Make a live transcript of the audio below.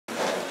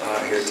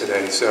here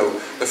today. So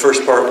the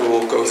first part,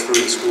 we'll go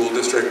through the school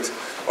district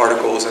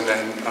articles, and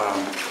then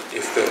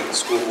if the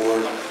school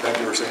board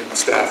members and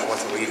staff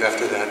want to leave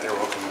after that, they're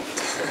welcome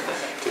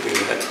to do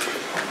that.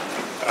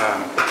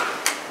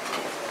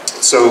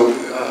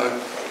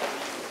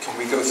 Can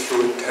we go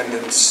through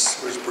attendance?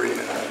 Where's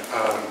Brianna?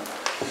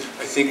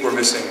 I think we're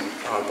missing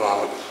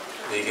Bob,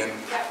 Megan, and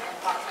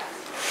Paul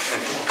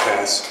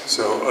Cass.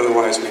 So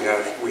otherwise, we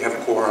have a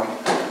quorum,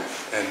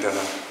 and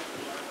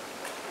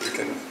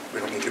we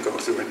don't need to go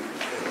through and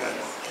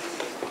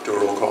do a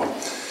roll call.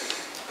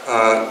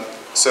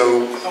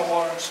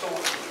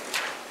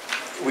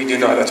 We do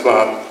not. That's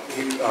Bob.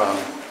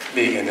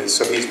 Megan is,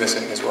 so he's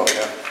missing as well.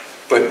 Yeah,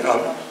 but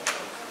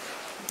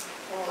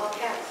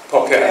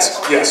Paul Cass.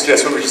 Yes,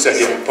 that's what we just said.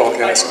 Yeah, Paul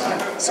Cass.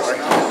 Sorry.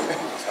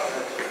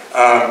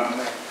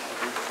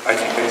 I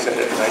think they said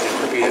it, and I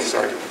didn't repeat it.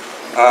 Sorry.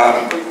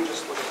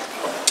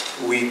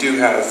 We do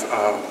have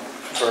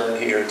Vern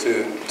here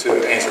to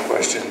answer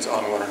questions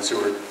on water and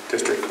sewer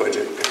district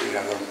budget if we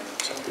have them.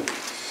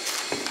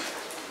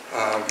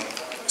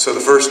 So the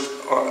first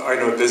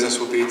item of business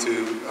will be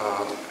to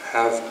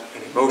have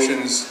any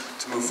motions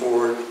to move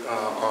forward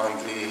on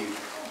the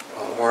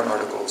warrant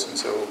articles. And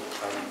so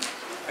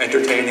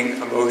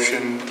entertaining a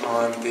motion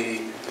on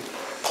the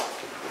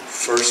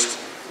first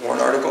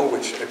warrant article,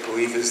 which I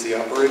believe is the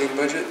operating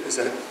budget. Is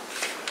that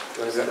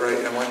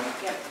right, Emily?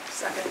 Yeah,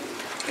 second.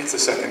 It's the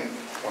second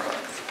warrant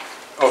article.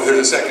 Oh, there's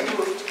a second.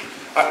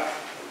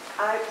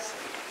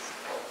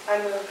 I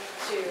move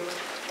to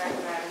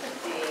recommend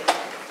the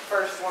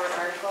first warrant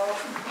article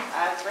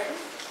as written.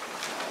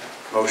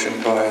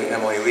 Motion by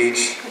Emily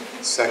Leach,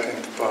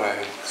 second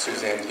by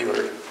Suzanne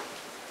Heward.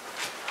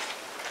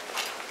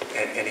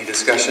 Any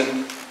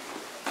discussion?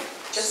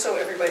 Just so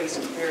everybody's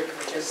clear, can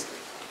we just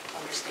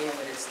understand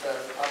that it's the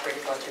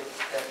operating budget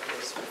that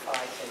is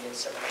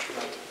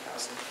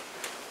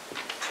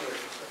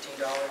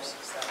 $5,719,215.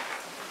 Is that?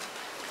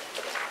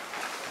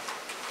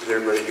 Did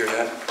everybody hear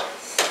that?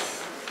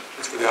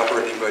 It's for the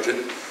operating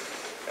budget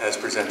as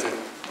presented.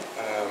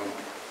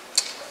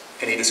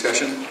 Any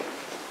discussion?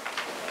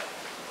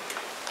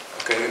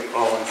 Okay,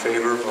 all in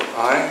favor, vote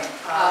aye.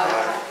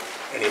 Aye.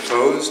 Any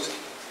opposed?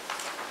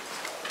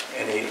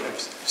 Any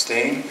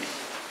abstain?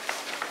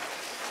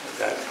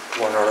 That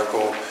warrant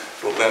article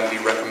will then be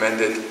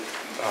recommended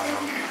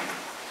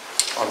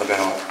on the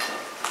ballot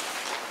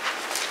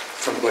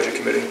from the Budget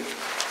Committee.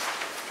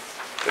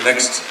 The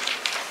next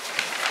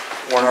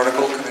warrant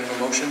article, can I have a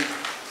motion?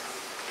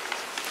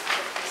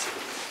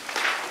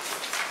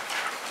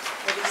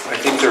 I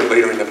think they're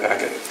later in the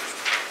packet.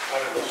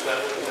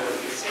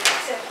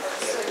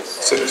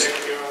 Six.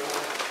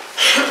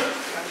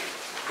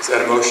 Is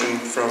that a motion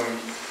from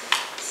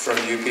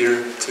you,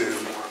 Peter, to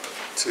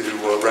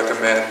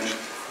recommend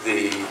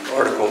the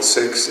Article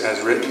 6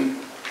 as written?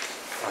 Do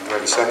I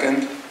have a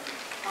second?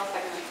 I'll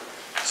second it.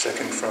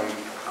 Second from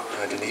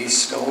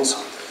Denise Knowles.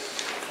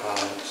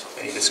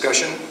 Any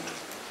discussion?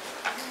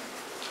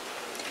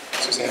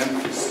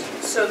 Suzanne?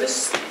 So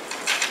this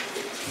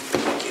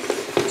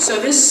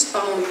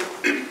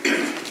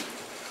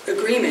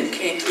agreement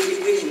came,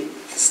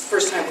 it's the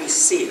first time we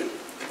see it,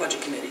 the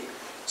Budget Committee.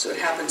 So it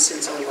happened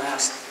since our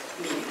last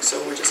meeting,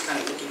 so we're just kind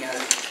of looking at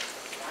it,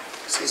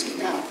 excuse me,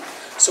 now.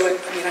 So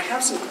I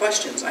have some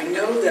questions. I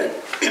know that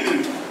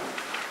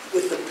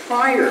with the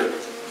prior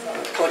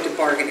collective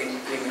bargaining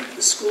agreement,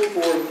 the school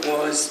board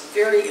was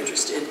very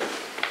interested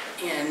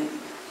in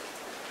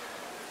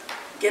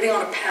getting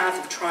on a path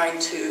of trying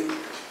to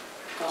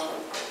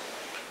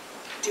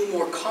do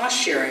more cost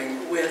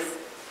sharing with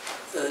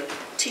the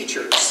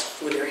teachers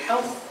for their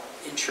health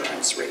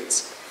insurance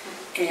rates.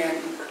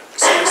 And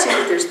so I see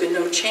that there's been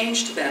no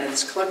change to that in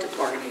this collective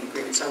bargaining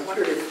agreement. So I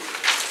wondered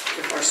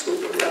if our school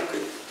board rep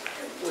could,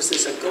 was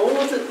this a goal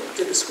of it?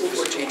 Did the school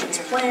board change its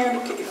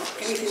plan?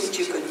 Anything that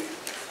you could? We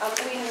have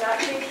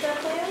not changed our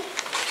plan.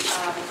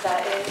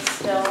 That is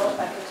still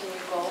a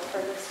continued goal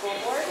for the school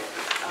board.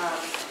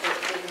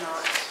 It did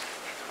not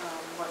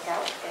work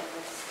out in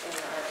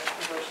our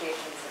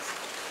negotiations.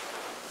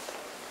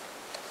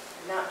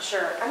 I'm not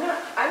sure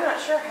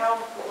how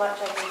much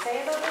I can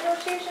say about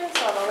negotiations,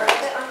 so I'm a little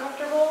bit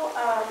uncomfortable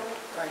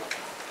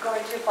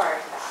going too far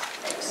into that.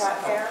 Is that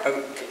fair?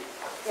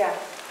 Yeah.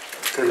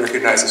 Could I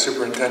recognize the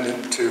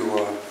superintendent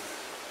to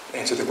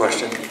answer the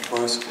question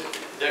for us?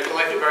 The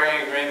collective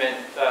bargaining agreement,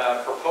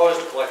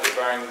 proposed collective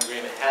bargaining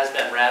agreement has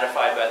been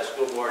ratified by the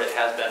school board. It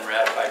has been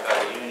ratified by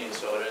the union,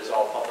 so it is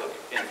all public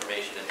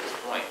information at this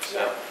point.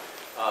 So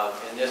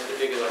in this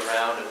particular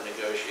round of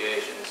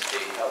negotiations,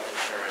 the health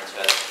insurance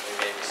has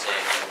remained the same.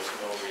 There was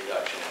no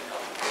reduction in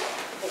health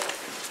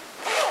insurance.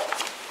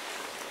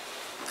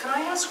 Can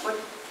I ask what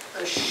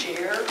the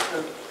share,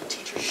 the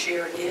teacher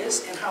share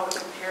is, and how it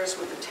compares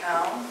with the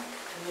town?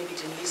 And maybe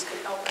Denise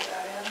could help with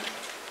that end.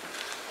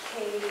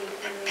 Katie,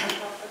 can you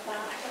help with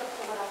that?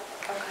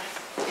 Okay.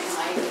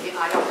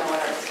 I don't know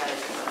what our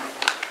percentage is on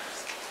that.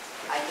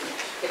 I can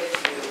give it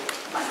to you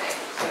Monday.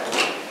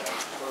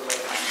 We'll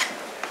wait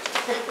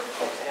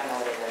Hopefully I know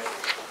what it is.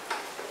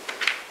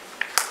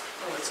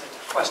 Oh, it's a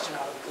question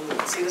out of the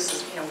blue. See, this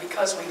is,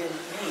 because we didn't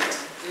meet,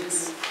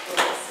 it's,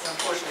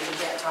 unfortunately, we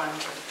didn't get time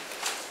to.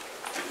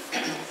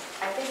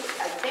 I think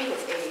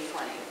it's 80/20,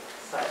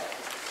 but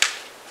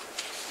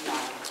no.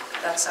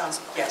 That sounds,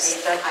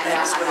 yes, I'm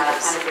that is not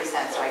what it is.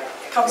 100%, so I.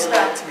 It comes really-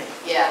 back to me.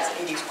 Yeah. It's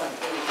 80/20.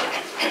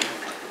 80/20.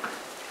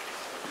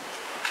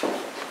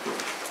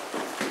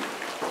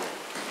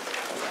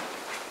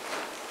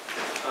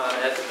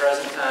 At the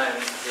present time,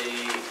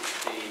 the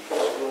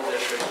school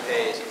district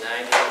pays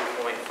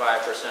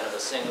 92.5% of a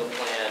single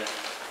plan,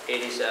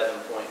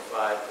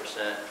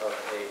 87.5% of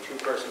a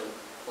two-person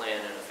plan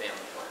and a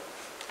family plan.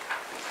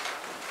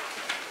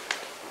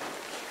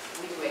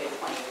 We waited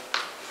 20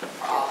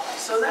 for all of us.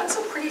 So that's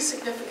a pretty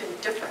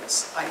significant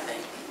difference, I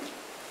think.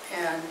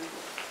 And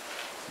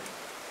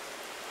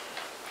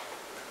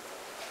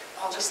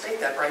I'll just state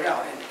that right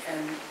out.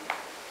 And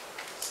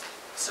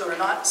so to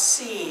not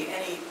see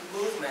any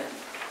movement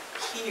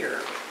here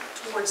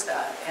towards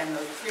that, and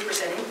the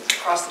 3%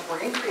 across the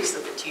board increase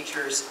of the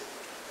teachers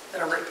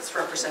that are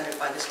represented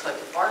by this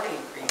collective bargaining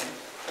agreement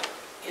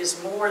is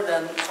more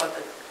than what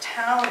the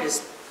town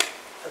is,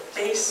 the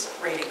base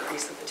rate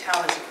increase that the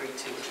town has agreed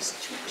to, which is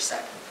 2%.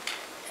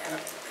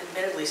 And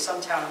admittedly, some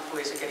town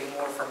employees are getting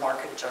more for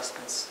market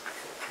adjustments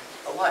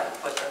and the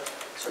like, but the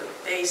sort of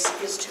base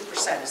is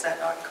 2%. Is that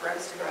not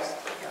correct? Correct.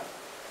 Yeah.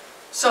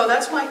 So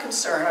that's my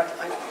concern.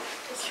 I'm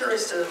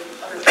curious to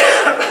other people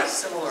have a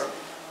similar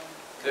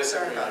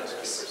concern about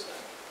this.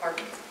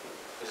 Pardon?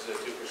 This is a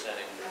 2% increase.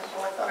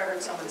 Oh, I thought I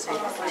heard someone say. I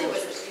heard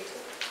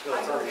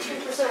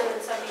 2%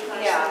 and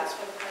 75 Yeah. cents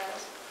for the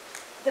parents.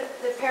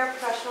 The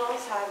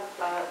paraprofessionals have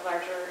a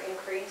larger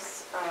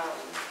increase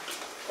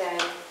than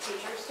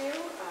teachers do.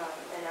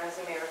 And as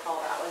you may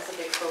recall, that was a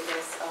big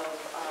focus of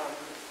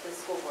the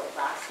school board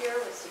last year,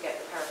 was to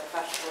get the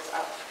paraprofessionals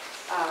up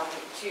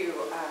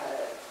to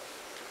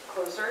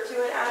closer to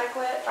an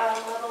adequate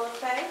level of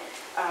pay.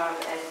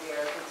 And we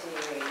are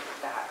continuing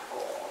that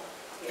goal.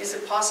 Is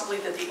it possibly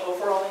that the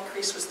overall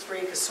increase was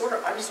 3? Because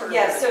I'm sort of.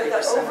 Yeah, so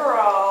the 3%.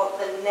 overall,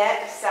 the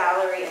net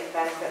salary and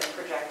benefit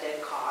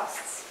projected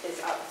costs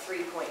is up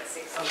 3.6%.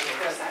 Okay,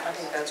 I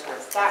think that's where.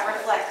 That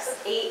reflects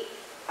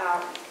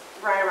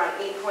right around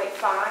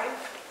 8.5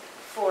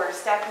 for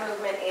step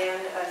movement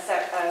and a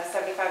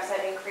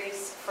 75-cent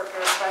increase for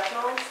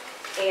paraprofessionals.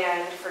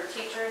 And for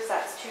teachers,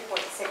 that's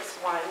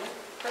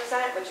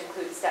 2.61%, which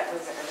includes step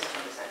movement and a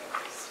 2%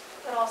 increase.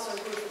 That also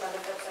includes the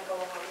benefits that go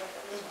along with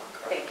it as well.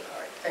 Thank you. All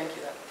right, thank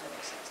you, that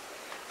makes sense.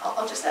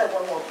 I'll just add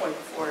one more point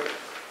before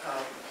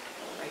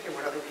I hear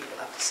what other people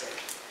have to say.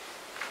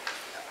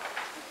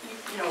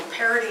 You know,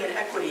 parity and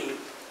equity,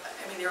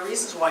 I mean, there are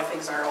reasons why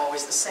things aren't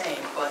always the same,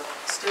 but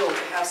still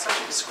to have such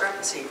a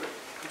discrepancy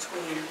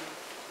between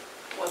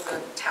what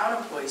the town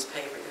employees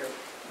pay for their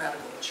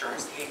medical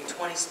insurance, the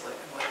 80-20 split,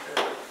 and what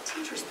the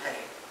teachers pay.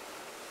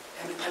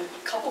 And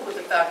coupled with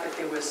the fact that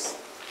there was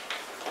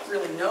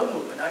really no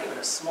movement, not even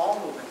a small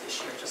movement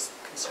this year, just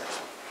concerns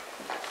me.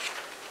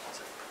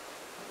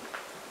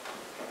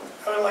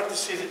 I would like to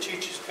see the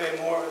teachers pay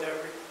more of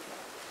their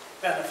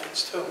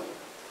benefits too.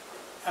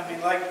 I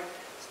mean, like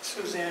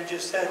Suzanne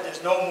just said,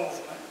 there's no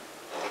movement.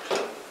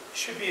 There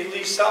should be at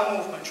least some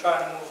movement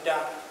trying to move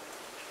down,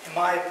 in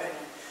my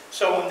opinion.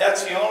 So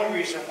that's the only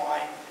reason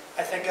why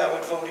I think I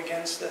would vote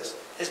against this,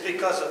 is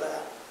because of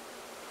that.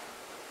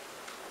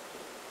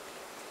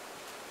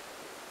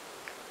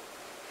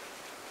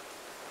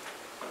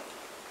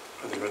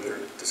 Are there other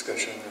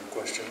discussion or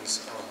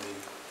questions on the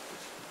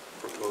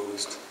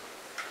proposed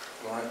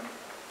warrant?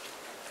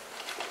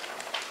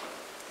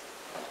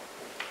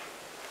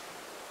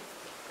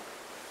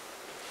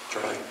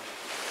 Charlie?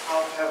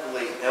 How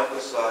heavily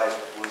emphasized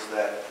was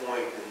that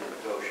point in the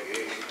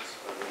negotiations?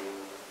 I mean,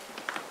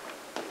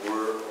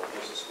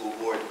 was the school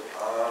board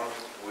armed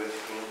with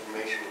the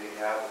information we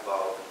have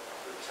about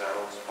the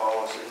town's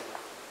policy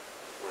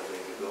when they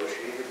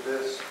negotiated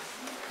this?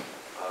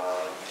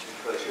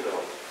 Because, you know,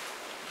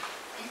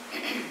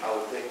 I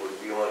would think we'd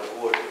be on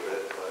board with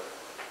it, but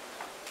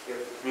if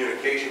the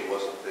communication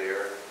wasn't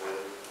there, then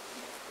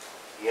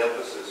the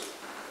emphasis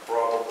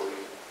probably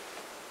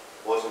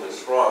wasn't as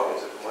strong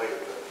as it might have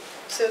been.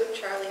 So,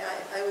 Charlie,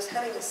 I was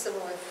having a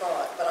similar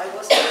thought, but I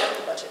wasn't on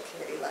the budget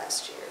committee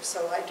last year,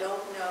 so I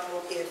don't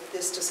know if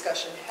this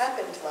discussion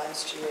happened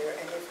last year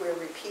and if we're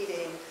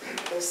repeating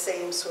the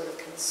same sort of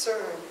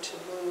concern to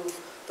move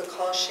the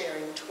cost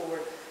sharing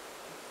toward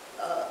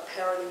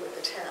parity with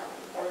the town,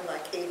 more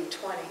like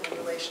 80-20 in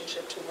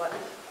relationship to what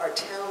our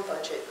town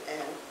budget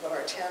and what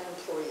our town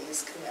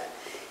employees commit.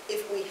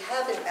 If we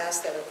haven't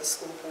asked that of the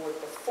school board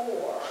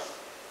before,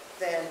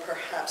 then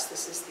perhaps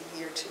this is the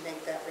year to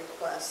make that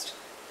request,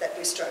 that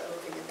we start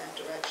moving in that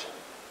direction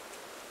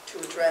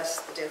to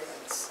address the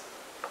difference.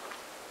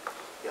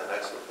 Yeah,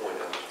 that's the point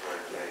I was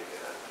trying to make.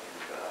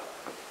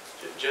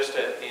 Just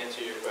to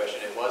answer your question,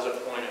 it was a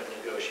point of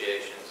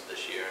negotiations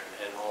this year,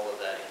 and all of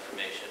that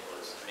information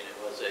was, I mean, it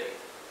was a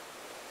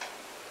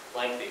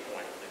lengthy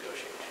point of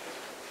negotiations.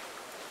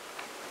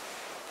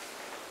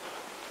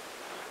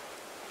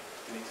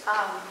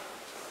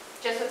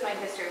 Just with my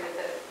history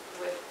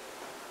with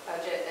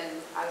budget,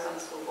 and I was on the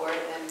school board,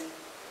 and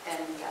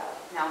and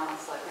now I'm on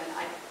selectmen,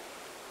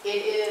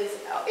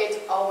 it's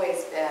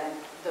always been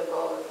the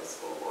goal of the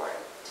school board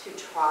to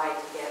try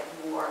to get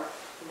more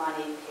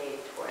money paid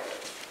toward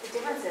it. The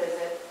difference is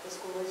that the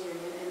school is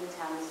union and the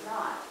town is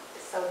not.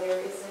 So there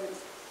isn't,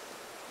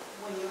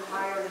 when you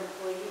hire an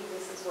employee,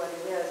 this is what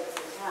it is with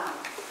the town.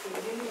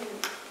 The union,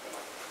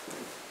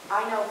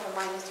 I know from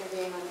my history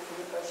being on the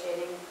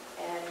negotiating,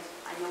 and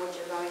I know what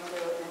you're going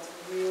through, and it's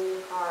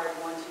really hard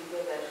once you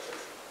give it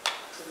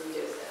to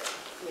reduce it,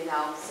 you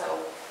know? So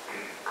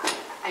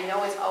I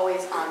know it's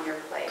always on your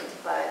plate,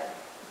 but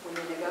when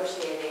you're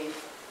negotiating,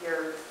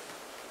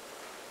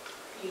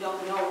 you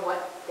don't know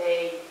what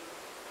they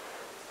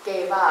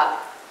gave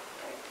up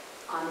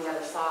on the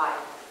other side,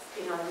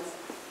 because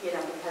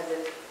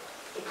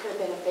it could have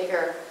been a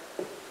bigger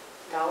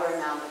dollar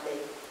amount that they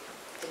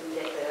didn't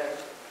get the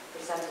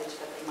percentage,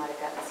 but they might have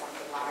gotten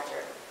something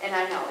larger. And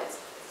I know it's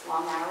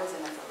long hours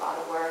and it's a lot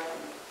of work,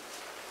 and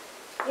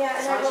Yeah,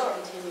 as and I long as will,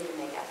 you continue to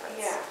make efforts.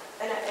 yeah,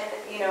 and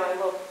I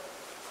will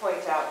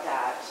point out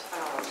that,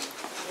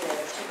 2%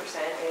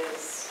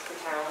 is the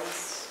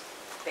town's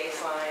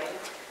baseline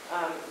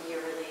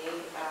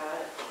yearly,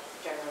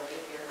 generally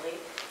yearly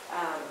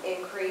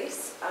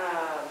increase.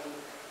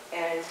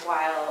 And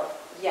while,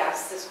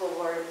 yes, the school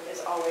board is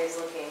always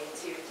looking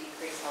to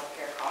decrease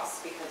healthcare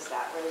costs because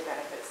that really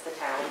benefits the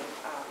town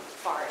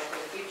far into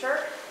the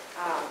future,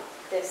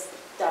 this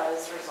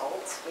does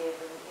result in,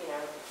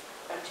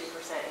 a 2%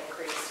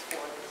 increase for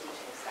the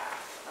teaching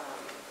staff.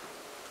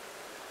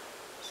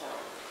 So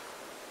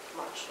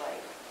much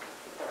like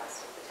the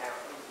rest of the town,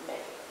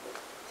 many of the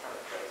town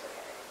employees are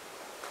getting.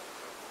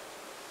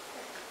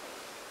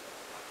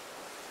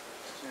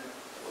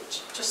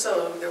 Just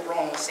so that we're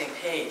all on the same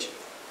page,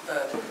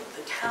 the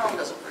town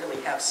doesn't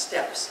really have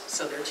steps,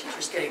 so their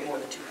teachers getting more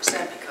than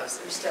 2% because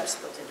there's steps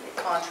built into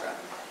a contract.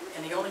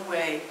 And the only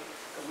way,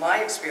 from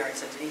my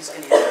experience, and Denise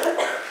can either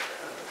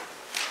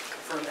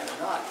confirm that or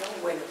not, the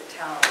only way that the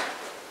town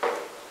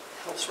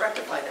helps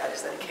rectify that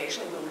is that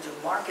occasionally we'll do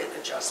market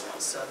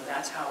adjustments, so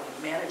that's how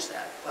we manage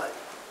that. But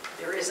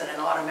there isn't an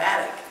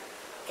automatic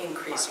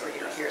increase for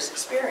your year's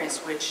experience,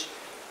 which,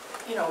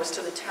 is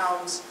to the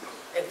town's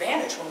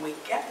advantage when we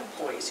get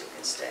employees who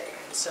can stay.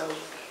 And so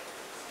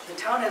the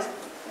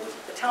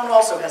town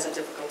also has a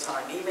difficult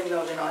time, even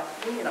though they're not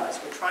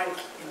unionized. We're trying to,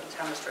 the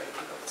town is trying to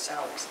keep up with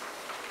salaries.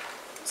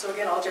 So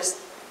again, I'll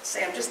just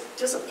say I'm just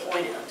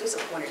disappointed. I'm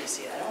disappointed to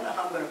see it. I don't know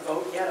how I'm going to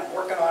vote yet. I'm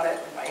working on it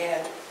in my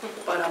head,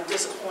 but I'm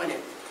disappointed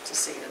to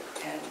see it.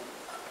 And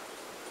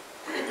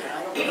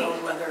I don't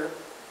know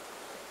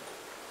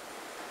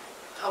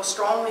how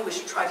strongly we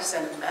should try to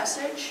send a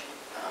message,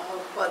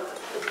 but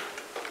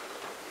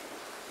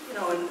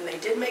and they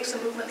did make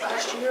some movement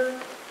last year.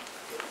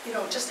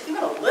 Just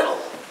even a little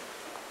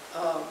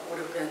would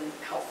have been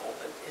helpful,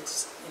 but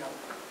it's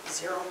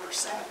 0%,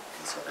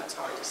 and so that's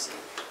hard to see.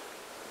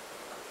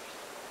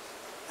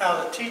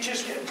 Now, the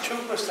teachers getting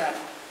 2%,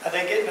 are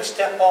they getting a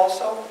step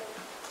also?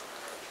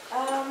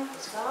 I'm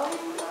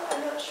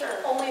not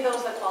sure. Only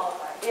those that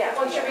qualify. Yeah.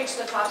 Once you reach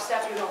the top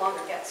step, you no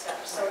longer get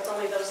steps, so it's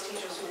only those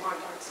teachers who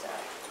aren't on step.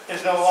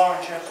 There's no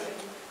longevity,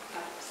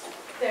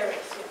 There is,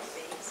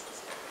 yes.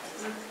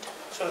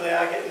 so they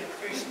are getting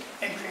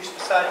increased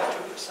beside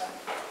the 2%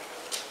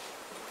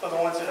 for the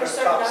ones that For are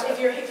certain, top step. if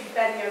you've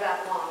been here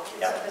that long,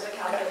 Yeah. there's a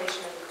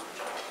calculation in the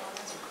contract.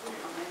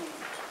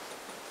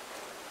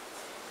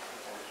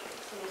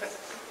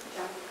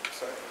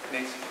 Sorry,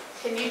 Denise?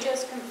 Can you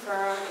just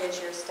confirm,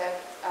 is your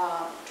step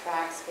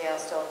track scale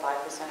still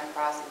 5%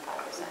 across and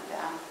 5%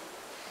 down?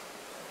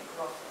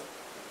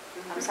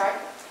 I'm sorry?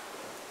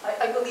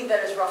 I believe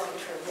that is roughly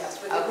true, yes,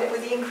 Okay.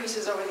 with the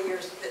increases over the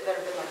years that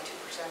have been like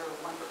 2% or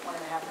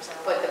 1.5%.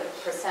 But the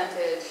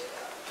percentage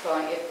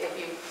going, if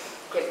you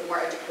get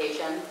more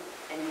education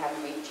and you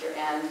haven't reached your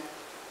end,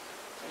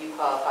 you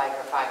qualify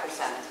for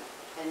 5%.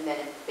 And then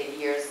the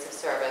years of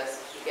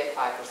service, you get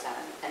 5%.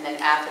 And then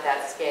after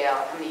that scale,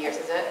 how many years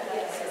is it?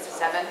 6 or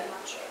 7?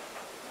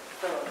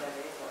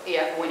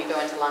 Yeah, when you go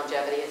into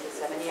longevity, is it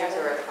 7 years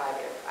or 5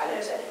 years?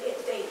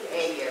 It's 8 years.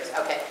 8 years,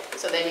 okay.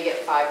 So then you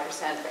get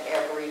 5% for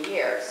every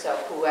year. So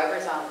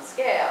whoever's on the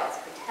scales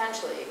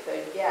potentially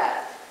could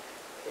get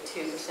the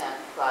 2%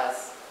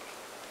 plus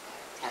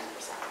 10%.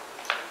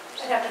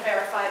 I'd have to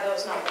verify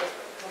those numbers,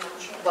 but I'm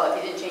not sure. Well,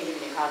 if you didn't change it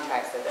in your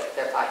contracts,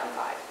 they're 5 and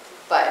 5.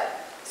 But,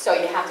 so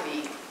you have to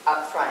be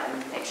upfront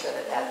and make sure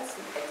that that's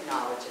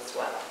acknowledged as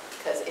well.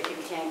 Because if you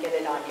can't get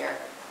it on your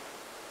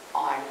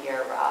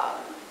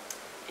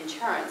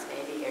insurance,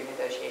 maybe your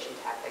negotiation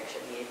tactic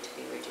should be to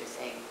be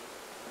reducing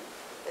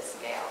the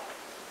scale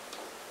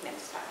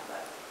next time,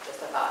 but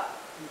just a thought.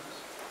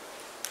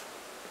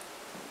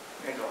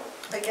 Angela?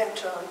 Again,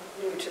 John,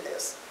 new to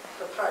this,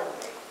 so pardon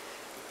me.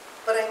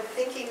 But I'm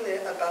thinking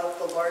about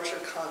the larger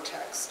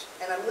context,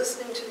 and I'm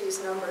listening to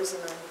these numbers,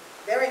 and I'm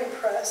very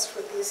impressed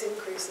with these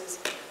increases.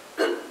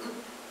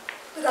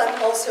 But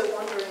I'm also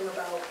wondering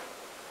about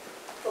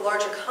the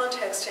larger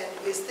context, and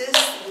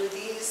were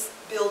these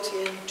built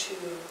in to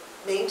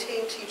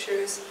maintain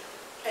teachers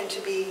and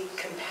to be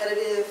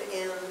competitive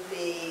in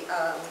the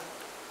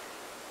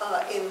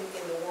in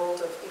the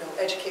world of,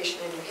 education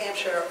in New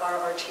Hampshire, are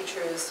our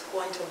teachers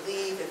going to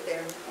leave if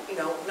they're,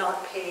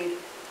 not paid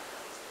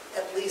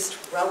at least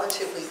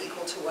relatively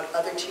equal to what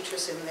other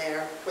teachers in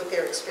there, with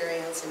their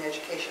experience in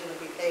education, would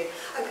be paid?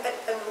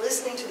 I'm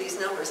listening to these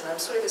numbers, and I'm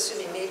sort of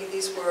assuming maybe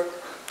these were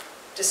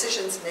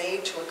decisions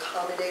made to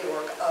accommodate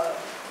or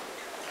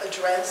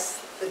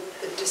address the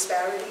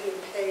disparity in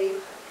pay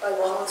by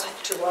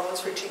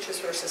Wallingford teachers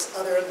versus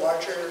other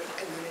larger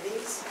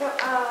communities?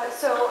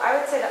 So I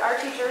would say that our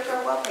teachers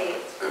are well paid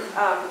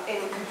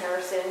in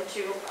comparison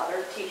to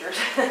other teachers.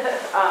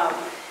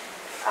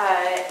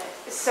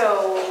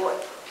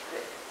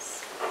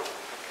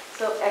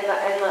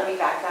 And let me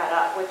back that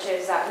up, which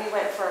is that we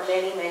went for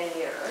many, many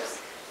years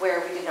where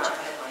we did not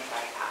have a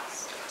contract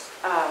passed.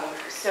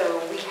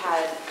 So we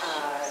had,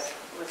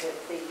 was it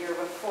the year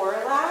before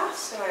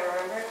last, am I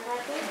remembering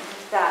correctly?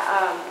 That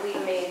we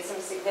made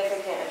some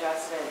significant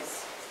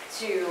adjustments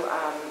to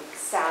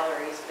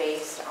salaries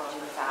based on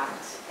the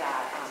fact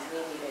that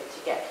we needed to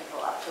get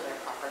people up to their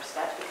proper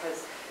step,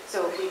 because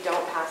so if we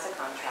don't pass a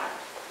contract,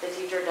 the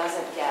teacher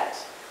doesn't get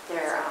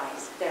their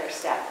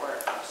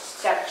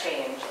step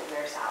change in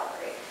their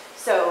salary.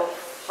 So,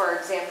 for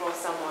example,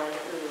 someone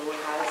who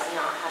has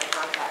not had a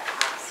contract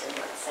passed in,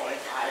 let's say,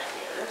 5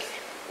 years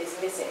is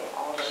missing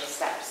all those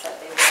steps that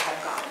they would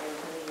have gotten in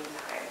the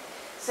meantime.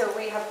 So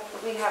we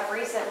have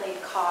recently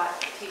caught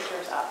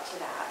teachers up to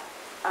that.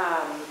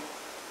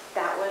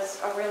 That was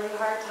a really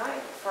hard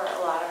time for a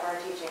lot of our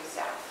teaching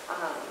staff.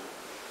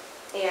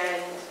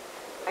 And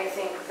I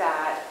think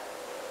that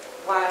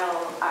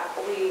while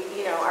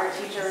our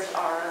teachers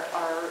are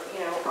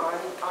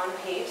on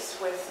pace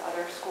with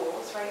other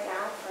schools right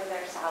now for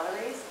their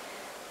salaries,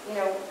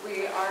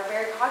 we are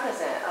very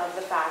cognizant of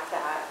the fact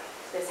that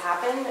this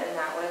happened, and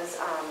that was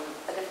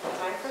a difficult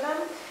time for them.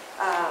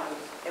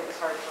 It was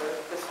hard for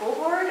the school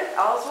board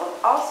also,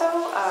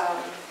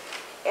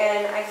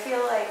 and I feel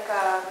like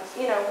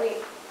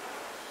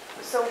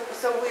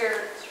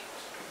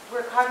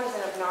we're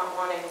cognizant of not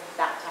wanting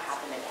that to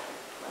happen again.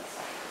 Let's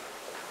say.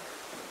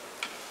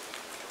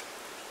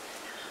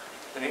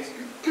 Denise?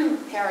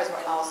 Paras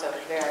were also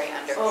very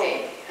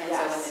underpaid, and so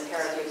when yes. the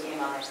paras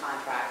became on their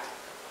contract,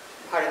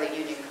 part of the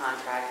union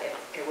contract,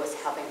 it was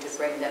helping to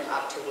bring them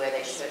up to where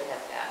they should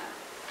have been.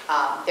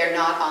 They're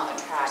not on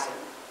the track and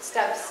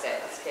step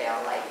scale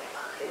like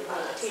the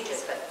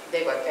teachers, but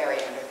they were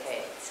very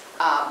underpaid.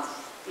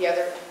 The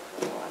other,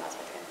 what else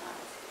was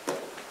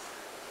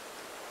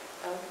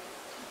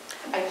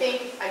I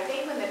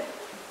think when the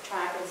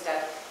track and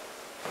step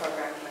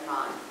program came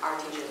on, our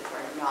teachers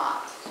were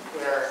not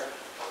where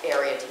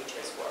area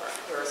teachers were.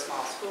 We were a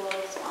small school,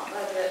 small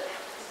budget.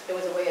 It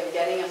was a way of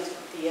getting them to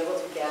be able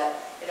to get,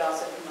 it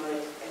also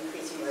promoted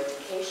increasing your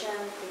education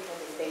because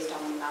it's based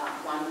on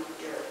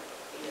your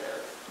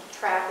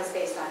track is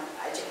based on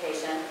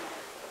education.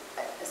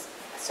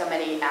 So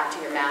many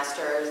after your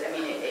master's,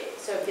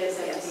 so it gives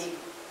them to be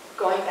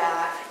going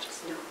back,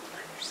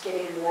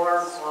 getting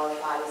more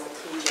qualified as a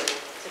teacher.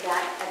 So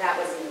that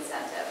was the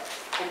incentive.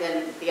 And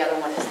then the other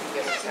one is the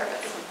years of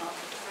service.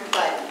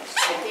 But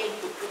I think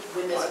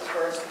when this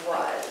first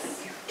was,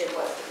 it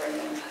was to bring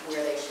them where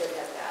they should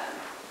have been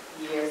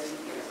years and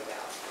years ago.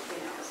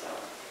 So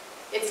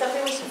it's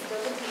something we should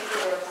still continue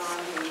to work on,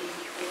 maybe,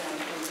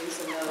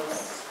 reducing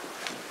those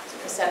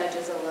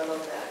percentages a little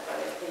bit. But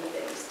I think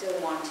that we still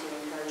want to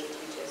encourage the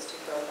teachers to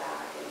go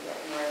back and get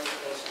more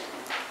education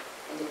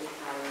and to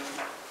become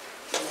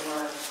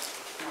more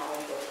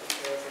knowledgeable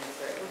teachers.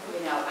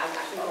 And I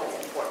think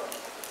that's important.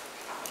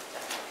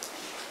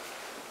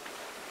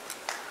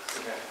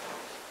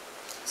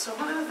 So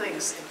one of the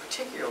things in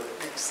particular that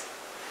makes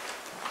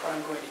what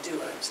I'm going to do,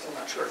 and I'm still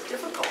not sure,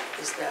 difficult,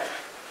 is that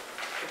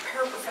the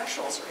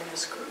paraprofessionals are in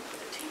this group with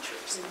the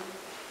teachers.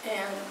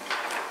 And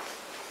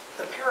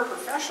the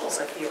paraprofessionals,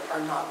 I feel,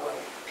 are not well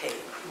paid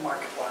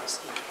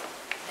market-wise either.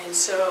 And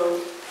so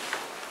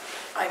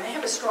I may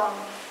have a strong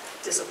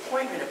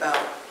disappointment about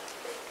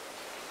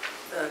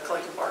the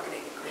collective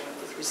bargaining agreement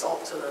with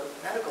result to the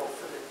medical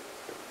for the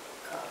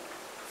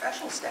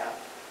professional staff.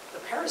 The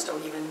paras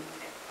don't even,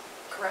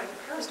 correct, the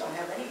paras don't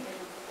have any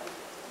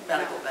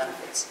medical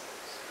benefits.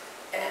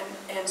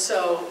 And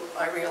so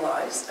I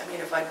realized,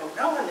 if I vote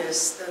no on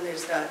this, then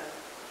there's that,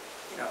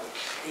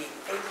 the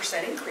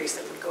 8% increase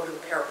that would go to the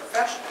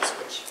paraprofessionals,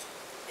 which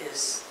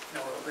is, a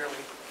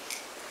really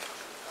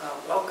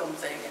welcome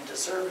thing and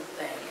deserved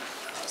thing.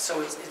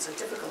 So it's a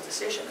difficult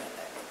decision.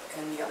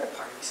 And the other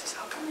party says,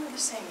 how come they're in the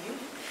same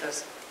union?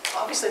 Because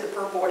obviously the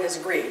per board has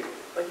agreed,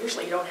 but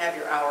usually you don't have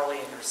your hourly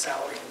and your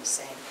salary in the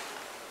same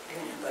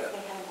union. But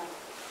They have enough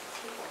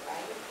people,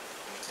 right?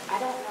 I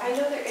don't know. I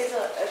know there is a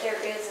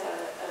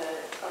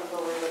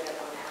lower limit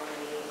on how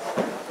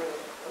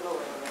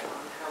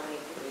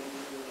many people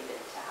you need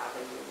to have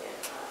a union,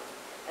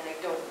 and I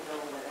don't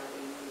know whether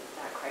we meet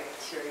that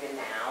criteria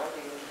now.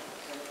 Do you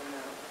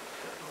know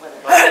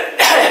whether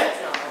it's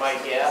not? My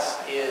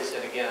guess is,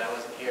 and again, I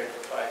wasn't here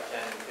 5,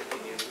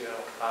 10, 15 years ago,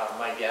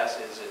 my guess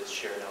is it's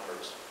sheer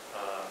numbers,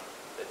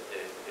 that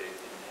they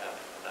didn't have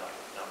enough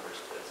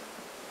numbers to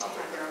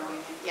operate their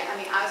own. Yeah,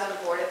 I was on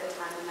board at the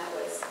time when that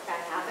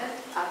happened,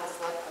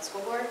 the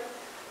school board.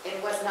 It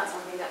was not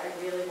something that I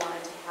really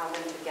wanted to have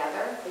them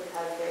together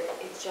because it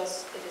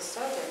is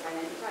so different.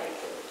 And you're right,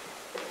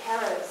 the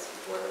paras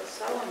were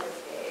so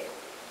underpaid.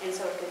 And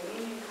so if the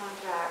union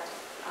contract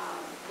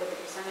with the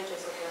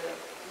percentages of the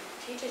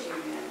teachers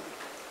union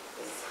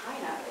is high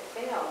enough, it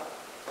failed.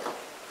 The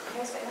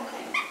paras got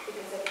nothing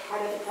because they're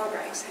part of the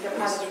program. They're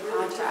part of the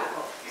contract.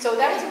 So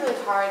that was a really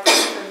hard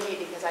thing for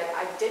me because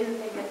I didn't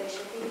think that they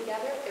should be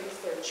together. It was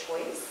their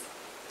choice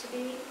to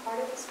be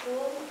part of the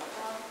school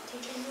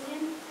teacher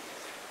union.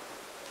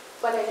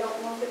 But I don't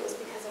know if it was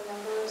because of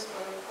numbers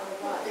or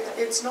what.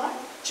 It's not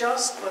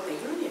just with the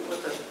union,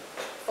 with the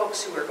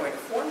folks who are going to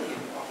form the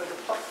union, but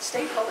the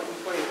State Public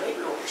Employee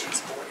Labor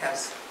Relations Board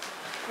has,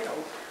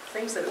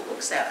 things that it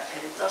looks at, and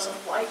it doesn't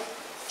like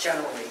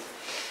generally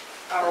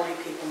hourly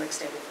people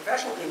mixed in with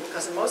professional people,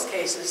 because in most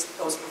cases,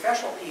 those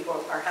professional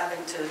people are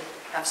having to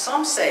have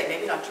some say,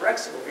 maybe not direct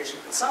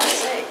supervision, but some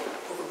say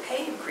over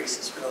pay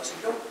increases for those who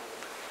don't.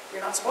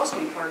 You're not supposed to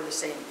be part of the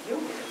same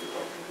union if you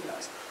don't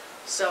unionize.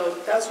 So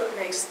that's what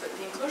makes the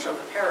inclusion of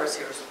the paras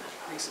here is what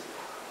makes it.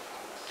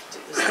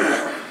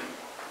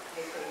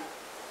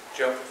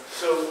 Joe?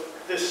 So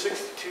this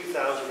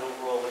 62,000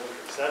 overall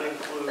increase, that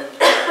includes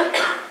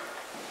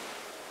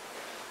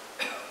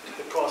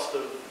the cost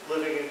of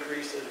living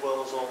increase as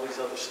well as all these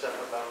other step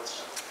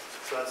amounts.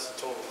 So that's the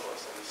total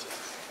cost of the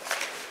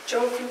 60,000.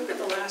 Joe, if you look at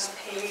the last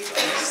page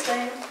on this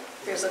thing,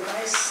 there's a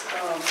nice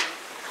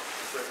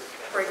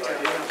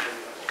breakdown.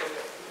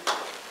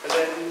 And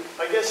then,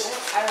 I guess,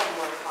 I have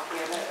one copy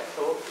of it.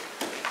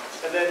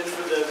 and then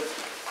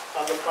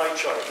on the pie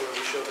chart where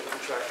we show the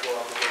contractual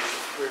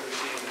obligations, where we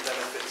see the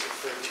benefits of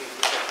 13%.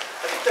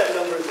 I think that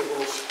number is a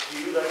little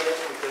skewed, I guess,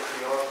 because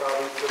we are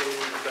probably putting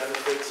the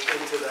benefits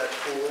into that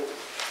pool.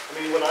 I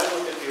mean, when I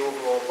look at the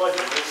overall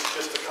budget, this is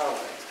just a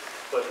comment,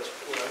 but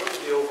when I look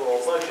at the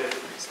overall budget,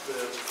 for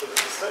the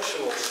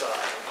professional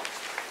side,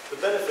 the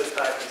benefit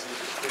package is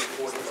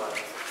between 45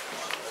 and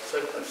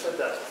 50%. I've said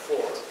that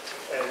before,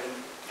 and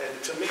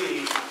to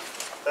me,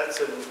 that's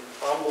an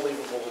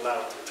unbelievable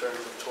amount in terms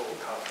of total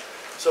comp.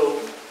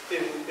 So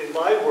in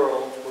my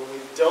world, when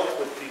we dealt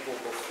with people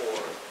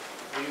before,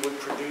 we would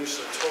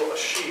produce a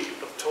sheet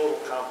of total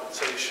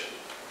compensation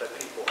that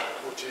people have,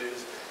 which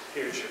is,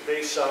 here's your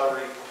base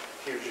salary,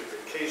 here's your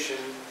vacation,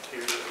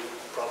 here's your,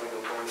 probably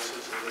no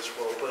bonuses in this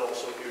world, but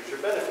also here's your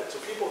benefits. So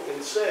people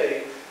can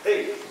say,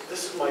 hey,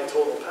 this is my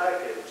total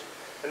package,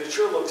 and it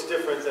sure looks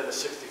different than a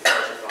 $60,000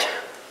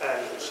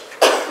 annual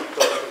salary.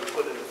 Because when you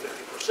put in the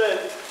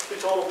 50%, the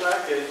total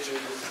package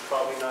is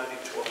probably $90,000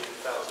 to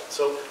 $100,000.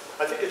 So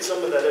I think it's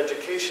some of that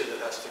education that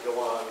has to go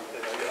on. And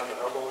I don't know,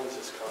 how long is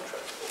this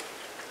contract for?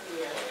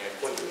 Yeah.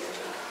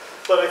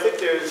 But I think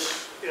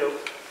there's,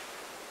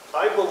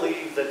 I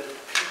believe that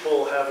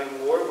people having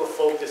more of a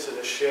focus and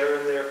a share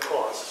in their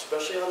costs,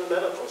 especially on the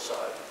medical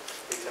side,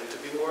 they tend to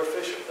be more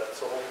efficient. That's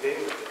the whole game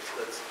of this.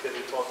 That's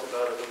getting talked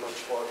about at a much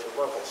larger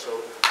level.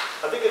 So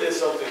I think it is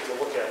something to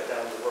look at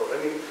down the road.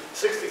 I mean,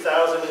 60,000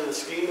 in the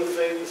scheme of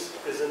things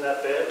isn't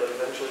that bad, but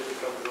eventually it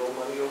becomes real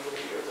money over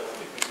the years. And I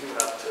think we do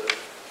have to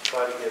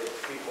try to get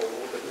people a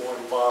little bit more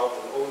involved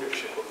in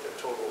ownership of their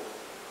total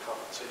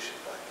compensation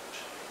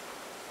package.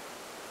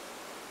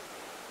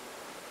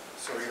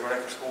 So are you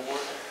running for school board?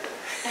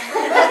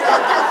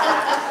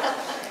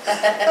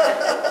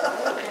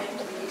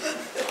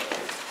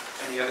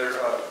 Any other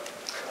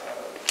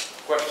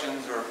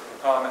questions or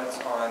comments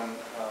on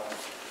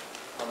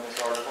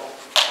this article?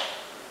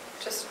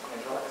 Just,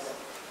 Angela?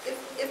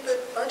 if the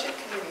budget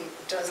committee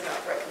does not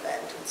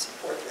recommend and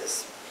support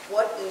this,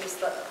 what is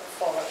the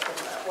fallout from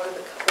that? What is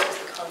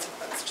the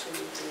consequence to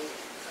the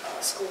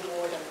school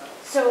board and the...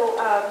 So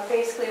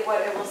basically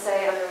what it will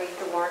say underneath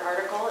the warrant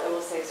article, it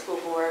will say school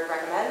board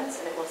recommends,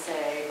 and it will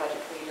say budget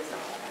committee does not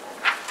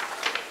recommend.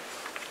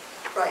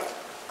 Right.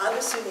 I'm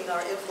assuming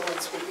our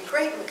influence would be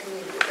great in the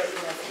community, but you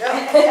never know.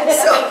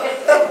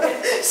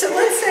 So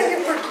let's say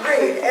it were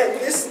great and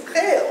this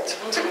failed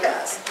to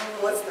pass.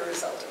 What's the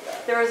result of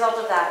that? The result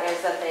of that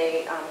is that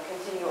they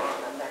continue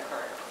on their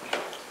current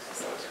contract.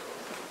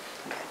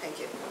 Okay, thank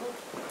you.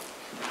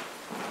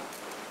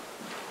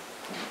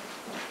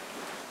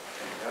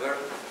 Any other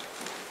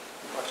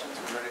questions?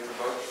 We ready to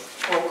vote?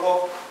 Roll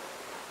call?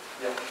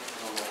 Yeah.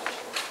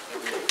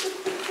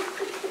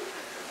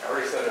 I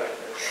already said that.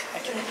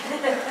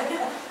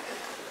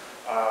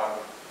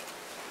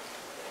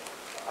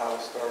 I'll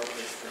start with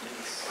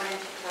Denise. Why don't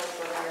you tell us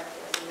what our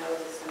no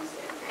is going to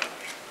stand for?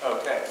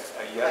 Okay,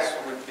 a yes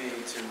would be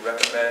to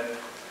recommend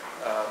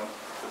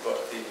the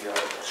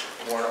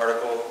warrant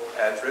article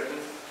as written,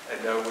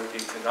 and no would be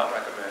to not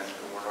recommend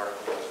the warrant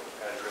article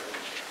as written.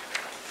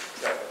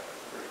 Is that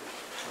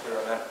clear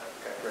on that?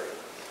 Okay, great.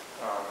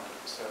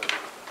 So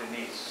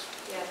Denise?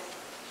 Yes.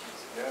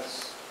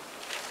 Yes.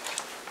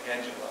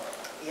 Angela?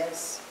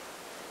 Yes.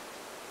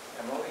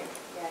 Emily?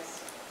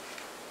 Yes.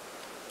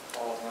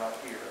 Paul's not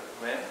here.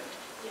 Lynn?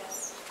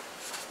 Yes.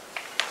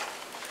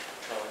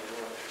 Charlie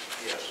George?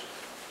 Yes.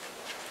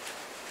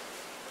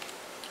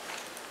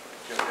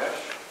 Joe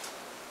Desch?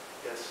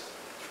 Yes.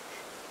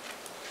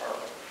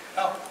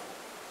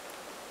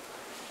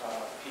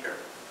 here?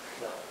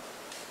 No.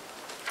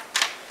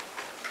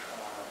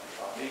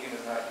 Megan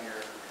is not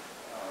here.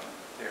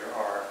 There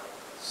are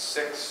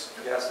 6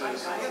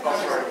 yeses. I- I-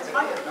 Oh, sorry.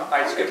 No.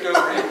 I skipped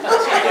over you.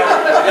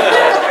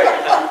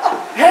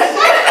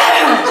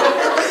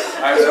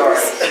 I'm sorry.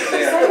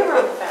 Say your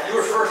own facts. You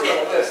were first on the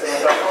list. And I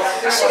thought, well, I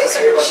She's want to your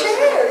say about this.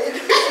 chair.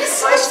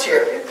 Vice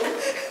Chair,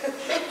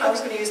 I was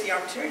going to use the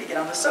opportunity to get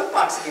on the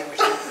soapbox again, which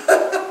I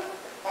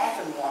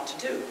often want to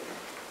do.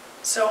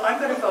 So I'm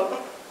going to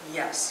vote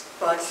yes,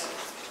 but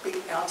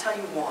I'll tell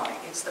you why.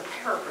 It's the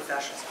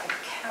paraprofessionals. I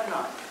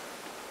cannot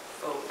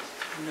vote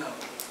no,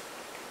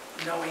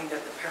 knowing that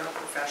the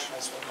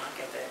paraprofessionals will not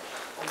get the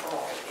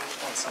overall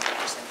 8-point-something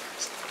percent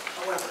increase.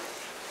 However,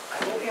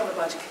 I will be on the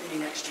budget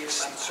committee next year,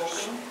 so I'm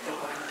hoping that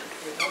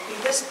it won't be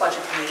this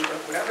budget committee, but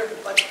whatever the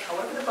budget,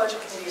 however the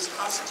budget committee is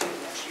constituted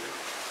next year,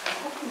 I'm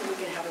hoping that we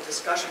can have a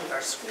discussion with our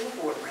school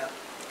board rep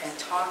and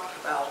talk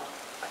about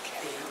the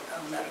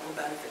medical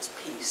benefits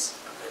piece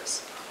of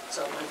this.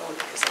 So my vote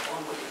is a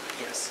long vote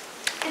yes.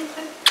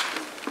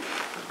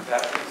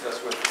 That leaves us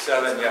with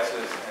 7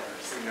 yeses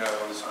and 2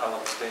 noes. I'll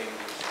abstain.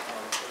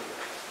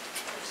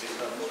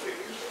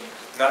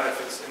 Not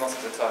if it's, unless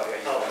it's a tie. Yeah,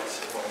 you won't.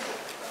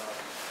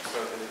 So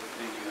it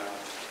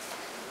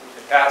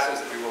passes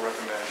that we will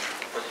recommend,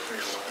 or we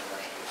will recommend.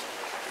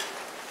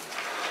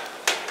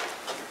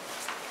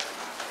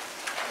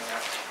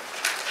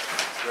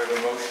 Do we have a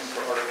motion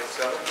for Article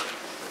 7?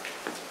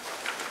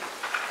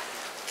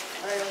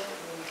 I don't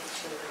really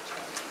consider it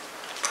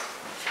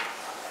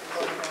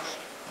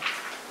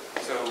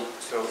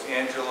So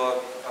Angela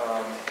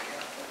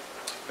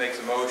makes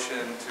a motion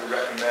to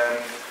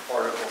recommend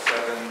Article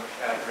 7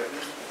 as written.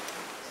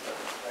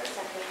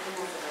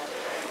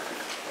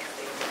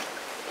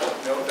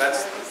 No,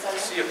 that's,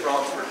 see if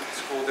Rollinsford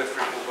School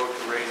District will vote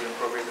to raise and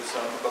appropriate the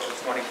sum of up to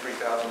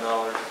 $23,000 to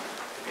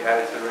be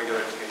added to the regular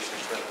education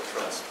expenditure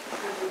trust.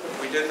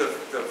 We did the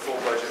full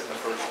budget in the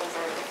first,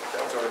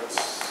 that was Article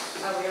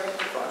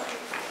 5.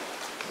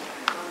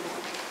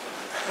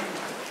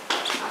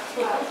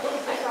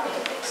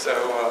 So,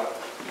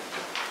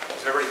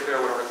 is everybody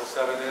clear what Article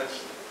 7 is?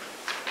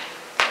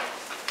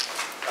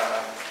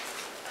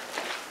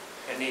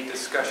 Any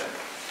discussion?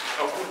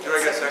 Oh, did I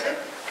get a second?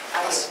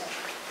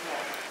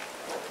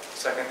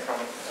 Second from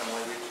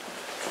Emily.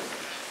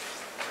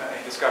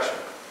 Any discussion?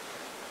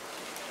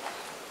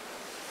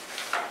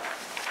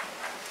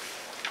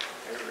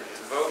 Okay, we're ready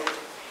to vote.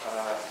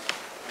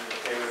 You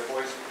okay with the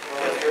voice?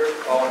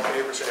 All in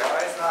favor, say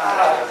aye.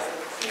 Aye.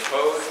 Any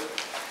opposed?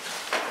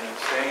 Any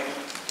abstain?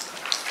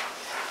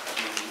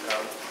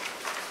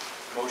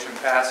 The motion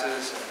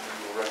passes, and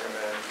we will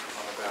recommend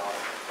on the ballot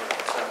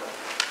Article 7.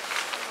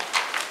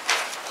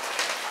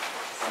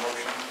 A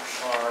motion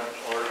on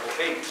Article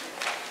 8.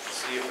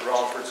 See if the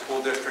Rollinsford School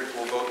District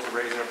will vote to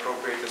raise and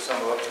appropriate the sum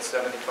of up to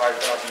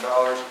 $75,000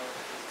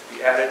 to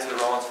be added to the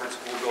Rollinsford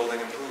School Building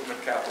Improvement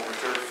Capital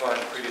Reserve Fund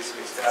previously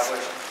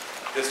established.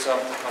 This sum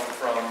will come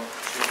from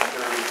June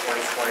 30,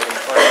 2020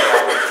 fund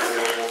balance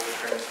available for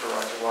transfer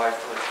on July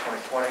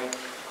 1st, 2020.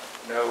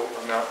 No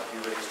amount to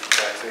be raised for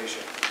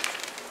taxation.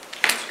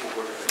 The school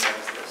board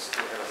recommends this.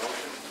 Do we have a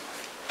motion?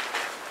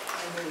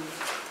 I move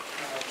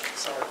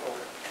this article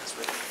as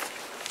written.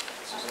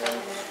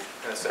 Suzanne,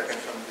 and a second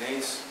from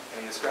Denise.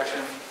 Any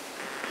discussion?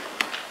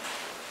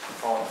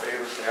 All in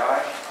favor, say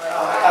aye.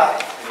 Aye.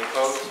 Any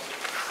opposed?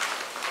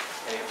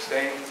 Any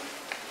abstain?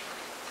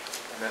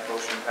 And that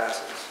motion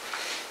passes.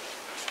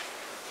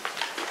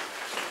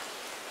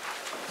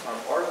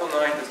 Article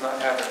 9 does not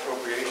have an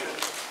appropriation,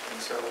 and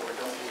so I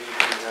don't believe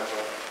we have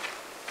a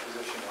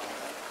position on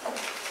that.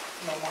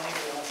 No money,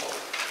 we don't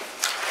vote.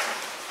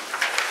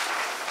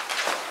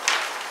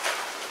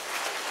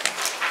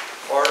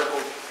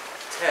 Article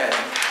 10,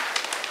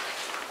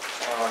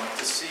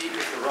 to see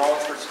if the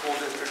Rollinsford School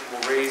District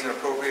will raise and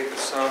appropriate the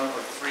sum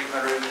of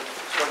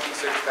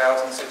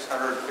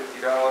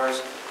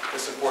 $326,650 to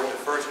support the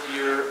first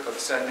year of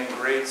sending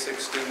grade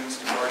 6 students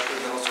to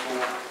Marshwood Middle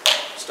School,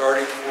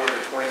 starting for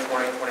the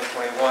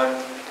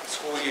 2020-2021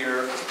 school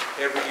year.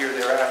 Every year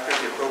thereafter,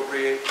 the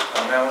appropriate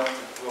amount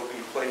will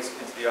be placed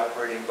into the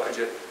operating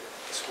budget.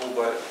 The school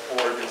board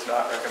does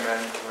not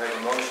recommend. Do I have a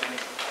motion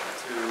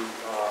to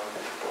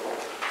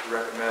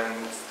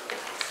recommend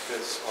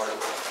this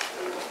article?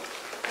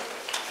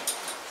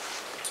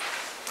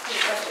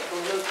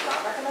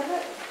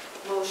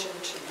 Motion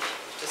to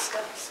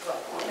discuss, well,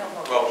 no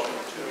Well, motion.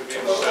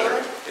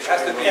 it has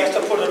to be, You have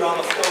to put it on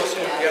the floor, so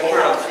you have to put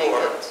it on the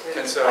floor.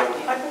 And so, I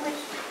believe,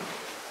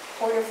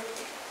 point of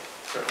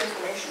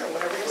information or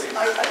whatever it is,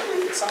 I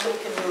believe that somebody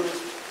can move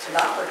to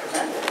not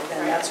recommend it, and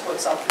then that's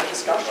what's up for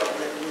discussion. And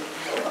then we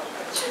can vote on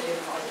it.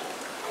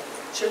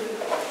 Should be.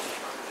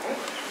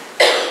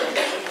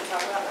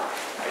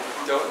 I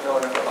don't know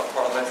enough about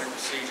parliamentary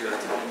procedure.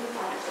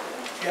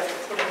 You have to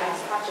put it on.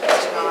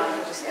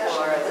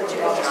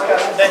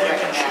 Then you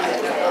can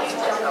choose.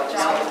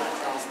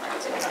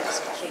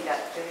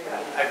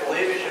 I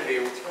believe it should be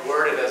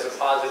worded as a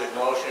positive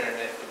motion, and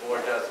if the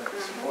board doesn't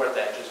support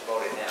that, just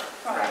vote it down.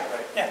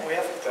 Yeah, we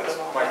have to put it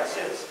on That's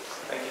as is.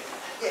 Thank you.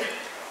 Yeah.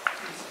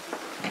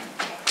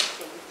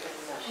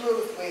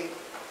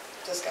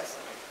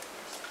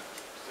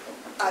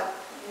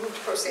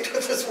 proceed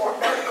with this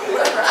warrant article,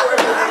 whatever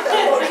make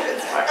that motion.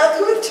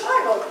 With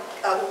time,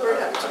 I'll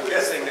learn how to I'm do this.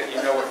 guessing that you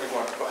know what you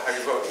want, how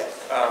you vote. Yes.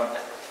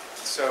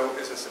 So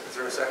is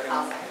there a second?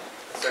 I'll second.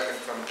 A second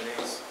from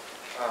Denise.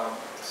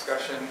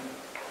 Discussion.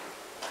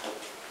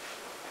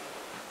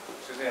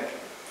 Suzanne?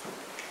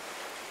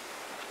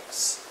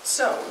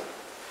 So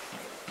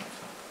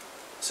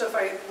if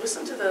I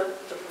listen to the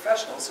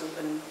professionals who've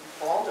been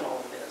involved in all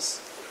of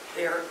this,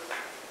 there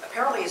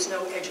apparently is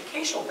no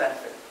educational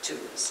benefit to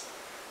this.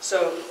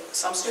 So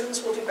some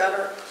students will do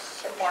better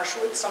at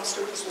Marshwood, some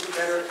students will do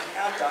better and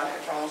have done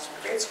at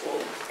Rollinsford Grade School,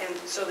 and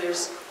so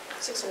there's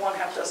 6 of one,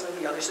 half dozen of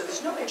the other, so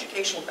there's no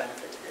educational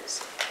benefit to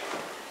this.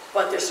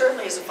 But there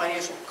certainly is a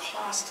financial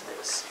cost to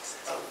this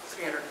of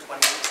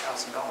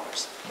 $326,000.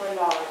 $1.11 on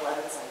the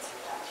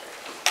tax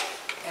rate.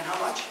 And how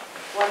much?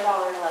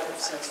 $1.11.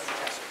 Cents on the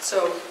tax rate.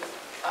 So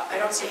I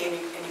don't see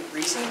any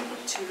reason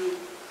to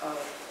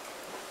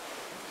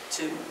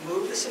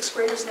move the 6th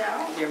graders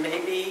now. There may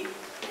be,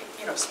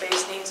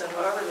 space needs and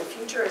whatever in the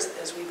future, as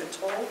we've been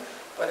told,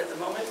 but at the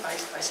moment, I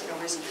see no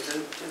reason to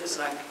do this,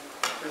 and I'm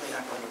really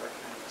not going to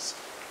recommend this.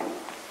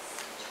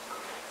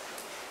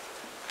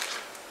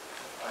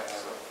 I have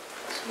a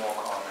small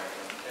comment,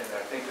 and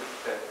I think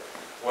that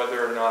whether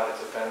or not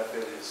it's a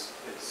benefit is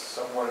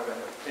somewhat of an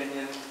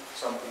opinion.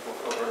 Some people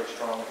feel very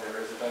strongly there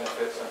is a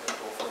benefit, some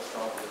people feel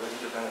strongly there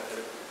isn't a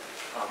benefit.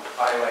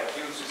 I, like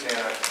you, Suzanne,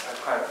 I've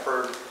kind of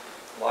heard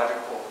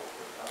logical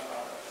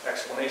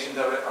explanations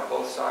of it on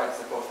both sides.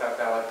 They both have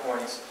valid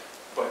points,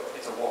 but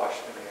it's a wash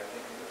to me. I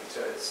think it's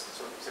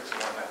sort of 6 of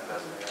one, half a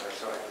dozen of the other.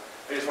 So I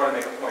just want to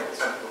make a point that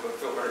some people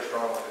feel very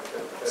strongly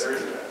that there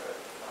is a benefit.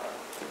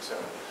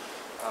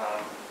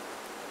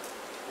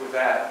 With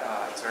that,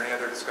 is there any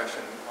other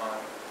discussion on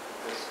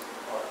this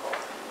article?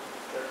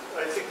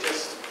 I think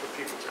just for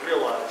people to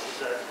realize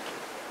is that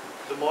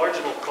the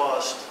marginal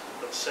cost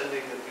of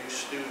sending a new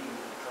student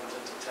who comes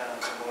into town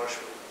to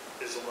Marshwood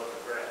is $11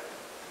 grand.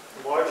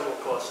 The marginal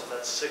cost of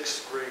that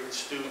 6th grade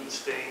student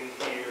staying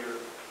here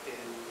in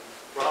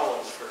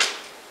Rollinsford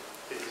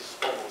is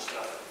almost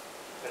nothing.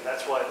 And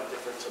that's why the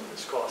difference of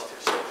this cost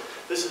here. So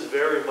this is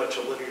very much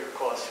a linear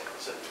cost here.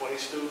 Instead of 20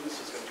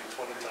 students, it's going to be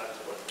 20 times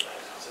 $11.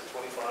 Instead of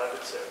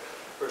 25, it's there,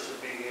 versus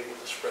being able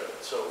to spread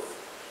it. So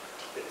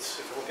it's,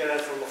 if you look at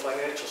it from a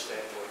financial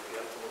standpoint,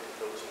 you have to look at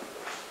those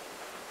numbers.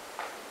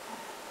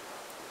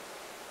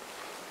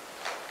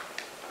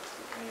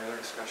 Any other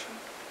discussion?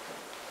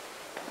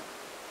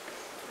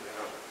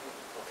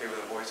 Okay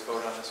with a voice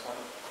vote on this one?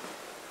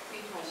 Do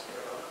a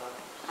roll call?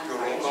 Do a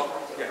roll call?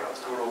 Yeah,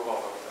 let's do a roll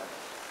call vote then.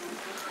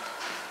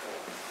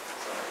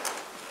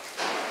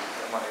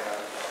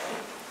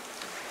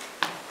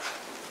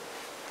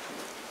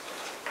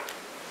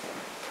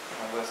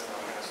 My list,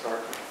 I'm going to start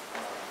with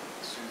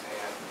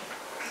Suzanne.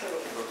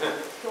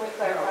 Can we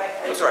clarify?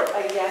 I'm sorry.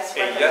 A yes?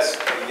 A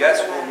yes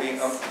will mean,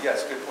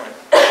 yes, good point.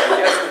 A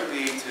yes would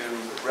be to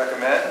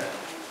recommend,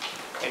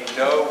 a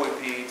no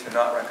would be to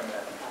not recommend.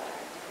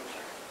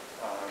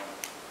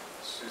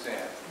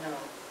 Suzanne. No.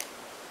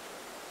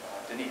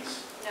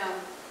 Denise. No.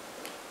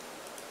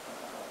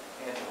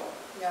 Angela.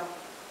 No.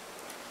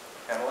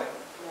 Emily.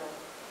 No.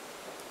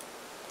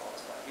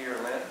 Paul's not here.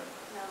 Lynn.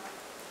 No.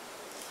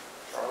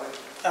 Charlie.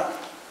 No.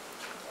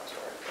 I'm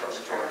sorry.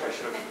 Charlie George, I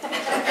should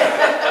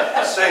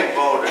have. Same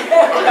vote.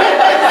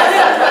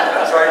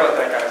 Sorry about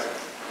that, guys.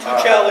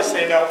 Charlie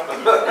say no.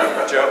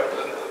 Joe.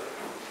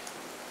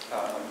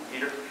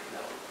 Peter.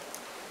 No.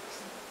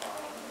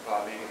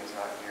 Bob Egan is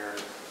not here.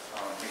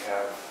 We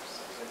have,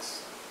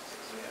 it's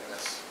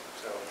unanimous.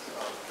 So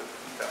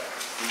the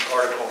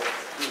article,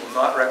 we will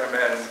not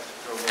recommend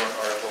the warrant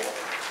article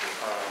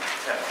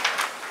 10.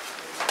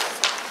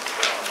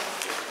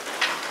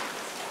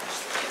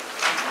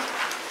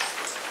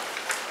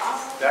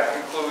 That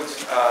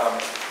concludes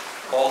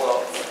all the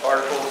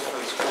articles for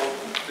the school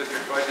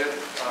district budget.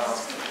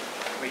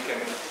 We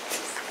can...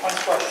 One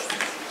question.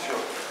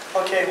 Sure.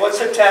 Okay, what's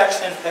the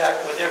tax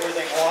impact with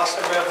everything, loss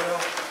of revenue,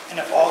 and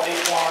if all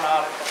these warrant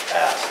articles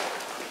pass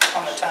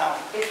on the town?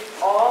 If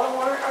all the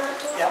warrant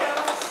articles Yep.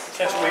 pass?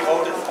 Since we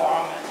voted for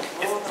them, and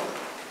if,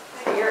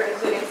 You're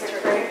including 6th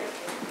grade?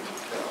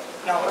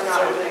 no, We're so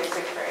not including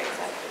 6th grade.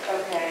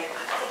 Okay.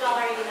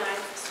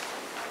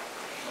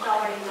 $1.89.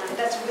 $1.89.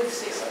 That's with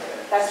 6th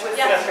grade. That's with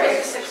Yeah, 6th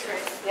grade? with 6th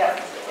grade. Yep.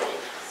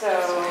 So,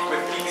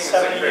 With keeping the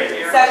same rate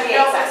here? 78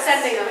 No, cents.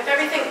 sending them, if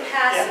everything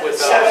passes, With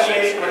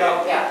 78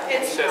 without, Yeah.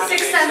 it's 78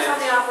 6 cents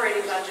on the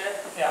operating budget,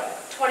 yeah.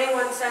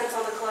 21 cents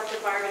on the collective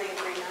bargaining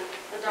agreement,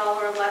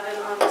 $1.11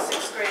 on the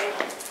 6th grade,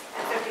 and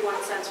 51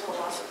 cents for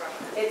loss of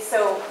revenue. It's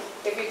so,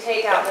 if you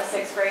take out the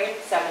 6th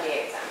grade,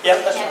 78 cents.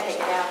 Yep, that's Can't right.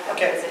 take it out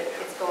Okay. because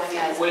it's going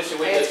as, What is it,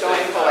 it's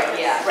going forward,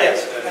 yeah.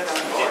 Yes,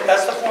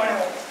 that's the point.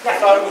 I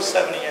thought it was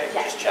 78,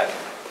 Yeah. just checking.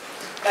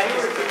 Can Thank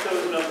you you. repeat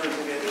those numbers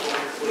again?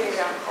 Here you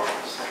go.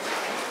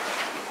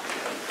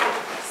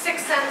 6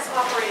 cents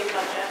operating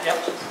budget.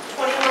 Yep.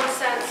 21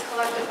 cents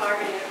collective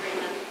bargaining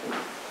agreement,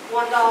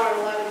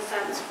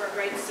 $1.11 for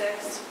grade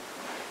 6,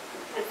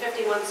 and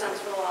 51 cents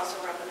for the loss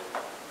of revenue.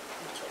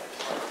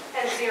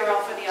 And 0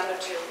 for the other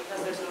two,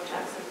 because there's no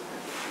tax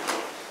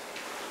impact.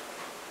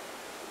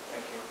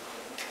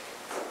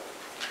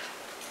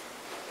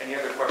 Any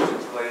other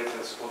questions related to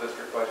the school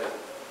district budget?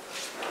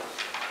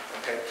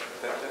 Okay,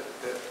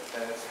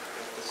 and if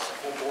the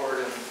school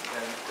board and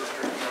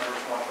district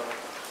members want to,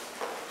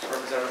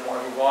 representatives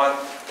want to move on,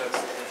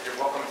 you're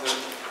welcome to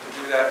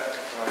do that.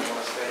 I want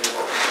to say you're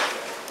welcome.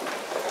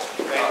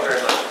 Thank you very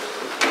much.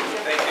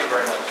 Thank you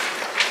very much.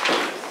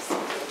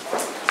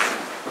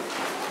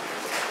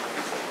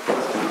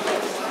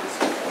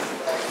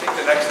 I think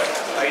the next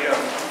item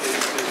is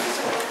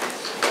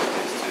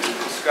to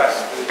discuss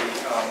the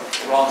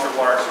Rollinsford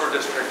Water and Sewer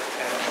District.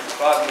 And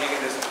Bob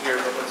Megan isn't here,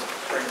 but let's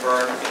bring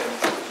Vern in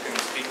who can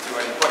speak to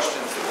any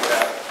questions that we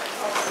have.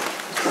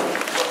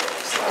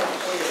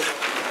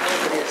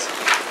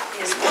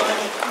 Is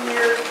Bonnie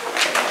here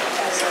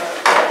as a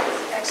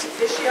ex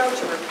officio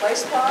to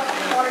replace Bob in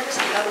the water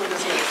district? In other words,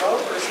 is he a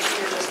vote, or is he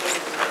here just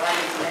looking to provide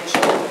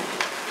information?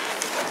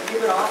 Have you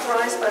been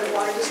authorized by the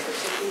water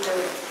district to be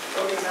the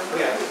voting member?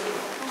 Yes.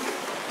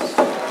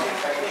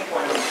 At any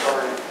point of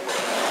authority,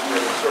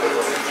 sort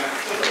of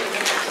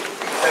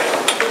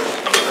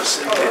I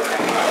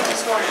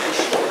just wanted to be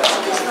sure. So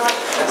he's not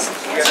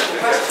answering the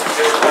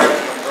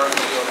question.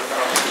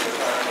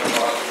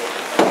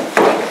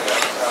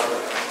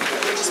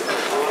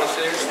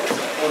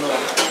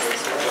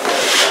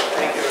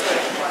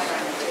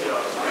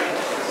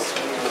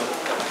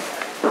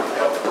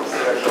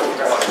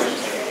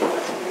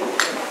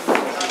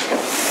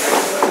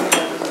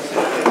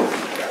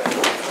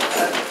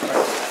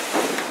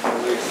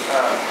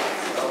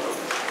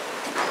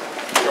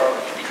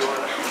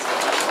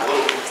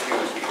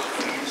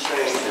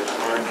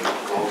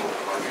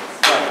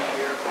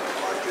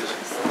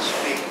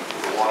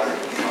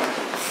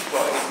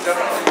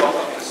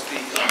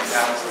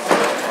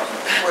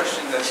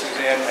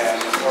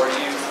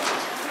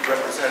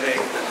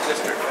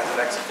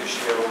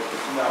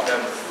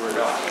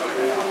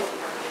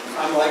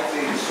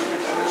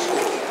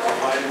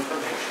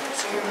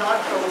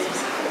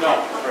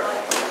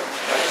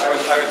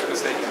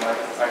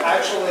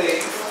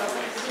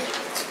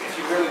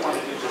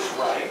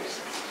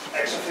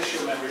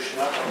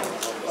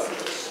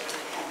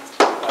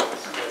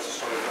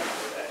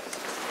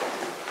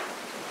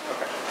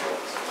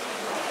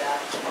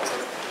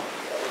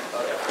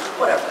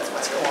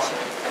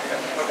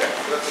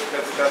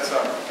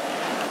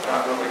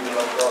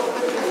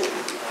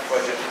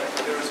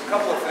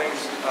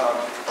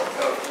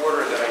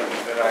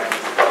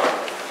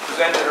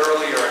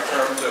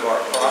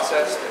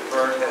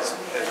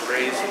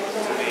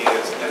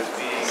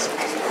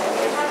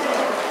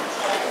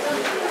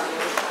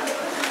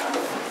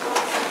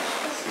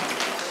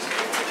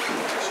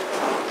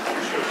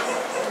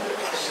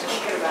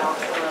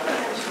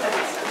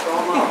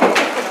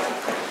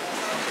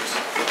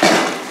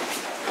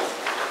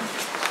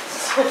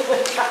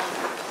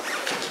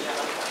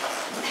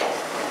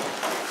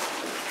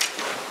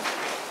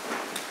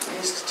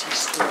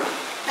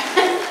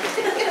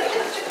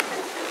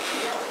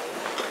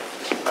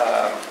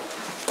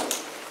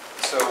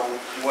 So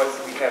what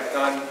we have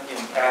done in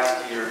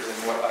past years, and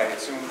what I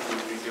assumed we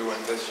would be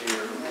doing this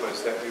year,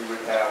 was that we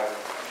would have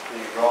the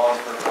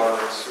Rollinsford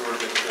Water and Sewer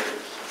District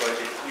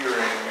budget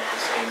hearing at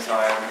the same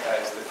time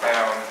as the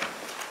town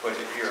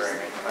budget hearing.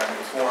 And I'm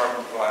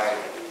informed by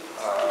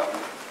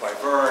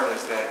Vern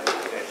is that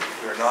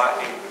he's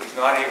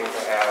not able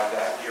to have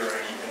that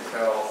hearing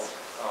until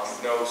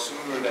no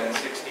sooner than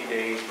 60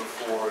 days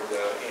before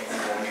the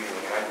annual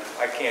meeting.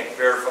 I can't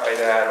verify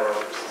that, or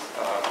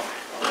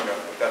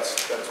that's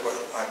what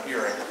I'm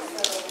hearing.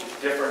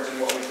 Different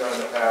than what we've done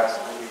in the past.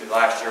 What we did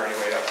last year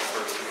anyway. That was the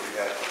first year we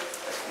had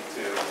SB2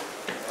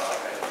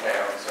 at the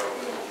town, so it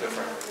was a little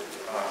different.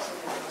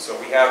 So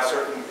we have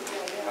certain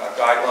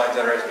guidelines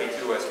under SB2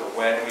 as to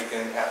when we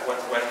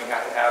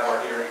have to have our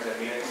hearings and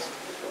meetings.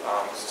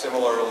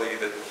 Similarly,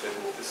 the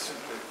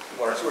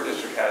Water and Sewer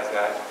District has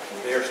that.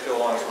 They are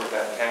still on sort of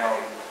that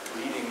town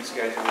meeting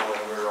schedule,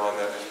 and we're on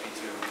the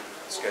SB2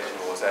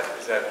 schedule. Is that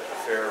a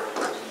fair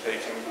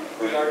representation?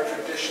 We are a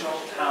traditional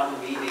town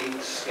meeting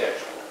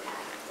schedule.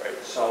 Right.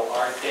 So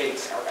our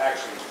dates are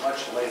actually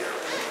much later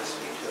than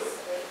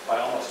SB2, by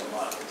almost a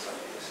month in some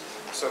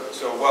cases.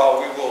 So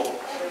while we will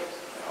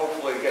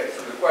hopefully get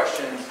through the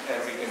questions, and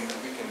we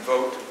can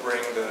vote to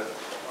bring the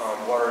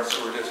Water and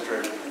Sewer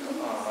District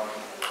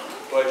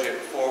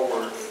budget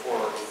forward for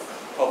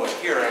public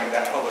hearing,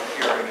 that public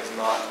hearing is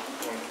not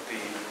going to be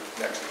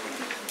next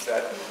week. Is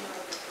that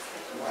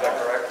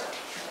correct?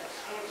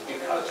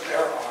 Because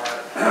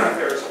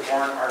there's a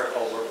warrant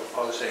article we're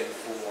proposing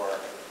for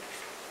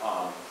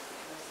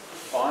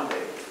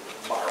bonding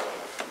borrowing.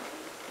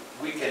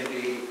 We can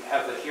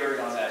have the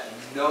hearing on that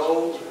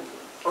no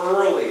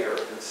earlier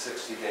than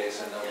 60 days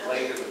and no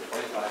later than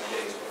 25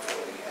 days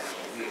before the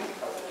annual meeting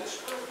of the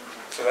district.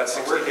 So that's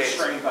 60 we're days.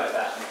 Constrained by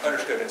that.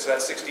 Understood. And so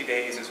that 60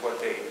 days is what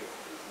date?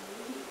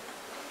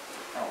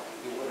 Oh,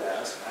 you would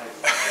ask.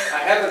 I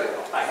have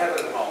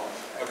it at home.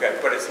 Okay,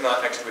 but it's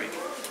not next week.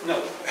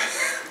 No.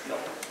 No.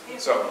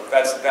 So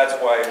that's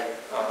why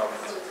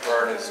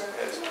Vern has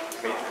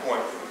made the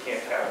point that we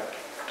can't have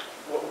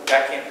well,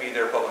 that can't be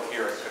their public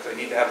hearing, because they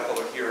need to have a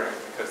public hearing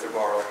because they're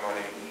borrowing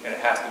money, and it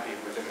has to be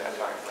within that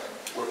time frame.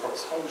 We're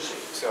proposing.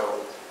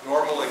 So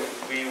normally,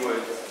 we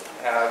would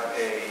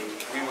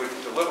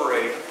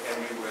deliberate and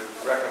we would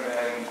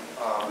recommend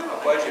a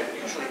budget,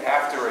 usually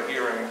after a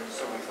hearing,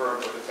 so we've heard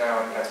what the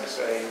town has to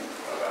say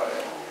about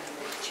it.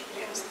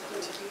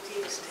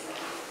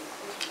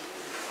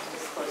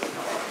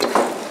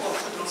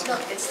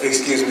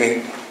 Excuse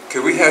me,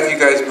 could we have you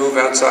guys move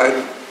outside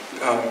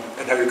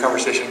and have your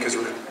conversation, because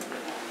we're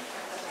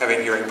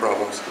having hearing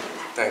problems?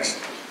 Thanks.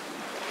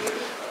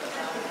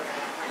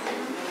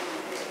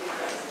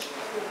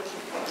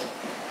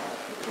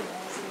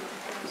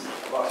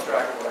 Lost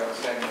track of what I was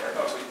saying here.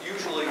 Oh, so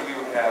usually we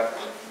would have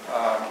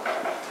a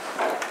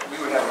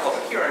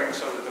public hearing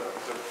so that the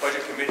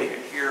budget committee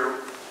could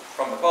hear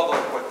from the public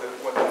what the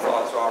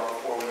thoughts are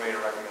before we made a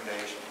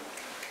recommendation.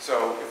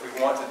 So if we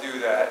want to do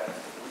that,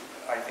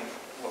 I think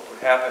what would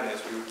happen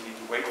is we would need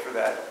to wait for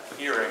that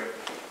hearing,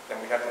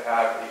 then we have to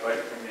have a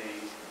budget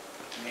committee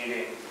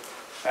meeting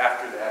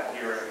after that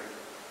hearing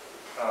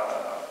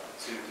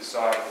to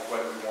decide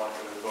whether we want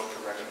to vote to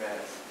recommend,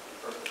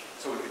 or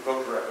so we could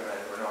vote to recommend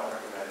or not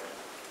recommend.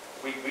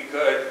 We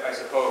could, I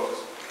suppose,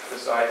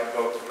 decide to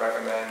vote to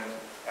recommend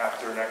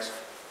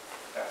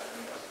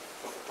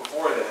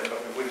before then, but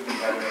we wouldn't be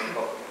having any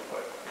public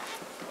input.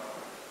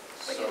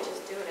 We could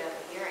just do it at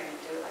the hearing and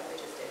do it like we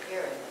just did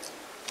here and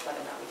let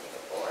them know we take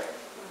it forward.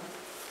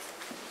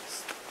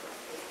 It's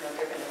no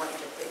different than what you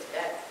just did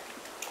today.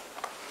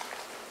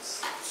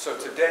 So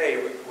today,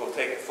 we'll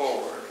take it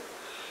forward.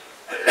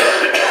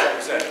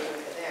 After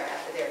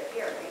their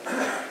hearing,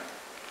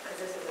 because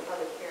this is a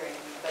public hearing,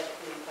 a budget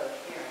committee public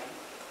hearing.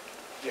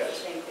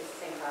 Yes. It's the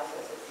same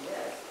process as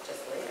this,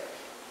 just later.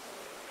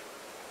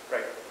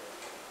 Right.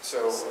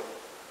 So, sorry,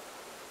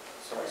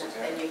 And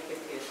Suzanne. you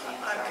confused me,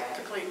 I'm I'm sorry.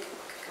 completely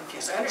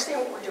confused. I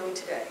understand what we're doing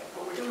today.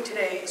 What we're doing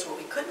today is what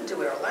we couldn't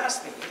do at our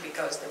last meeting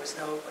because there was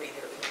nobody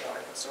there from the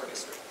Water and Sewer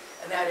District.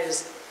 And that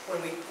is,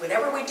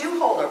 whenever we do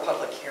hold our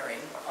public hearing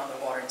on the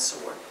water and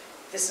sewer,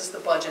 this is the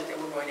budget that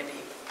we're going to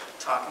be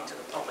talking to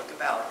the public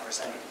about, and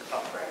presenting to the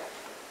public.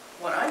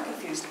 What I'm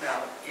confused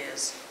about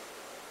is,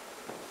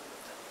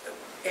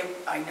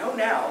 I know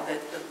now that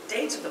the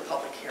dates of the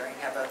public hearing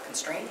have a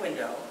constrained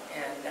window,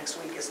 and next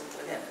week isn't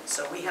within it.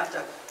 So we have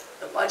to,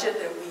 the budget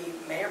that we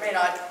may or may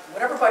not,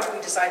 whatever budget we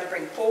decide to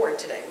bring forward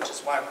today, which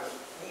is why we're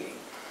meeting,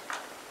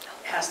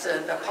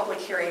 the public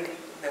hearing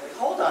that we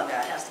hold on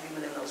that has to be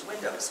within those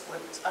windows.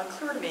 What's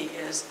unclear to me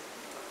is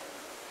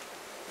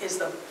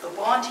the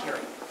bond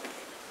hearing,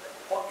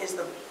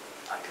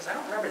 because I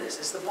don't remember this,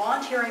 is the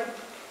bond hearing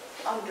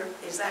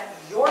is that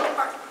your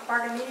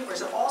part of the meeting, or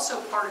is it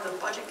also part of the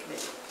budget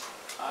committee?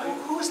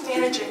 Who's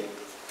managing,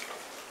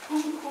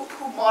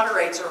 who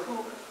moderates, or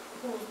who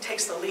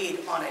takes the lead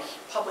on a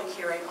public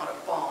hearing on a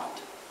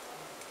bond?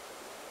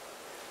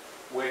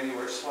 When you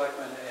were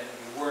selectman and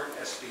you weren't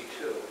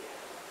SB2,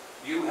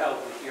 you held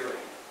the hearing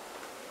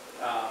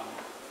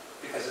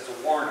because it's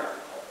a warrant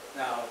article.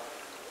 Now,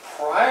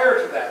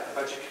 prior to that, the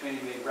budget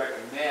committee may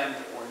recommend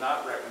or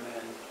not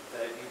recommend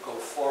that you go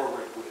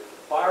forward with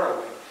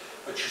borrowing,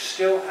 but you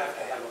still have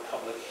to have a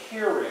public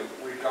hearing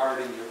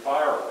regarding your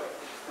borrowing,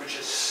 which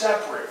is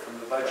separate from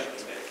the budget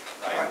committee,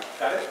 right?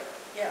 Got it?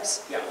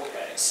 Yes. Yeah,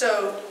 okay.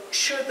 So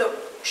should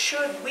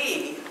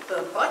we,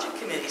 the budget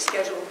committee,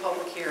 schedule a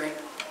public hearing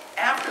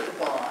after the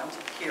bond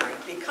hearing,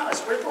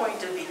 because we're going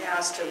to be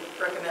asked to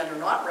recommend or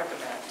not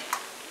recommend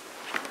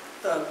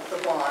the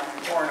bond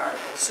warrant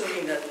article,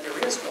 assuming that there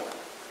is one.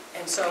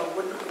 And so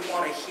wouldn't we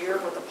want to hear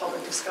what the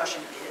public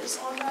discussion is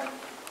on that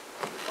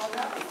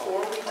before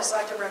we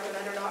decide to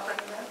recommend or not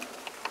recommend?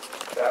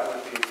 That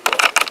would be,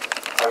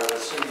 I was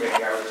assuming,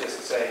 I was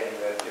just saying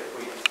that if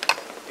we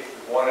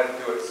wanted to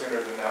do it sooner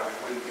than that, we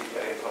wouldn't be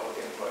getting public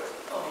input.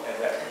 And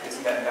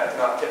that's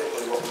not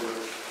typically what we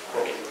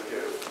would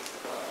do.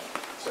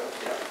 So,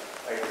 yeah,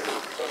 I agree.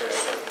 Okay,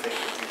 that makes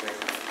it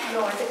confusing.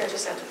 No, I think I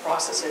just had to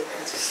process it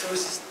and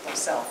sources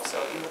myself, so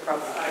you would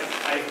probably.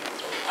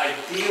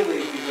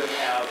 Ideally, we would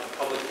have a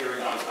public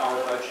hearing on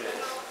our budget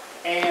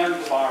and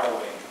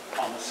borrowing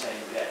on the same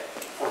day,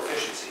 for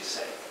efficiency's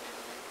sake.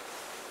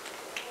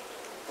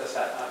 Does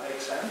that not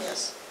make sense?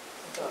 Yes,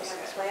 it Do you does.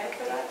 have a plan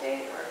for that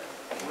date, or?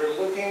 We're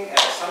looking at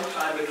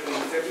sometime between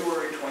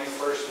February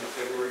 21st and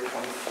February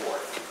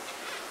 24th.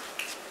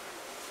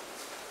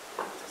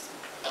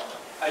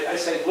 I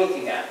say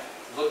looking at,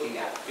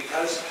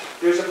 because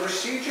there's a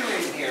procedure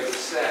in here that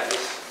says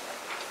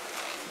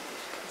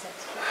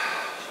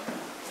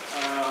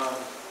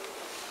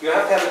you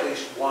have to have at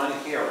least one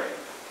hearing,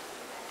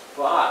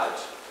 but,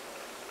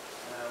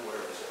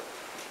 where is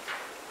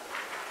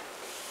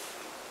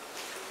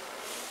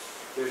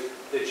it?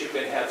 That you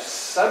can have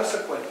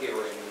subsequent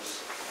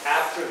hearings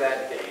after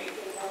that date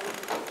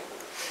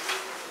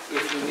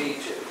if you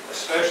need to,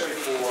 especially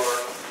for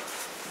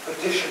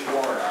petition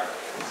warrant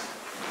articles.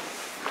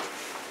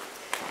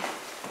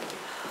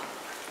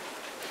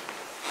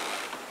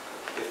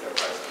 If they're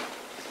present.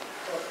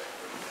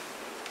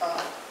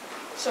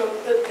 So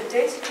the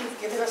dates that you've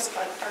given us,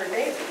 are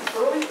they the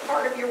early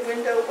part of your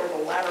window or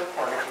the latter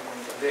part of your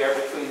window? They are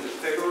between the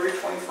February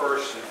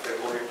 21st and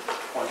February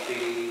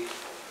 20,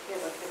 Yeah,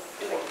 but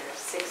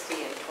there's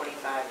 60 and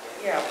 25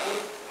 days. Yeah,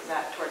 Is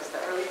that towards the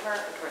early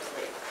part or towards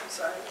the late part? I'm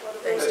sorry, what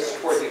are Thanks. those that's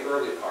dates? toward the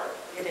early part.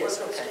 it What is,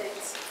 are those okay.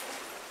 dates?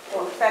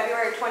 Well,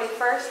 February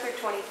 21st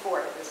through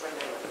 24th is when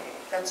they're looking.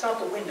 That's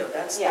not the window,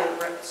 that's the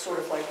Yeah.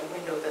 sort of like the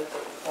window that the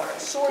water and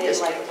sewer They'd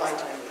district like would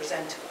like to to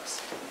present to us.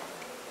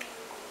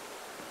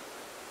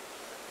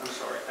 I'm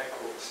sorry, I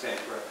quote stand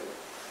corrected.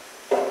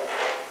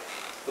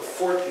 The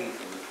 14th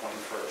and the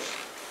 21st.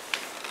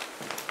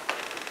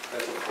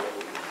 That's a full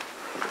week.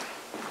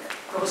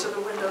 Those are the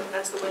window,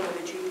 that's the window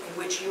that you, in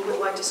which you would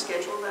like to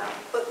schedule that?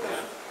 But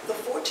Yeah. the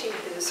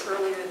 14th is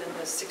earlier than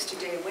the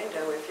 60-day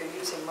window if you're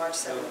using March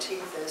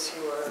 17th as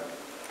your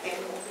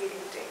annual meeting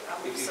date.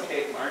 If you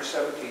take March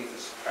 17th and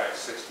subtract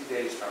 60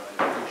 days from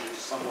it, it brings you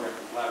somewhere in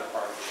the latter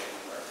part of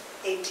January.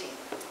 18th,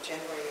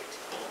 January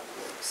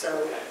 18th. So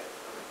Okay.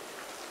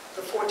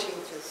 the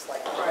 14th is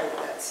like prior to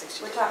that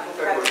 60. We're talking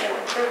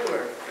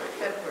February.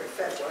 February,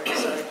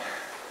 sorry.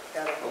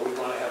 Got it. But we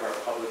want to have our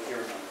public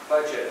hearing on the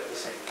budget at the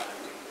same time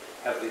we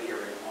have the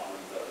hearing on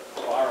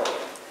the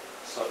borrowing,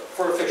 so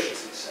for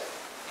efficiency's sake.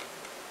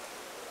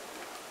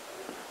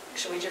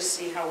 Should we just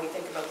see how we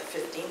think about the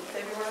 15th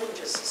February, which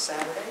is a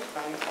Saturday,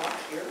 9 o'clock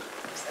here?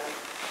 Is that?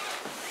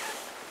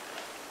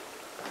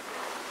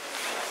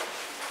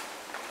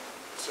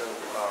 So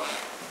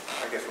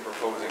I guess we're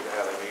proposing to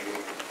have a meeting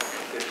on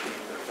the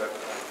 15th of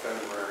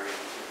February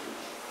to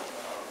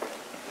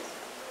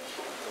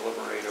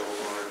deliberate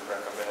over and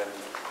recommend.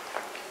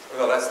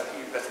 Well, that's the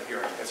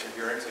hearing. That's your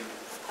hearing. So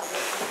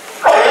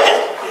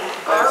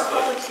Our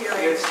public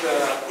hearing, It's the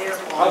their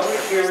public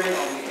hearing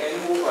on the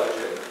annual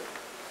budget,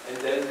 and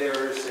then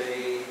there is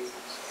a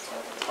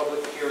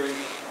public hearing.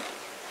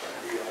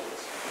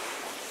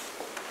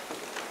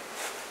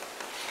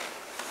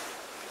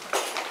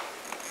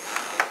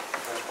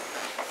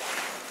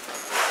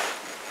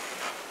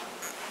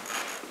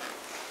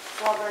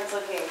 While Vern's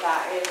looking at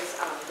that, is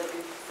the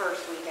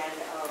first weekend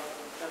of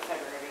the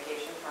February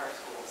vacation for our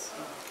schools.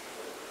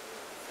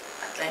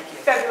 thank you.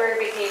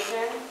 February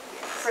vacation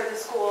for the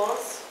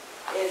schools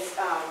is,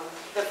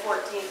 the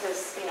 14th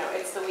is,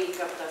 it's the week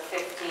of the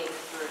 15th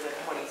through the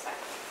 22nd,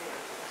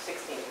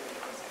 16th through the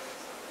 22nd.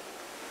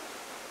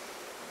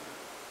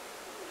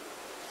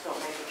 So it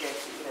might be good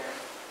to either.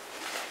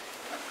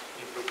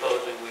 You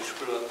proposing we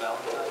screw up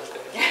Valentine's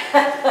Day?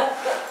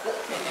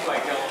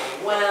 Like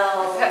Halloween?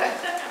 Well,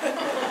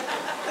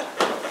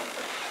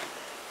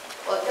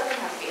 Well, it doesn't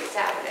have to be a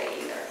Saturday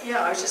either.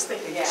 Yeah, I was just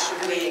thinking, yeah, should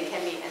I mean, we, it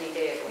can be any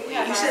day of the week.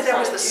 You said that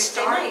was the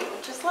Tuesday start? night,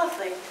 which is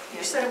lovely.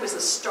 you said it was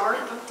the start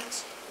of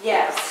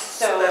Yes,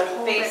 So that so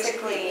whole next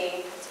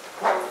basically,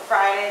 from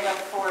Friday the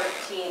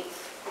 14th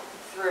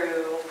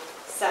through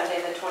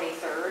Sunday the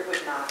 23rd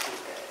would not be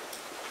good.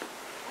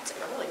 That's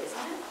early, isn't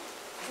it?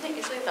 Isn't it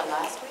usually the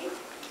last week?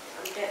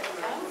 I'm getting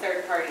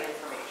third-party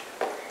information.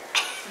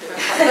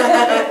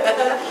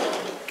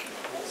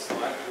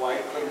 Why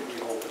couldn't we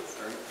hold it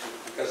during,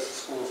 because the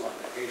school's on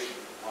vacation,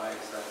 why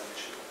is that an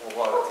issue? a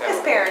lot of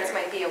Because town. parents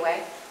might be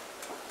away,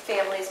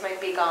 families might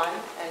be gone,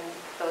 and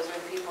those are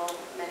the people,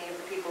 many of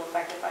the people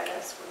affected by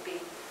this would be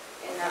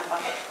in that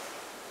bucket.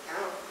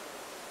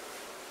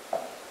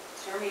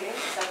 It's your meeting,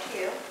 it's up to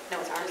you.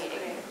 No, it's our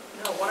meeting.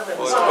 No, one of them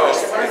Well,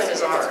 is it's ours. both. One of them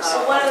is ours. So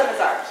one of them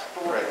is ours,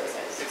 but one Right. of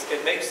them is.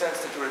 It makes sense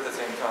to do it at the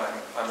same time.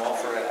 I'm all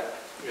for that.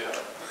 Yeah.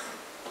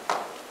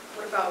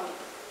 What about,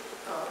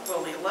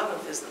 well, the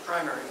 11th is the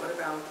primary. What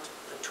about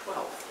the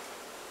 12th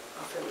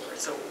of February?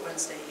 So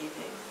Wednesday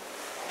evening?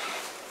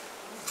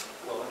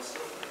 Well, it's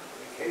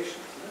vacation,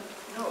 isn't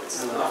it? No,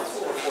 it's No, not. it's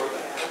before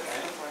that.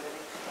 Okay.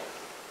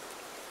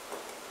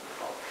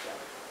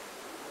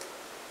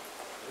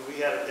 We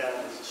had it down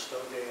as a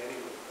snow day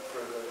anyway for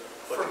the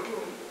For budget,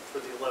 whom? for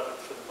the 11th,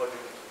 for the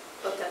budget.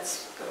 But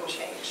that's going to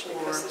change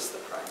because it's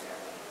the primary.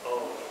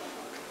 Oh,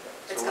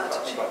 It's So not to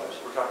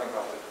we're talking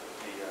about the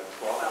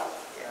 12th.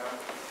 Yeah.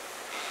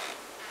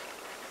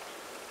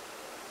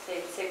 Say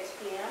 6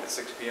 p.m.? At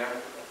 6 p.m.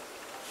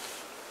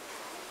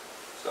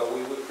 So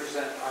we would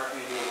present our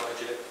annual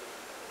budget.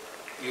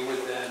 You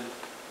would then,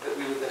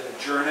 we would then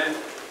adjourn it,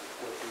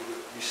 we would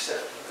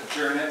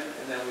adjourn it,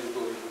 and then we would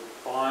go to the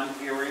bond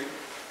hearing,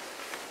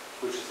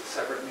 which is a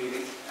separate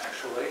meeting,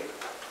 actually.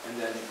 And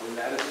then when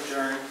that is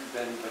adjourned,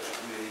 then the budget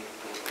committee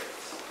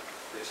deliberates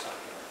based on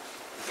hearings.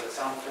 Does that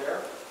sound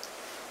fair?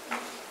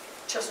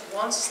 Just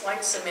one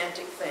slight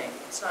semantic thing.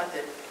 It's not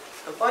that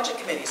the budget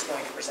committee is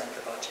going to present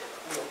the budget.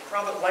 We'll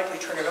probably likely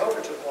turn it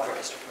over to the water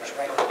district commission,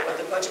 right? But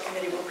the budget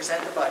committee will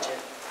present the budget,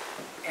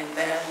 and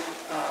then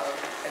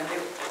they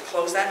will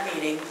close that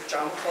meeting.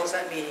 John will close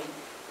that meeting.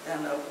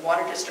 Then the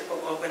water district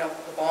will open up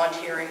the bond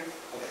hearing.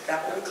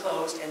 That will be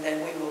closed, and then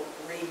we will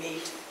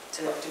re-meet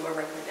to do our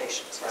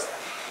recommendations.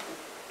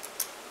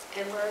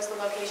 And where is the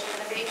location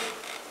going to be?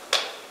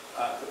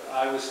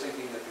 I was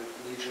thinking that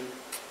the Legion,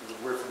 the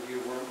Riverview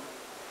Room,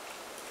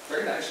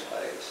 very nice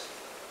place.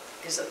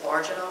 Is it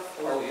large enough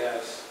for? Oh,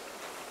 yes.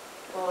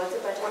 Well, it's a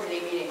budget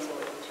committee meeting, so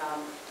we can tell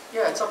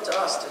Yeah, it's up to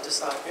us to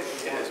decide. It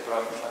is, but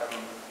I'm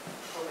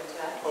open to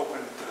that. open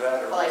to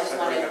that, or Well, I just does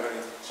wanted anybody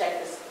have any? to check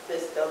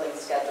this building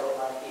schedule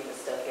while he was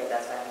still here,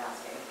 that's why I'm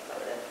asking.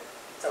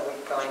 So we're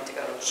going to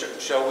go.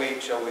 Shall we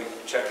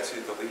check to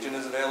see if the Legion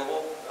is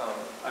available?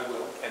 I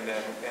will. And then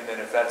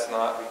if that's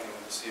not, we can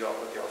see what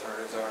the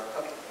alternatives are.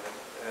 Okay.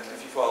 And if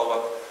you follow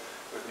up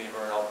with me,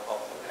 Vern, I'll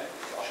Okay,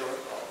 sure.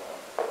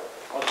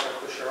 I'll check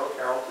with Cheryl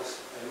Carroll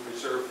and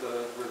reserve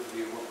the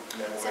review.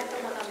 and then Is we'll that the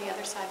make one it. on the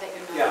other side that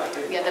you're Yeah. not?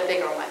 Yeah, the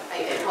bigger one.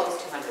 It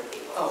holds 200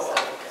 people. Oh, so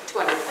okay.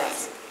 200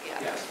 places,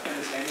 yeah. Yes, and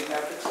it's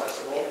handicap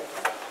accessible.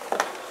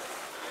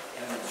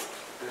 And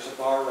there's a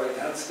bar right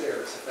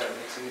downstairs, if that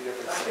makes any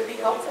difference. That could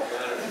be helpful.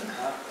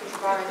 Huh? There's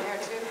a bar in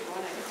there too, if you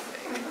want it.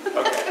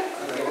 Okay.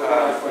 I'm going to go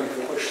around for you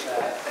to push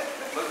that.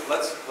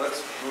 Let's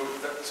move,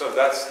 so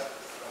that's,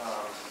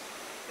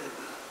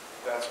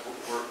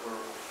 we're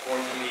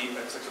going to meet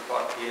at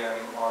 6:00 p.m.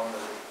 on the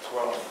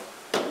 12th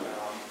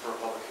for a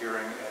public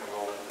hearing, and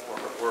we'll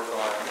work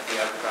on the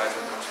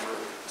advertising, which we're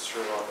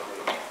sure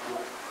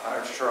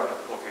on the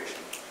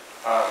location.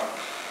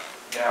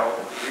 Now,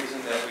 the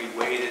reason that we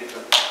waited to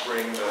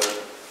bring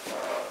the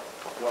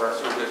water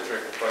sewer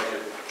district budget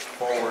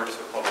forward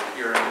to public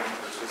hearing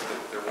was just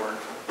that there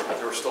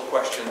were still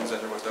questions, and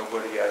there was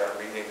nobody at our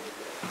meeting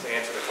to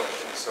answer the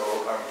questions. So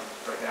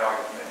right now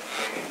I'm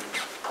entertaining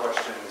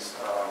questions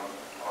on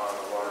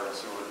the water and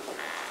sewer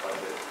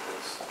budget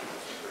that's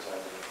being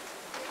presented.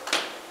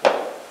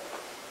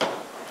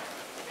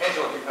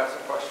 Angela, do you have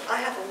some questions? I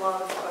have a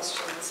lot of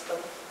questions,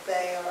 but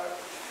they are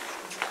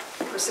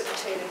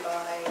precipitated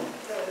by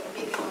the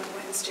meeting on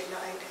Wednesday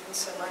night, and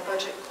so my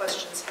budget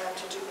questions had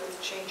to do with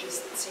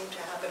changes that seemed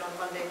to happen on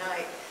Monday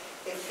night.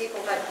 If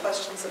people had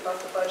questions about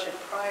the budget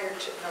prior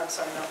to, no,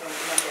 sorry, not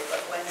Monday,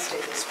 but Wednesday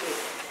this week,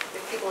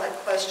 if people had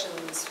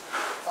questions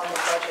on the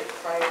budget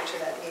prior to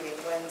that meeting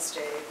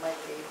Wednesday, it might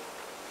be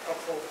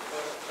helpful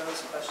for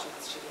those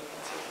questions to be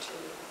answered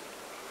too.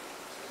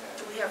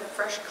 Do we have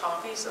fresh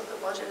copies of the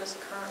budget as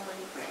it currently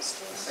The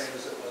stands? same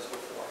as it was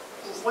before.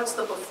 What's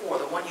the before,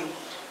 the one you,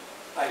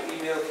 I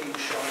emailed you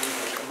showing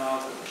the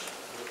amount that was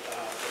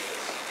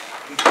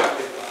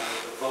deducted by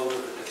the vote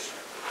of the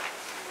district.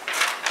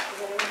 Does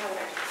anyone have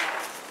an extra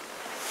copy?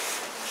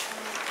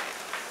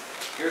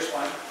 Here's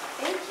one.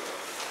 Thank you.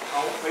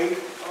 Oh, wait.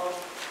 Oh,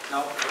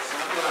 no, that's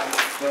not right.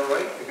 All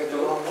right, I got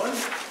the wrong one.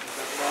 You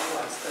got the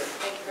wrong one.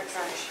 Thank you for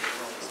trying.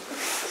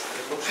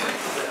 It looks like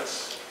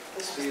this.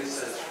 See, it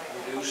says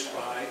reduced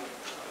by.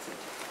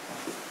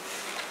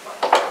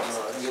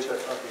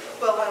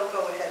 Well, I'll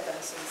go ahead then,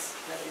 since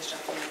nobody's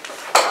jumping in.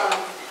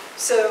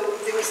 So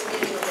there was a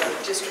meeting with the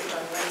district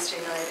on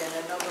Wednesday night, and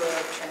a number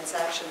of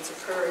transactions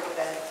occurred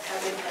that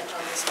have impact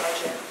on this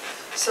budget.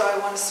 So I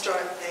want to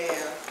start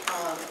there.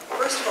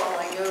 First of all,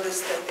 I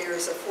noticed that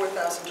there's a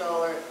 $4,000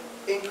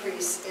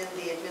 increase in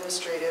the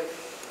administrative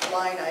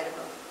line item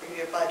of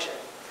your budget.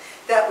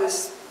 That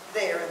was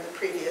there in the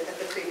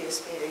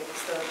previous meeting,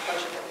 it's the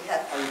budget that we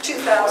had. Are you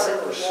 2,000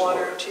 water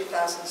or water, 2,000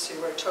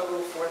 sewer, total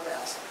 4,000.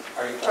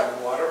 Are you talking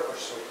water or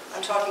sewer?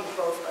 I'm talking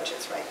both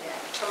budgets right now.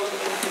 Total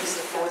increase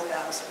of 4,000. It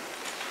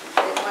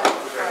went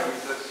Okay, from,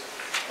 who's this?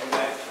 I'm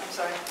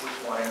sorry, Which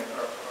line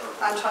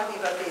I'm talking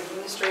about the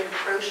administrative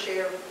pro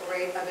share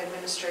rate of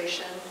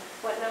administration.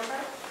 What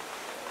number?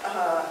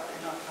 I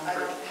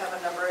don't have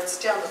a number. It's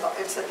down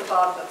it's at the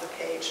bottom of the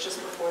page, just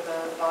before the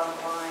bottom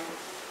line.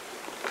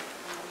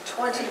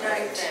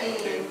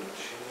 2019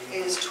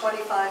 is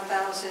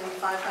 25,529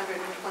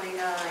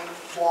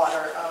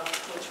 water,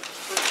 which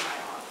am I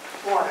on?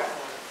 Water.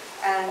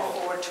 And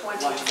for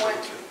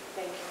 2020,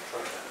 Thank you.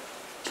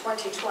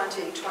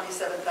 2020,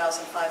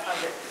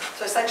 27,500.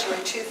 So essentially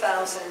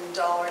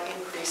 $2,000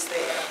 increase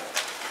there,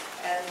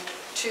 and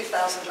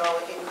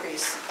 $2,000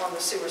 increase on the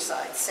sewer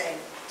side, same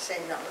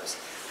numbers.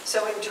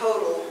 So in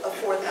total, a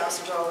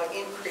 $4,000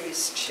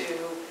 increase to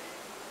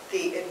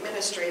the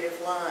administrative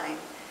line.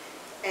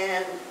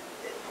 And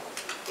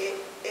it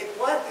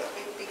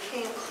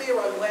became clear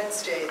on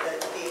Wednesday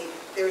that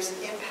there's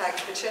an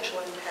potential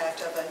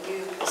impact of a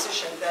new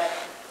position that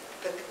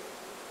the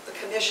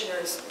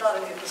commissioners, not a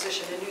new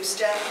position, a new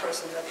staff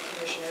person that the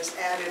commissioners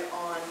added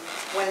on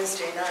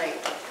Wednesday night.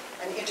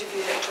 An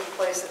interview that took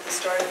place at the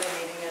start of the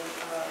meeting, and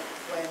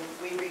when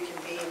we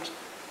reconvened,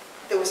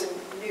 there was a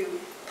new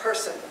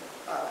person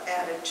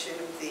added to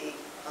the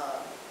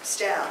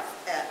staff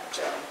at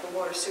the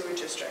Water Sewer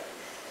District.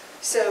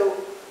 So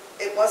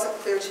it wasn't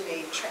clear to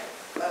me,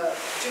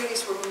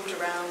 duties were moved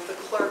around, the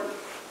clerk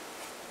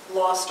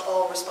lost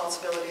all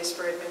responsibilities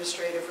for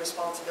administrative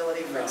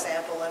responsibility, for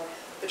example, and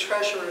the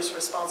treasurer's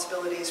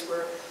responsibilities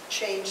were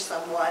changed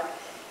somewhat.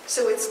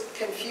 So it's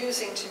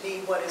confusing to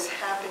me what is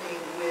happening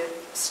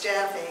with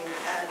staffing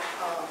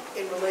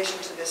in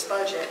relation to this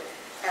budget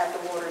at the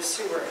Water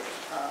Sewer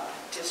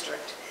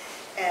District.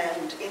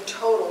 And in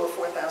total, a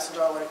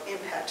 $4,000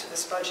 impact to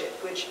this budget,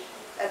 which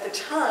at the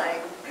time,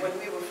 when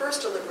we were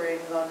first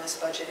deliberating on this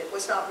budget, it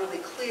was not really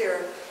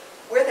clear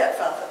where that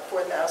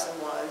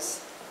 $4,000 was.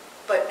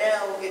 But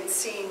now it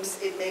seems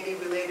it may be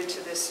related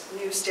to this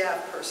new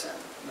staff person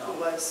who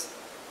was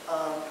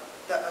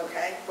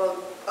Okay, well,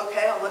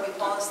 okay, I'll let me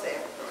pause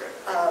there. Okay.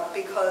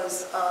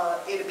 Because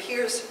it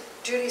appears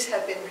duties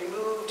have been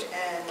removed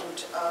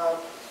and,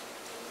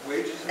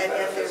 Wages and And if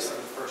benefits there's- on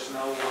the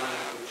personnel line,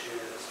 which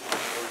is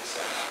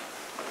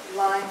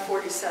line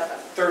 47,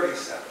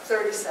 37.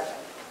 37.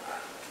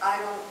 I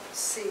don't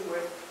see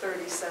where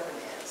 37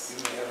 is.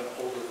 You may have an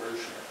older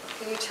version.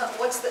 Can you tell,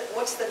 what's the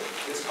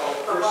It's called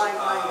The line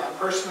item.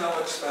 personnel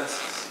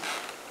expenses.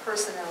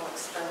 personnel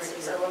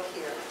expenses? Oh, up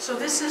here. So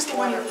this is the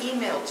one you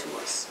emailed to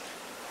us.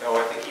 No,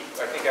 I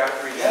think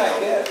after he Yeah, I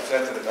did.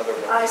 presented another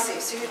one. I see,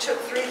 so you took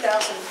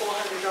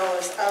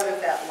 $3,400 out of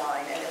that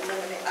line and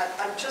eliminated,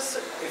 I'm just,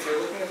 If you're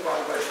looking at the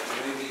wrong budget,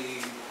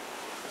 maybe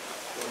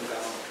going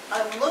down.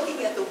 I'm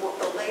looking at the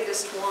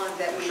latest one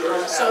that we Sure.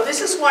 got. So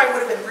this is why it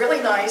would have been really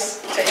nice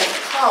to have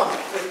come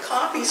with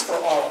copies for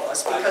all of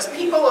us, because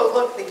people are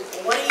looking,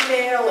 one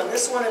email and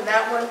this one and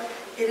that one.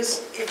 It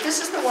is, if this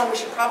is the one, we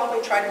should probably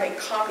try to make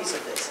copies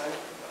of this.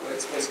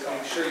 Let's make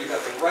sure you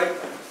got the right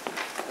one.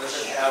 Does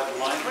it have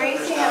line numbers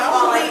Raising down? up.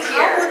 How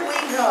would we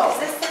know? Is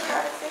this the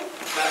correct thing?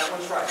 That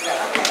one's right.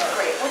 Okay,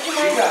 great. Would you You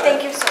mind? got it.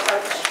 Thank you so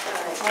much.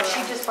 Well,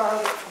 she just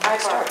borrowed it from I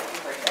the borrowed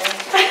store. it.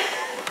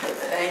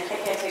 Thank I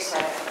you. can't take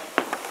credit.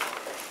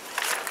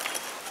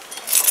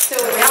 So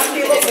Now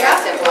you people can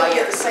address it while get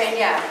you're, the same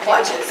yeah.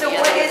 budget. So The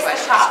what other is the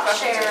questions- top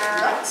questions are share?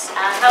 nuts.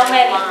 How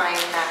many line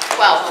that?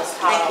 12. It's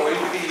top? going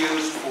to be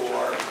used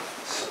for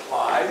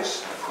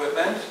supplies,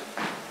 equipment,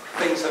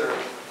 things that are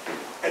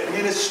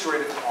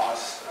administrative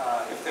costs.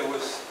 If there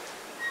was,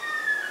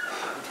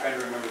 I'm trying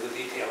to remember the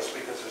details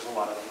because there's a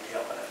lot of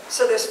detail in it.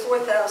 So there's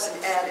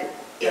 4,000 added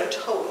Yeah. in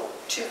total,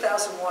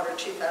 2,000 water,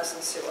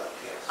 2,000 sewer.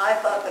 Yes. I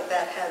thought that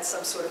that had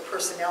some sort of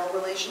personnel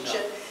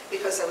relationship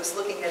because I was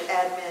looking at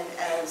admin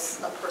as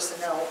a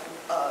personnel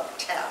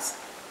task.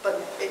 But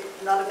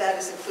none of that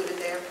is included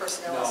there,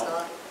 personnel is No.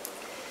 not?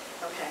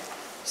 Okay,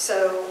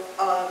 so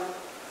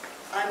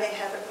I may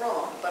have it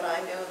wrong, but I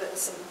know that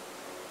some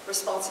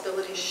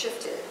responsibilities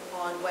shifted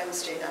on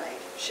Wednesday night,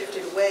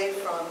 shifted away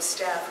from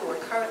staff who are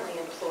currently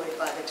employed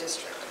by the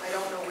district. I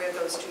don't know where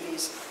those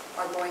duties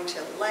are going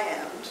to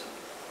land.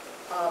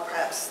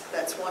 Perhaps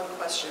that's one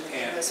question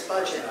in this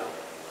budget.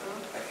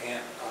 I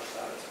can't talk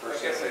about it.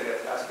 I guess I'd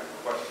ask a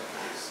question.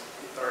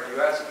 Are you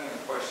asking a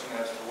question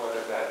as to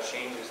whether that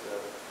changes the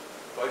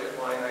budget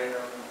line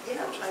item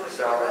Yeah, I for would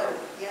salary?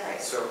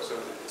 yes. So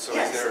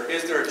Yes.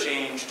 is there a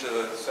change to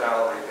the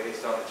salary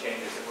based on the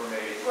changes that were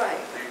made Right.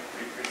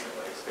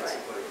 recently? It's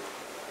basically,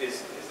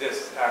 is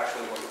this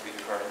actually going to be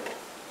the current?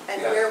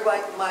 And Yes. where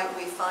might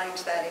we find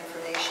that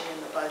information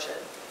in the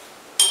budget?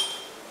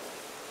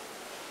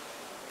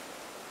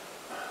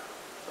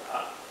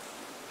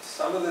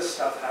 Some of this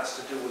stuff has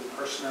to do with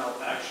personnel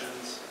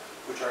actions,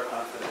 which are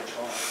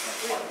confidential, and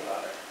I can't talk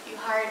about it. You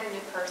hired a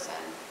new person.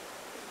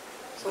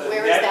 So The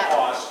where is net that?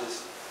 cost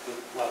is the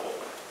level,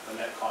 the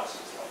net cost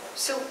is level.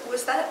 So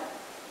was that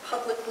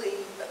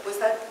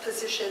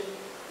position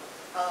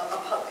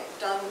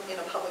done in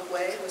a public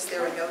way? Was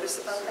there a notice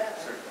about that?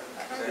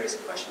 Can I raise a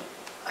question?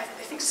 I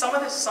think some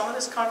of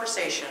this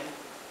conversation,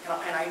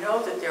 and I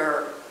know that there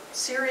are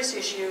serious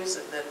issues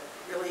that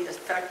really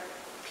affect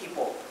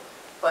people,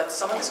 but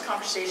some of this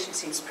conversation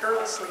seems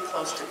perilously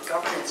close to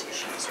governance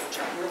issues, which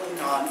are really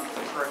not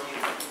the purview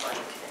of the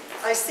budget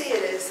committee. I see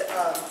it as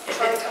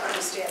trying to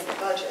understand the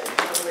budget in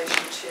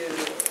relation to,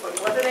 But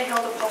whether they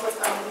held a public,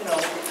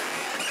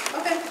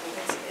 okay,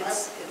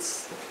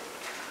 it's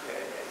Yeah,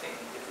 I think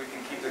if we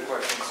can keep the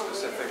question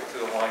specific to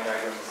the line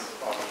items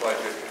on the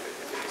budget,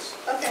 it is.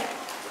 okay.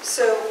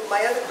 So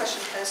my other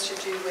question has to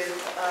do with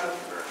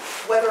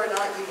whether or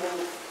not you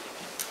will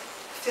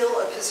fill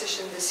a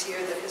position this year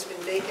that has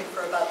been vacant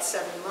for about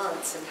 7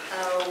 months and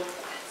how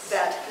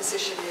that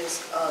position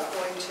is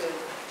going to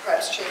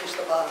perhaps change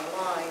the bottom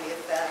line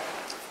if that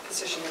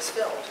position is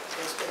filled.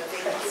 There's been a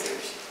vacancy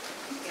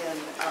in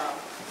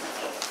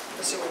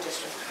the sewer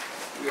district.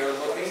 We are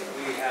looking,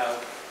 we have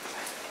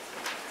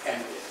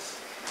candidates.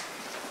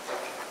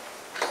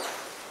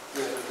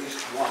 We have at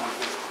least one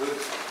who's good.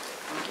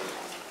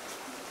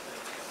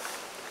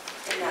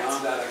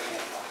 Beyond that, I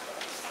can't talk about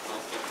it.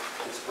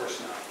 It's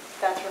personnel.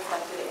 That's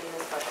reflected in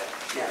this budget.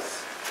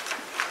 Yes.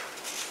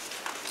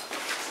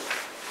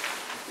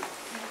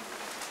 I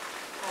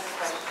have a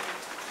question.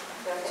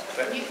 Go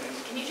ahead.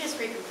 Can you just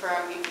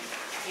reconfirm,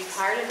 you've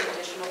hired an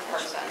additional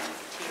person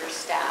to your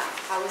staff.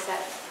 How is that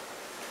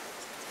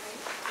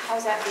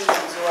being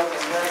absorbed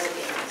and where is it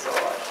being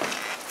absorbed?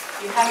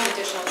 You have an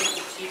additional,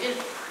 you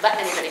didn't let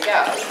anybody go.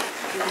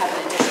 You have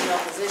an additional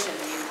position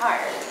that you've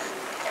hired,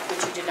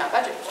 which you did not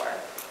budget for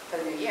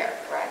the new year,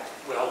 correct?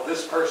 Well,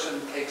 this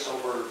person takes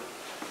over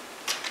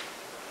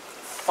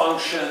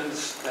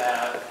functions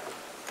that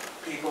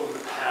people in the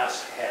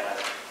past had,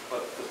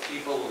 but the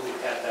people who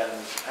had that in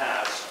the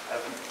past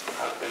have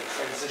been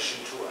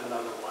transitioned to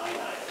another line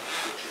item,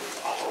 which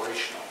is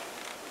operational.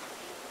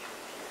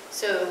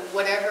 So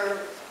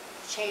whatever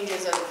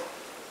changes of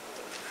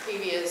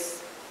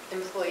previous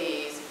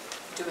employees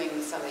doing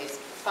some of these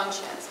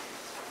functions,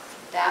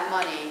 that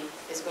money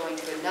is going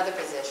to another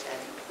position,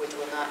 which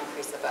will not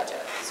increase the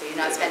budget. So you're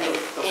not spending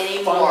any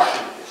The more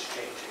function is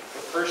changing.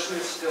 The person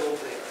is still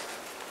there.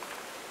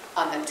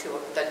 on the two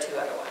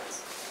other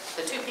ones.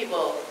 The two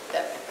people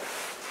that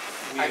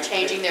are We-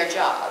 changing their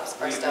jobs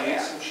are still We've made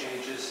there. some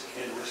changes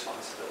in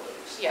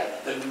responsibilities. Yeah.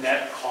 The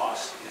net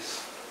cost is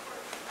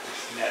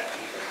net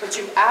even. But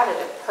you added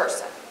a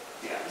person.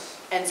 Yes.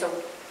 And so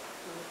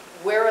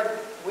where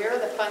are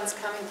the funds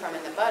coming from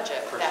in the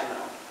budget? that-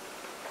 Personnel.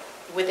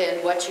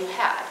 Within what you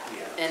had?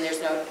 Yes. And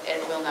there's no,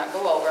 it will not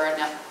go over and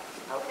not,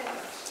 okay.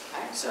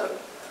 All right.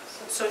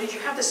 So did you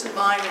have this in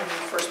mind when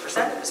you first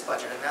presented this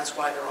budget, and that's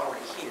why they're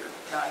already here?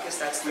 No, I guess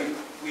that's the...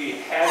 We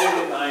had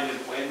it in mind, and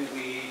when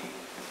we,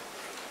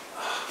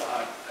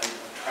 I'm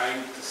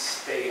trying to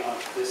stay on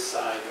this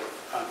side of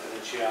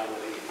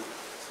confidentiality,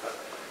 but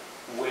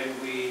when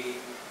we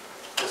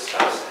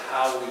discussed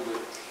how we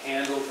would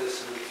handle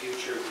this in the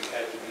future, we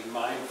had to be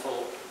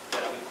mindful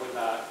that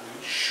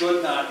we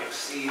should not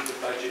exceed the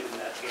budget in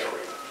that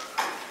area.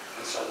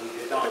 And so we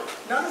did not.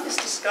 None of this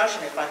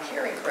discussion, if I'm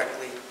hearing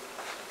correctly,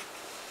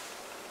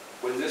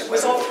 When this it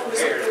was budget was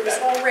prepared, it was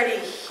that- already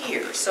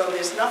here, so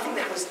there's nothing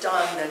that was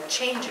done that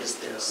changes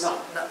this? No.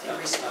 Nothing No.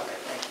 recent, okay,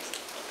 thank you.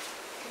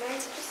 Can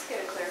I just get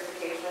a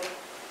clarification?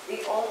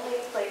 The only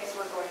place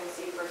we're going to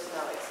see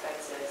personnel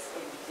expenses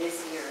in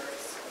this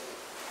year's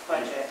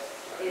budget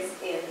is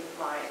in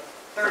line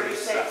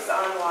 36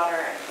 on water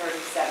and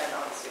 37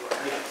 on sewer.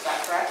 Yes. Is that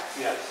correct?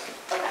 Yes.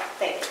 Okay,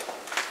 thank you.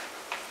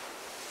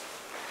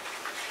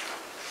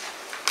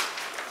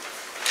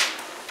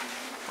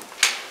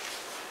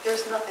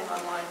 There's nothing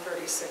on line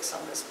 36 on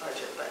this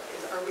budget, but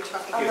are we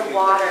talking? On If the we-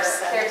 water,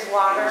 37? there's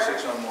water,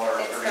 36 on water,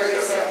 it's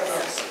 37 on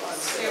 36. Yes, on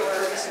Sewer.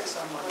 36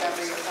 on one.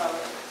 whatever you call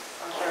it,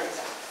 on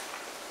 37.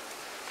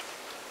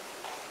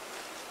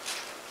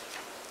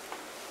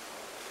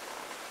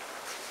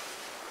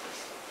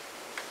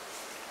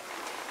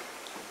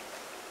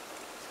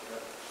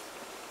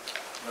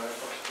 Another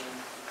question?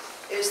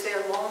 Is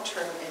there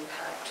long-term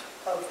impact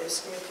of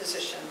this new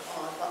position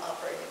on the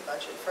operating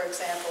budget? For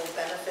example,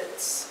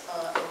 benefits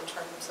in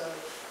terms of,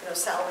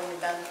 salary and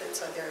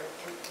benefits, are there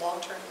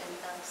long-term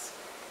impacts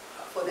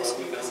for this Well,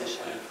 new we can only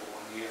position? plan for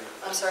 1 year.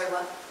 I'm sorry,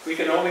 what? We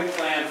can only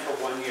plan for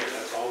 1 year,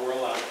 that's all we're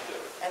allowed to do.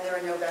 And there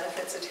are no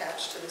benefits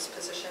attached to this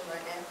position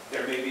right now?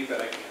 There may be, but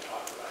I can't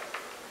talk about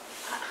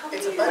it.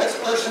 It's a budget That's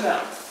issue.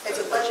 personnel. It's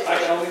a budget I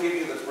can issue. only give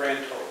you the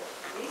grand total.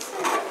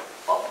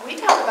 Well, we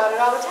talk about it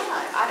all the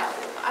time.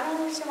 I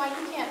don't understand why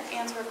you can't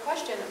answer a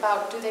question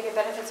about do they get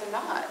benefits or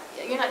not.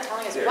 You're not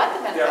telling us what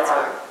the benefits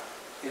are.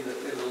 In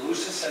the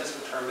loosest sense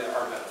of the term, there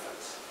are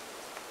benefits.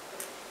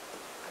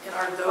 And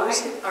are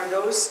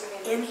those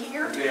in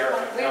here?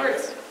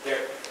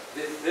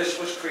 This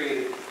was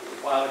created a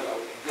while ago.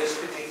 This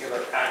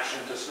particular action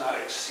does not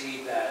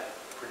exceed that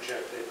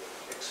projected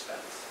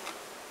expense.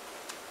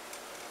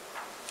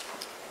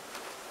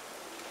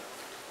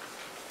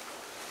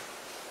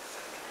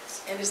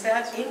 And is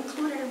that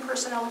included in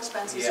personnel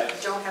expenses? Yes.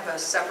 You don't have a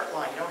separate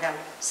line, you don't have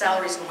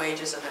salaries and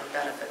wages and then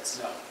benefits?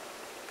 No.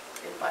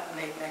 It might,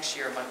 maybe next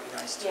year it might be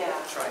nice to Yeah,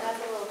 try. that's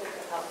a little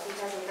difficult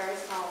because a very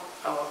small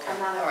Oh, okay,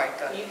 amount of. all right,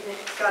 good. You can,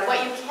 Got it. What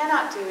you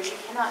cannot do is you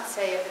cannot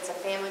say if it's a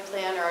family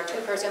plan or a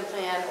two-person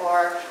plan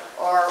or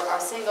a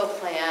single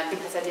plan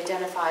because it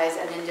identifies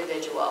an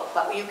individual.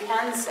 But you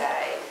can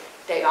say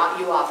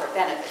you offer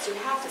benefits. You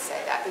have to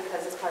say that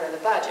because it's part of the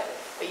budget.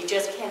 But you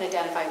just can't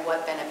identify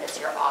what benefits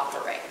you're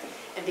offering.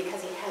 And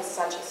because he has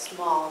such a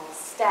small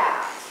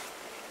staff,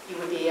 you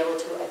would be able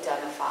to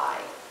identify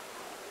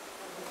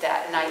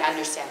that. And I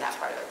understand that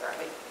part of it,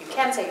 but you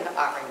can say you're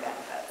offering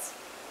benefits.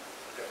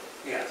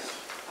 Yes.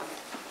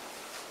 Okay.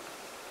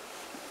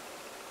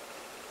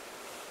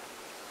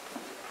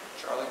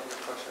 Charlie, your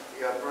question?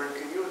 Yeah, Bert,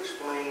 can you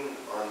explain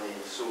on the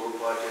sewer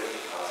budget,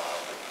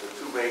 the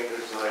two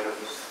maintenance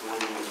items, 20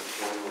 and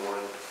 21,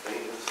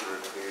 maintenance and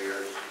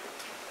repairs?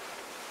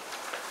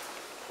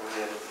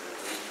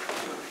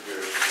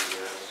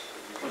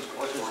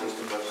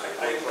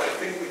 I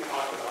think we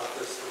talked about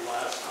this the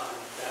last time.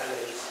 That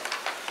is,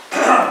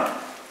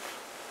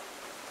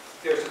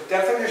 there's a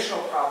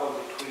definitional problem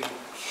between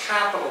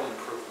capital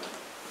improvement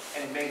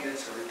and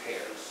maintenance and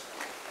repairs.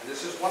 And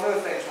this is one of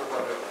the things we're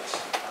going to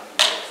address.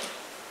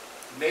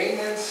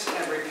 Maintenance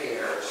and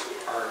repairs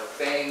are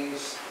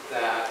things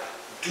that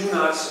do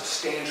not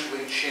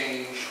substantially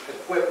change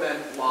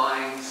equipment,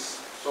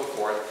 lines, so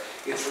forth.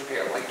 It's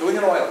repair, like doing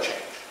an oil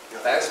change.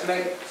 That's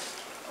maintenance,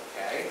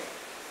 okay?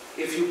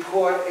 If you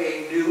put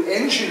a new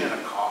engine in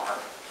a car,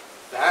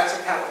 that's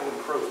a capital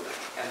improvement.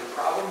 And the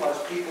problem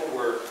was people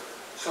were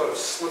sort of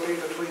slipping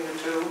between the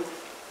two.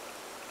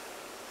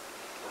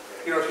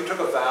 You know, if you took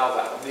a valve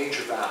out, a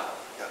major valve,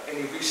 and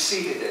you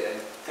reseated it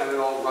and got it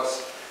all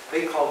rusted,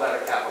 they call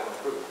that a capital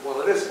improvement.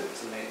 Well, it isn't,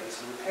 it's a maintenance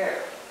and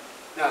repair.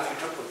 Now, if you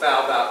took the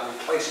valve out and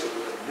replaced it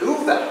with a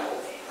new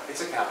valve,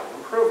 it's a capital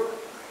improvement.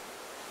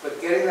 But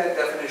getting that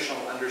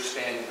definitional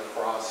understanding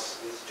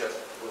across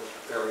was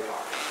very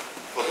hard.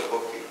 For the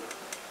bookkeeper,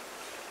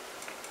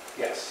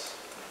 Yes.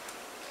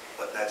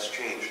 but that's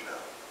changed now.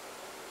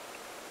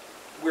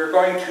 We're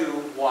we're going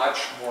to watch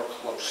more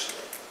closely,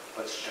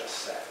 let's just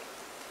say.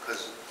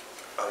 Because,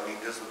 I mean,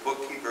 does the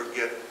bookkeeper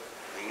get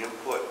the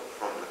input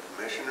from the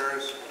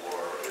commissioners, or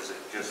is it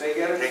just They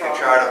get it take a from-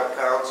 chart of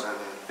accounts and?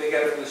 They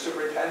get it from the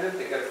superintendent,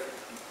 they get it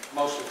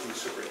mostly from the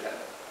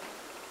superintendent.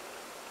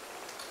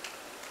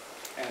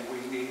 And we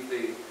need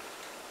the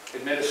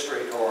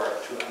administrator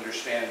to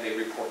understand they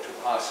report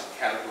to us in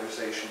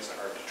categorizations that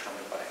are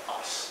determined by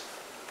us.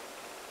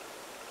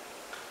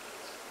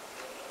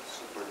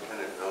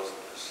 Superintendent knows the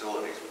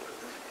facilities, but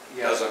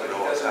Yes, but doesn't he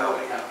know doesn't know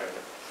accounting. accounting.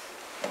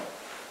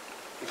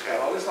 He's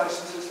got all his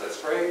licenses,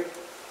 that's great,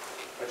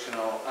 but you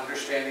know,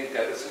 understanding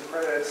debits and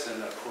credits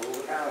and accrual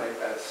accounting,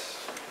 that's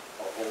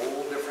a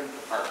whole different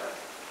department.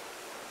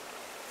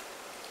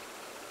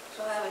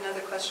 So I have another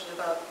question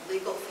about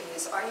legal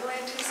fees. Are you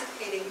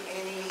anticipating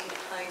any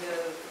kind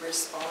of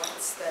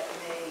response that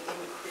may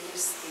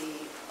increase the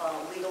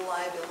legal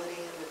liability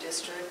in the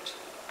district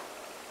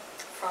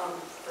from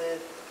the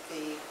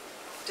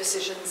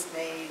decisions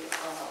made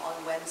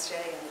on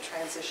Wednesday and the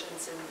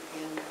transitions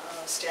in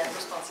staff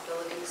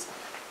responsibilities?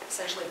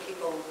 Essentially,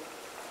 people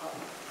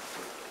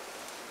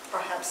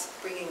perhaps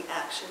bringing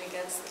action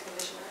against the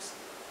commissioners?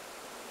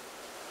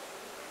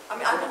 I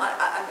mean,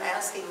 I'm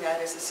asking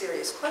that as a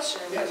serious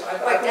question. Yes,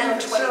 I Right now,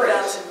 believe it's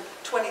serious.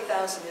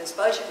 20,000 is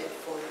budgeted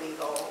for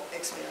legal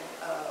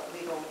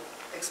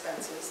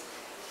expenses.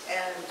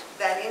 And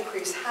that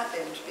increase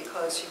happened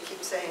because you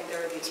keep saying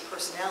there are these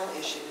personnel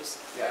issues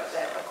Yes.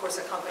 that, of course,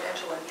 are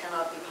confidential and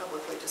cannot be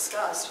publicly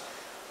discussed.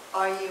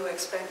 Are you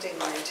expecting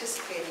or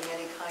anticipating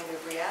any kind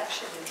of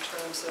reaction in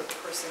terms of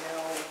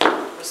personnel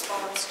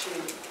response to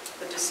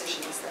the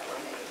decisions that were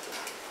made?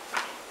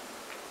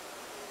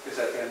 Is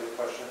that the end of the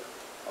question?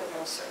 It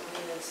most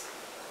certainly is.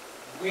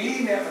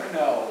 We never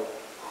know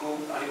who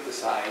might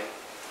decide,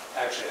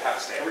 actually it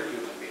happens to every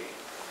human being.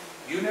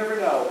 You never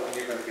know when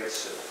you're going to get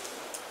sued,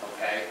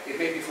 okay? It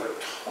may be for a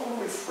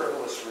totally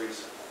frivolous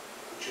reason,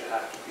 but you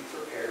have to be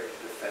prepared to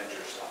defend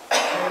yourself.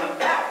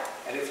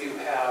 And if you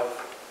have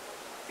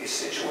a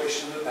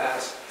situation in the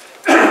past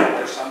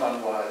where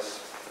someone was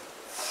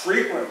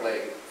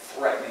frequently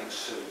threatening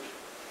suit,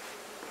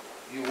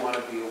 you want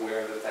to be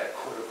aware that that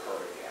could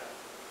occur again.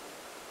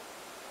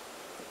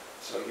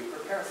 So you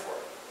prepare for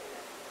it.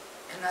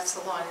 And that's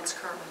the line, it's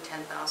currently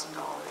 $10,000.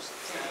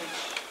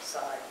 Each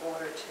side,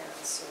 water 10,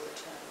 sewer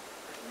 10.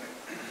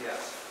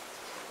 Yes.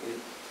 In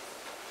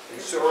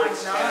It's sewer, line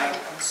it's 9 10.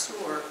 on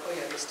sewer, oh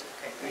yeah, just,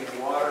 okay. thank In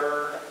you.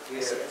 water, I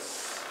see it.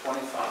 it's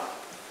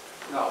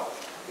 25. No,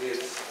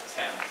 it's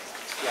 10.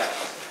 Yes.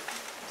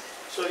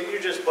 So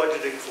you're just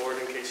budgeting for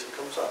it in case it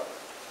comes up?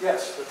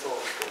 Yes. That's all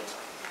it's doing.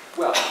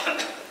 Well,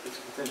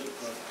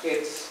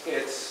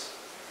 it's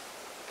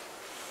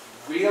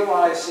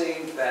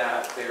realizing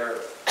that there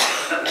is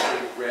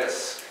a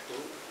risk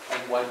and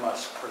one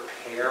must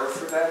prepare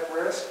for that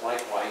risk, like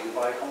why you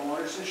buy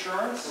homeowners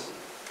insurance.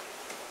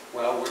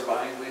 Well, we're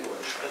buying legal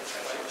insurance.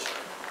 I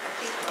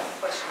think my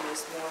question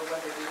is more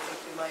whether you think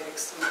you might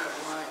exceed the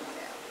line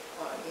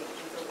now, on either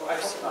I water,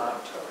 hope sewer,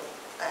 not. or total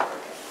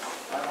aggregate.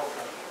 I hope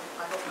not.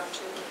 I hope not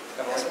too.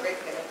 Emily? That's a great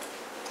pay.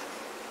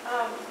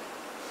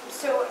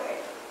 So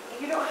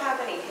you don't have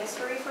any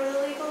history for the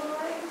legal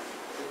line?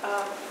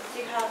 Do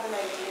you have an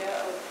idea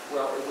of?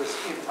 Well, it was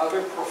in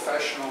other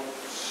professional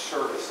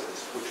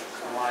services, which is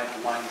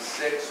line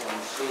 6 on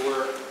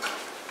sewer.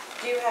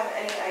 Do you have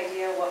any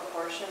idea what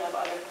portion of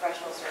other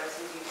professional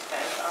services you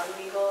spent on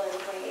legal in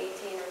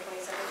 2018 or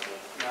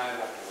 2017? I'd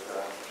have to look it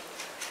up.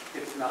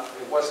 It's not,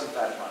 it wasn't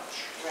that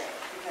much. Right,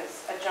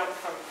 because a jump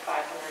from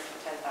 500 to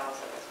 10,000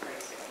 is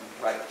pretty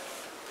significant. Right.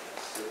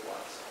 Yes, it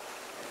was.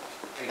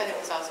 But it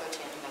was also a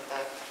changing of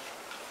the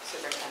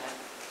superintendent,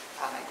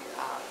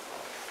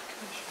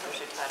 what's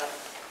your title?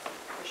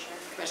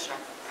 Commissioner.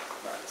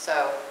 Right.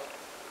 So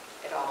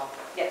it all,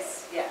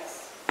 Yes,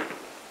 yes.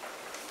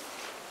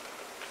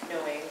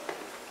 Knowing,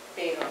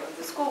 being on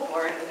the school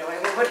board, and knowing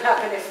what would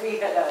happen if we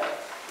had a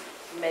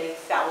many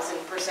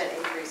 1,000%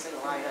 increase in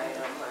the line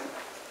item, I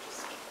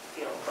just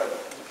feel. But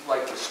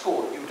like the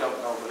school, you don't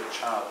know that a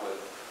child with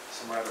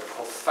some rather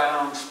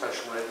profound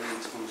special ed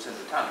needs moves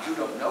into town. You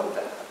don't know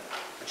that,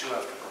 but you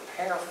have to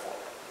prepare for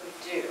it. We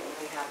do,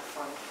 we have a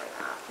fund for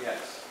that.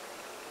 Yes,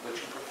 but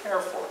you prepare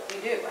for it. We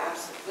do,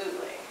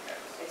 absolutely. Yes.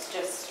 It's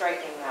just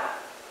striking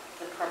that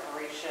the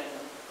preparation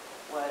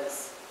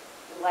was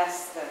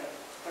less than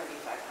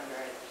 3,500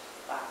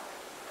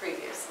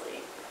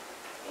 previously,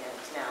 and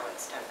now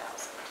it's 10,000.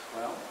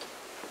 Well,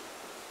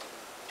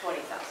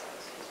 20,000,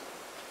 excuse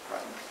me.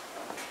 right.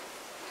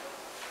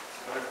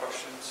 Other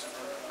questions?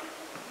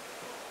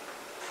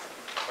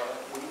 Carla?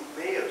 We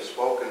may have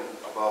spoken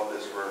about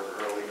this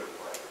earlier,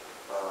 but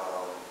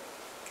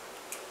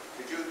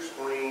could you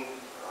explain,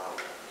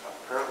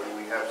 apparently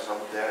we have some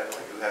debt,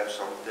 or you have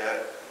some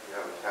debt, you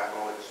have a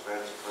capital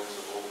expense,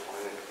 principal,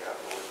 point of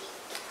capital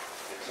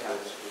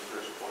expense,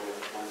 interest, point of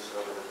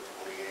 27 and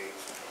 28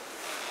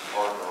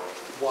 on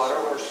Water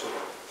or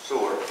sewer?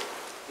 Sewer.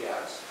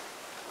 Yes.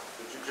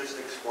 Could you just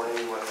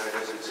explain what that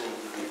is? It seems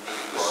to be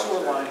pretty The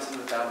sewer constant. lines in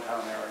the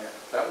downtown area,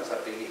 that was a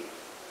biggie.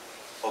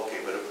 Okay,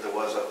 but if there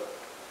was a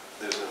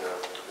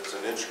there's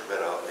an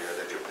instrument out there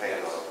that you're paying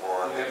on a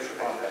bond. New Hampshire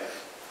bond bank.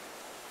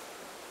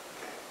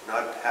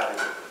 Not having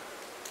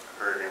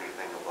heard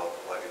anything about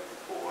the budget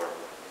before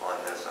on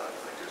this, I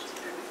just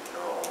didn't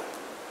know.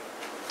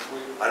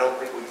 I don't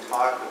think we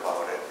talked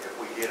about it. If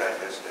we did, I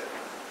missed it.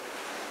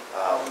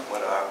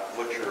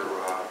 What your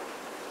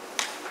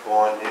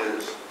bond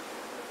is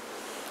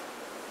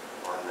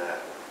on that?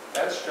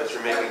 That's That just.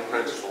 you're making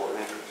principal and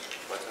interest.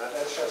 What's that?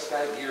 That's just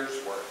that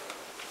year's work.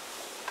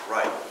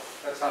 Right.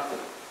 That's not the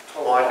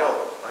total. Well,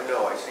 I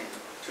know. I see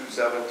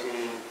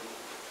 217,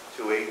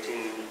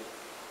 218,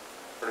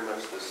 pretty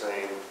much the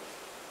same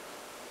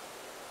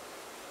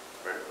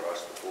right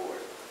across the board.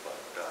 But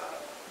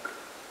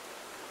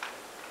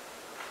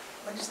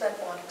When does that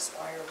bond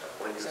expire?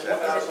 When Is does it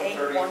that- is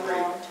it one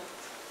 2033. bond?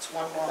 It's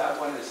one That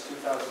bond. one is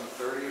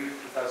 2030,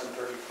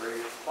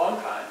 2033, long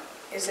time.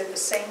 Is it the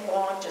same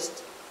bond,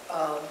 just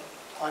on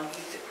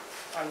each,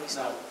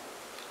 No.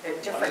 They're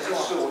One different is a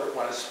bonds? sewer,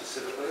 one is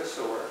specifically a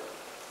sewer.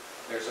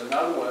 There's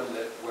another one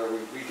where we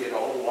redid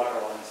all the water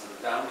lines in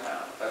the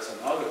downtown. That's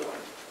another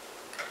one.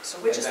 So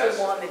which is And the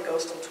that's- one that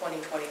goes till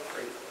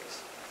 2023, please?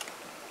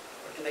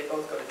 Or do they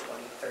both go to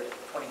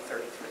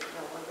 2033?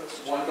 No, one goes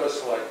to. One goes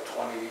to like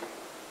 20,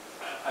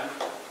 I'm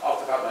off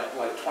the top of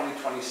my, like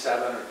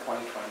 2027 or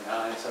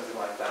 2029, something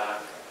like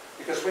that.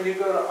 Because when you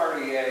go to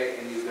RDA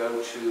and you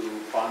go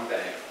to bond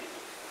bank,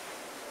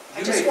 I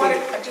you just may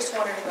wanted, think, I just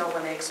wanted to know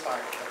when they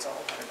expired, that's all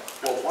I wanted to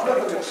know. well, one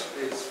of them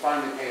is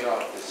finally paid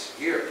off this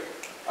year.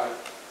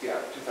 Yeah,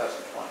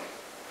 2020,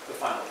 the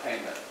final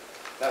payment.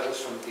 That was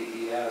from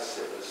DES,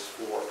 it was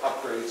for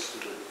upgrades to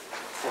the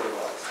porta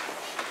wells,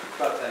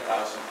 about 10,000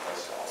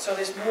 plus dollars. So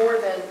there's more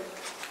than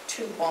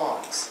two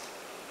bonds.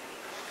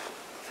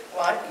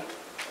 Well,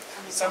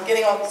 so I'm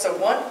getting all, so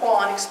one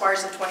bond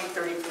expires in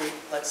 2033,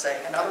 let's say,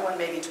 another one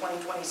maybe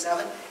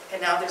 2027,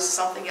 and now there's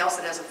something else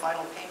that has a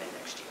final payment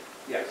next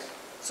year. Yes.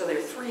 So there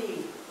are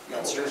three Yeah,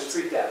 well, there's instruments.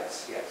 3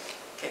 debts, yes.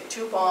 Okay,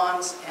 two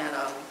bonds and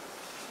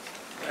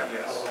whatever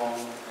Yes. else. A loan,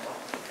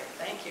 Okay,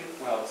 thank you.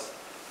 well, it's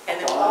And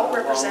they're all Bond,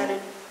 loan.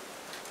 represented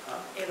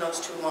in those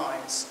two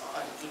lines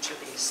on each of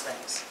these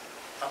things,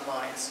 on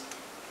lines.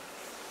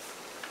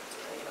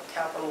 You know,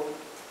 capital,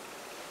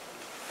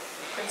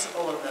 the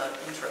principal and the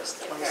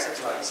interest, 26,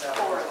 27.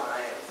 Four lines.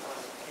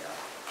 Yeah,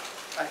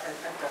 I've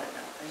got it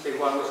now. Thank see, you.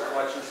 one was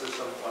collection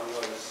system, one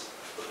was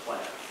the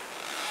plant.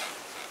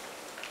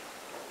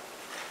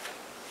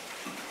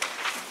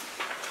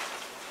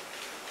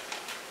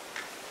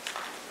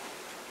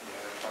 Any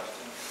other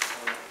questions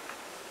for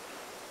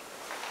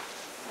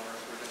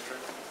Lawrenceburg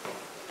District?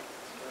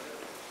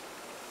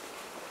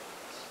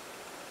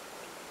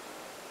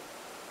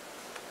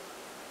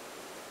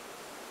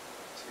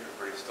 See,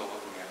 everybody's still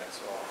looking at it,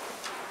 so I'll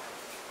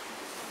keep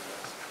it from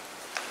this.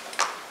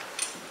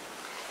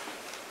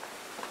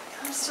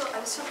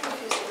 I'm still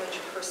confused about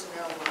your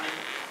personnel line.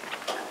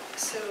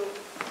 So,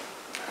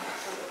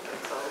 I'll look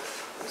at both.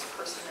 There's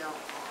personnel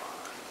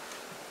on.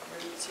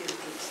 It's either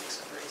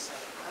 36 or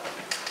 37.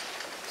 Okay.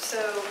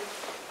 So,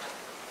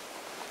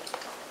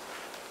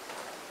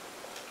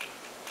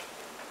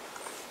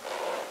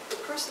 the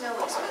personnel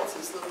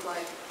expenses look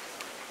like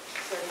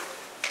they're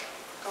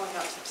going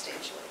up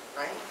substantially,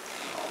 right?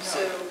 So,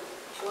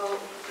 well,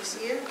 this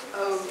year,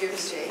 year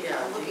to date.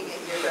 Yeah, I'm looking at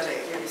year to year to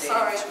date. date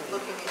Sorry, in I'm between.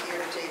 looking at year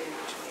to date in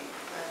between.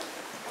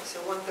 So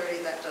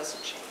 130, that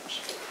doesn't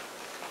change.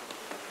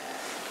 And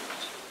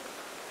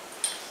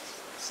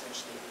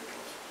Essentially,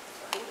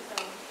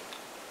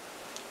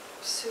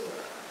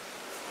 sewer.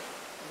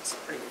 it's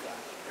pretty flat.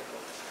 They're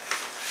both.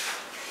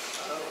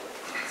 Oh,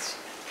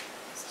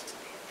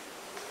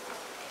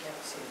 Yeah,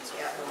 see, it's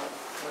Yeah.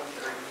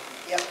 130.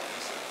 yep,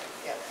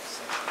 yep.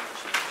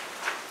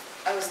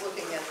 I was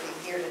looking at the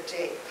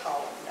year-to-date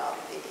column, not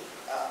the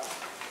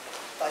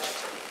budget.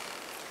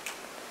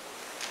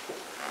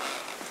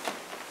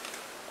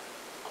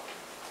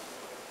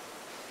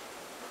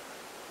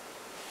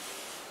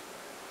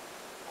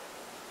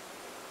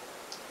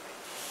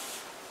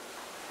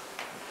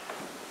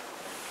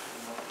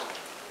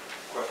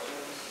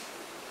 Questions?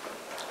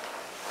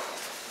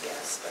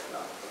 Yes, but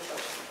not the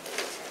budget.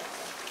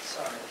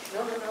 Sorry.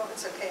 No,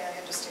 it's okay, I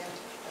understand.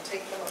 I'll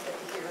take them up at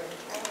the hearing.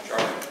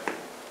 Charlie?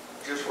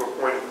 Just for a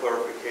point of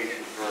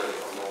clarification for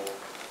on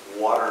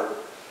the water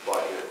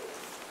budget,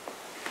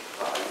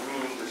 you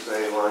meaning to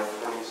say line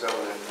 27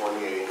 and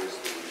 28 is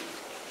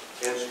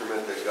the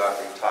instrument that got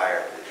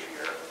retired this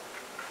year,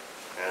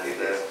 and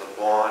that the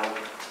bond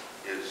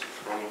is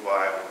 25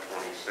 and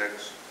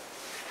 26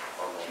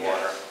 on the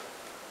water? Yes.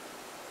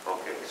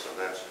 Okay, so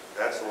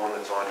that's the one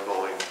that's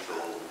ongoing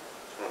until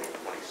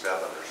 2027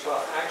 or so.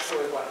 Well,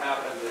 actually, what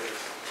happened is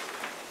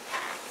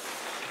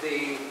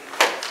the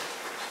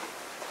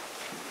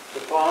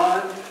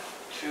bond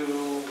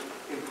to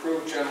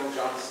improve General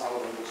John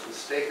Sullivan was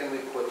mistakenly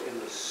put in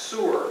the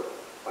sewer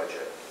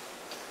budget.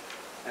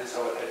 And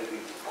so it had to be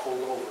pulled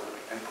over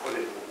and put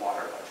into the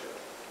water budget.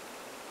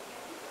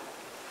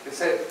 It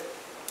said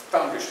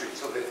Foundry Street,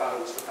 so they thought it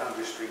was the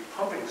Foundry Street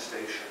pumping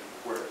station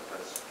where it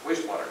was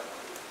wastewater.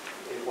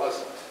 It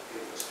wasn't,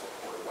 it was for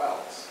Porter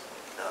Wells.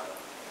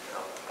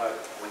 Now, But,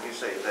 when you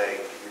say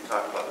they, you're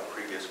talking about the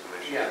previous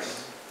commission?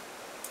 yes,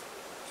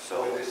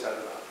 So the way they set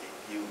it up.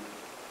 you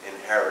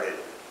inherited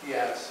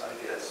Yes, I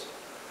did. this,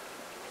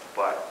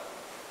 but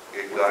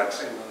it We're got,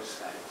 fixing those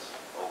things.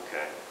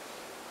 okay.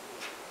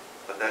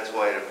 But that's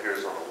why it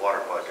appears on the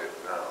water budget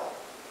now.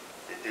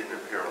 It didn't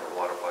appear on the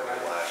water budget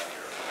Right. last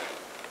year, right?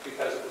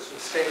 Because it was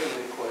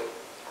mistakenly put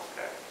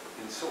Okay,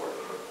 in sewer.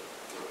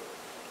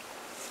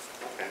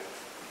 okay.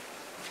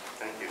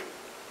 Thank you.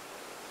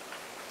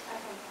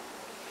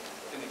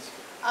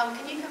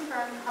 Can you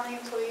confirm how many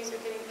employees are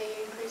getting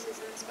pay increases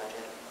in this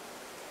budget?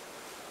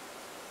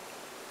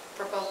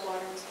 For both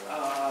water and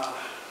sewer?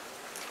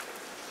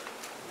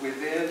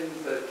 Within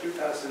the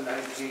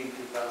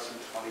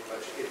 2019-2020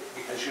 budget,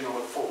 because you know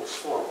it falls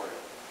forward.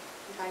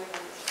 I'm talking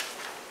about this.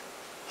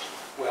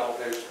 Well,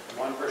 there's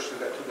one person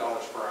who got $2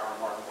 per hour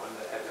more than one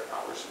that had their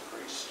hours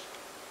increased.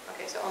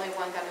 Okay, so only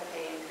one got a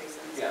pay increase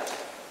in this Yes,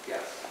 budget?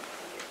 yes. Thank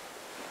you.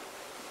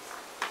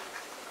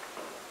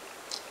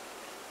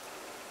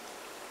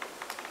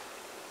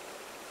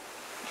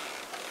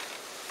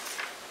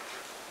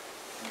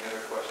 Any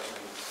other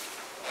questions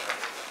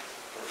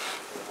for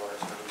the water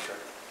service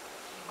director?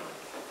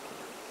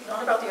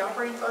 Not about the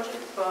operating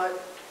budget, but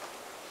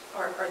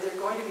are there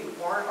going to be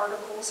warrant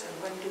articles, and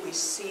when do we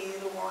see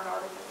the warrant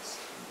articles?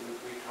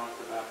 We talked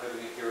about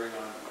having a hearing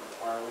on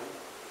borrowing.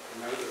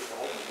 Remember the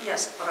fall?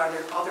 Yes, but are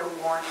there other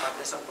warrant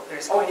articles?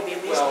 There's going to be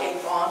at least well- a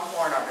bond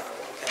warrant article,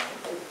 okay?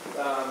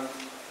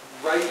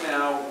 Right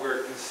now,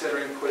 we're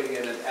considering putting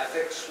in an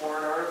ethics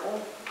warrant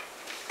article.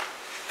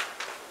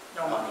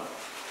 No money.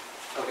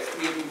 Okay,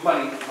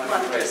 money Yes,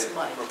 related.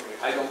 money.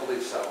 I don't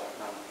believe so,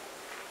 no.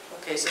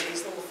 Okay, so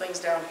these little things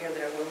down here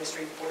that are William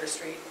Street, Porter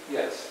Street,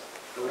 Yes,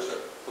 those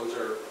are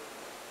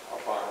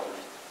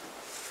borrowing.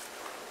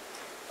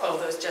 oh,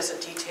 there's just a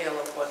detail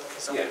of what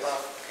is up Yes.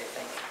 above? Okay,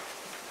 thank you.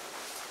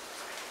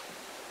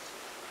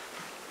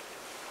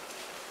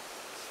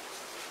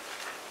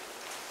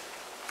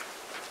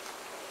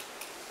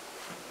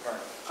 All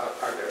right.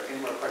 Are there any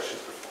more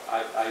questions before?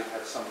 I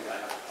have something I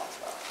have to talk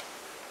about.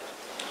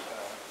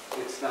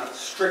 It's not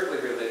strictly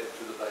related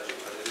to the budget,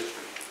 but it is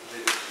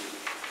related to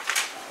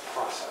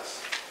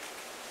process.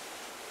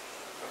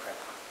 Okay.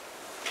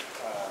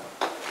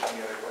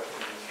 Any other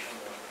questions from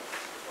the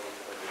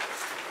proposed budget?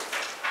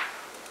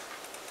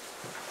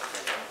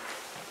 Okay.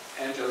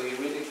 Angela, you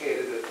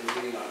indicated at the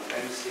meeting on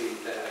Wednesday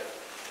that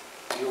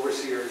the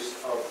overseers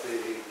of the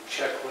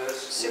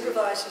checklist.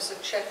 Supervisors of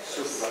checklists.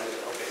 Supervisor,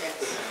 okay.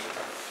 Yes.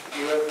 Do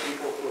you have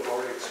people who have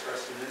already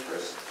expressed an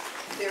interest?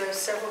 There are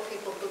several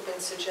people who've been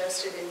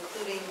suggested,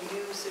 including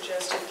you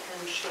suggested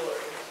Ken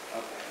Shorey.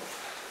 Okay.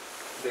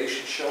 They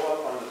should show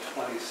up on the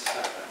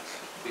 22nd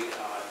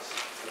because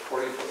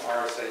according to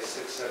RSA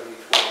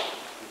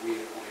 67012,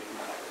 we appoint an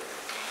operator.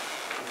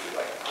 Would you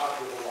like a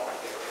copy of the law?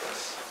 There it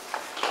is.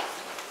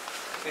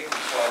 I think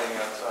we're sliding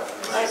outside.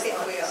 I think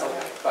we are.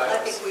 But-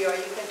 I think we are.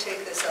 You can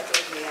take this up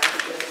with me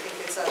after. I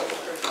think it's out of the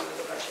purview of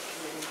the budget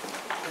committee.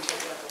 You can take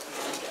it up with me.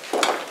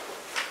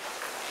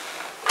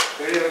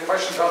 Any other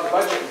questions on the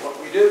budget and what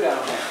we do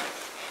down there?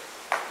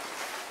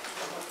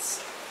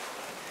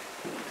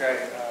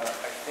 Okay,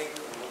 I think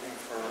we're looking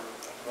for a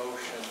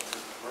motion to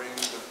bring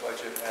the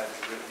budget as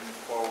written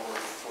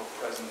forward for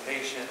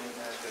presentation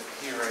at the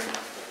hearing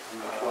on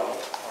the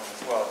 12th.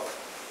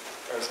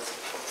 Or is it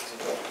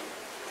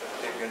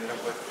they ended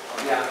up with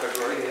on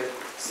February?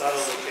 It's not a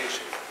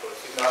location, but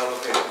It's not a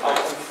location. I'll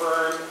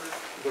confirm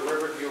the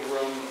Riverview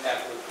room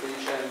at the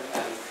Legion,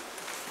 and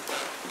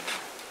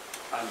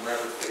I'm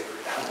rather favored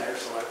down there,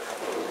 so I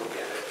probably will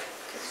get it.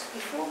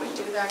 Before we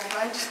do that, can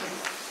I just,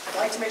 I'd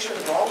like to make sure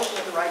that we're all looking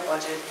at the right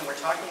budget and we're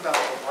talking about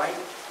the right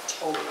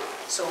total.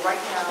 So right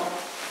now,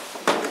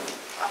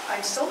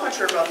 I'm still not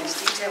sure about these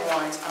detail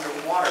lines under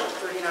water,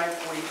 39,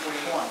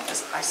 40, 41,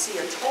 because I see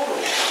a total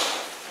of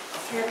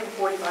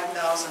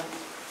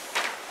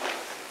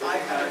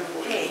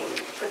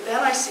 345,508, but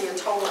then I see a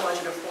total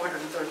budget of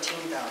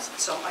 413,000.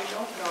 So I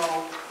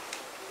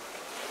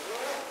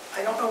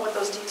don't know what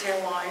those detail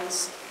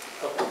lines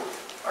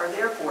are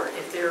there for.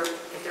 If they're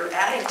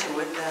adding to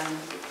it, then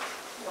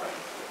what?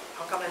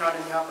 How come they're not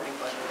in the operating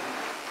budget?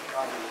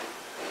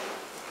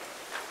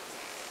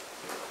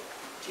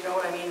 Do you know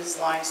what I mean? It's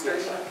lines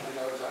Yes, 30. I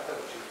know exactly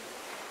what you mean.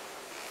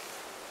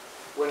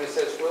 When it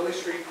says Willie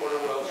Street, Porter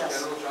Wells, Yes.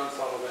 General John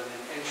Sullivan,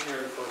 and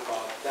engineering for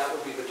Bob, that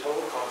would be the total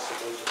cost of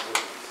those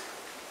employees.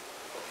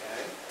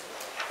 Okay?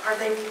 Are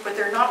they, but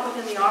they're not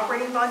within the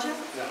operating budget?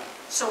 No.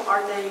 So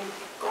are they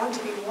going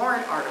to be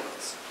warrant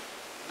articles?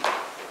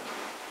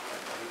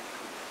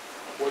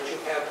 What you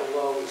have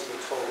below is the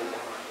total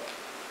bond,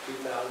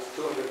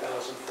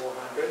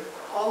 200,400.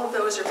 All of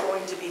those are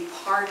going to be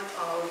part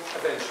of,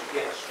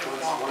 Eventually, yes.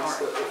 Once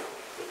the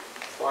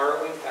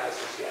borrowing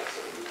passes, yes,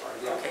 it will be part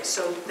of the. okay,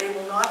 so they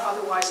will not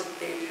otherwise,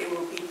 they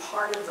will be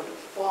part of the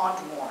bond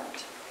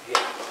warrant. Yeah.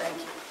 Thank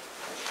you.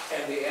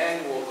 And the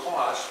annual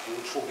cost,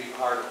 which will be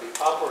part of the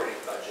operating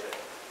budget,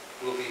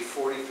 will be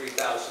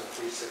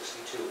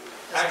 $43,362.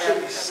 Actually,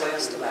 That's slightly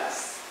estimate.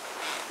 less,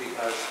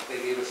 because they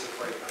gave us a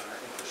break on our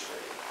interest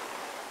rate.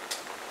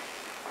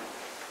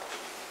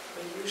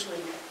 usually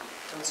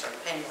don't start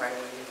paying right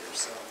away either,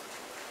 so.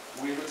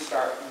 We would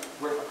start,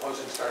 we're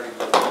proposing starting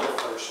November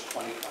 1st,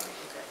 2020.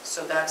 Okay,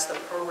 so that's the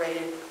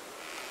prorated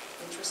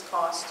interest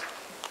cost?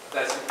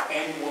 That's an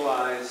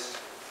annualized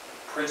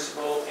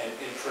principal and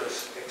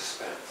interest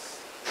expense,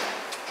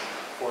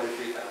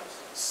 $43,000.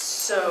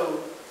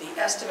 So the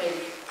estimated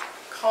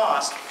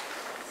cost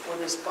for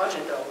this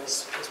budget, though,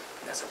 is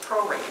as a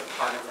prorated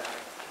part of that.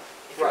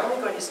 If you're Right.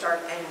 only going to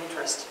start paying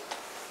interest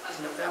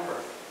in November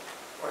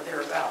or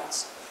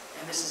thereabouts,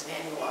 and this is an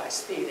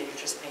annualized fee, then you're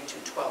just paying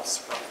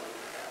 2/12 roughly.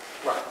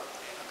 Right.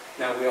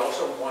 Now, we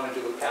also want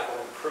to do a capital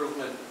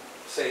improvement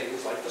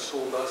savings like the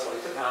school does,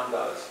 like the town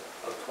does,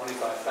 of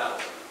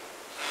 $25,000.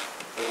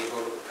 That will go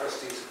to the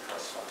trustees and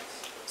trust funds.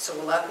 So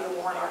will that be a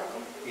warrant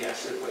article?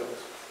 Yes, it will.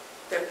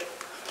 There,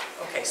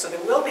 okay, so there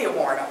will be a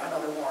warrant,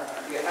 another warrant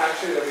article. Yeah,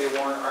 actually, there'll be a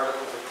warrant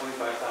article for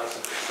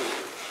 $25,000 for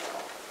sewer.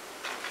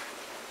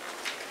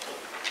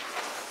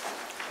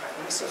 All right,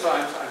 let me see. So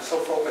I'm so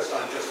focused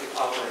on just the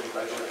operating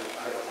budget,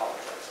 I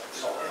apologize, I'm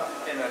sorry.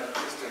 And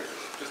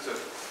just to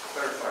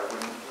clarify,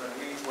 when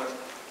we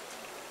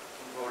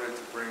voted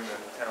to bring the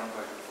town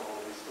budget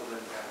forward, we still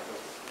didn't have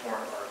those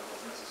warrant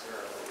articles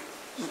necessarily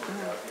sorted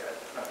out yet.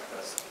 Not that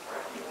that's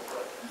ideal,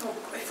 but No,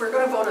 if we're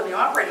going to vote on the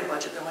operating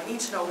budget, though, I need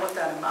to know what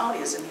that amount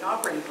is in the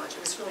operating budget.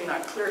 It's really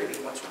not clear to me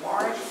what's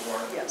warrant. Which is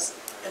warrant. Yes,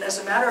 and as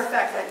a matter of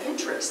fact, that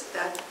interest,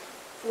 that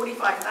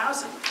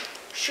 45,000,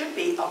 should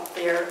be up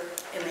there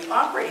in the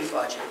operating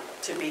budget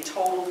to be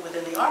totaled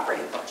within the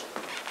operating budget.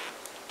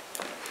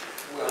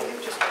 Well, Well, you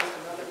just asked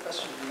another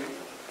question.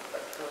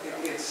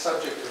 it's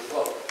subject to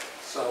vote,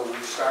 so we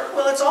start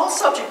Well, it's all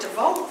subject to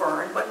vote,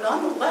 Vern, but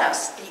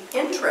nonetheless, the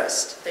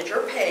interest that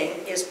you're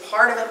paying is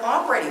part of an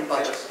operating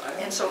budget. Yes, I know.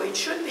 And so it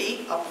should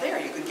be up there.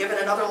 You could give it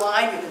another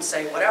line, you can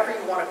say whatever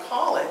you want to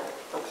call it,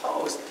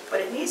 proposed, but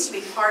it needs to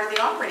be part of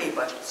the operating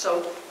budget.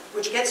 So,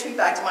 which gets me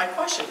back to my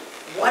question.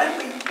 What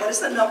is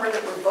the number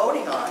that we're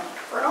voting on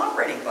for an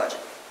operating budget?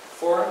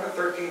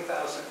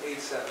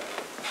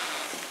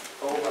 $413,870.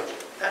 Total budget.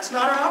 That's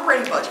not an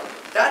operating budget.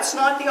 That's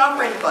not the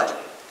operating budget.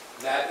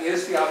 That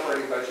is the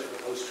operating budget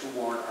with those two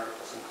warrant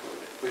articles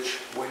included, which,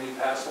 when you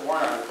pass the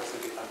warrant articles, they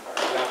become part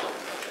of the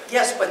operating budget.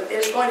 Yes, but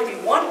there's going to be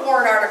one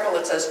warrant article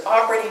that says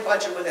operating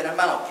budget with an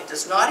amount. It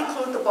does not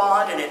include the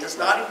bond, and it does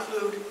not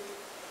include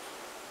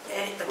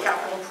the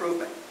capital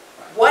improvement.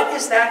 What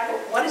is that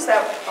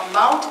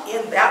amount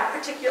in that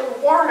particular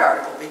warrant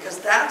article? Because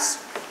that's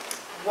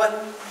what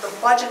the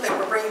budget that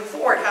we're bringing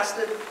forward has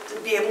to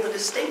be able to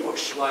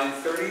distinguish. Line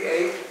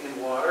 38 in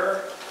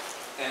water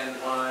and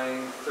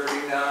line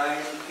 39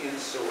 in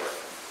sewer.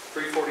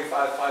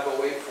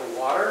 345,508 for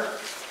water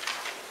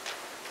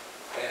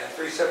and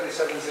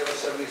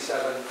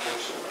 377,077 for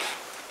sewer.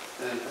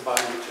 And then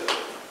combine the two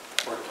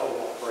for a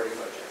total operating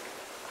budget.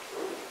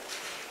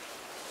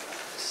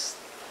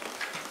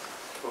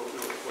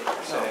 what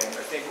you're saying,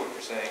 I think what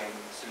you're saying,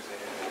 Suzanne,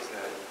 is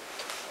that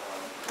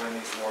when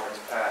these warrants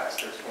pass,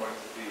 there's going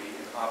to be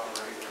an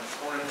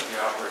component of the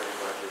operating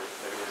budget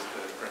that is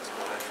the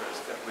principal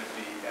interest that would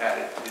be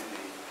added to the.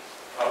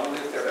 Only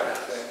if they're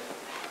passed.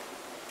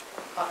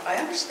 I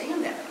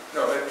understand that.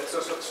 No,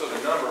 so the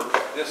number,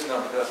 this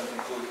number doesn't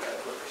include that,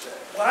 is what you're saying.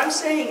 What I'm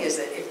saying is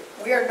that if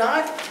we are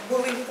not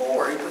moving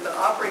forward with the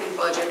operating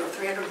budget of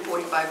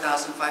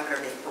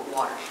 $345,508 for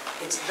water,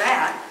 it's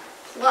that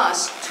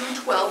plus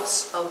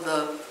 2/12 of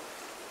the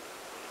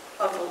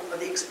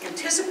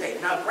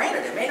anticipated. Now,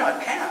 granted, it may not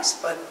pass,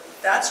 but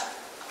that's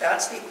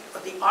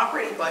what the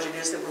operating budget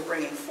is that we're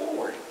bringing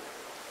forward.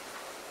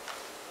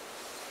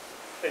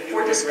 And you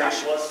For would agree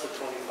discussion. plus the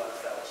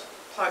 25,000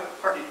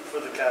 Pardon? for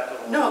the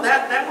capital? No,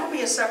 that will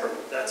be a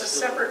separate, that's a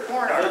separate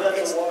warrant No, article.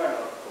 that's It's- a warrant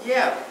article.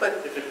 Yeah,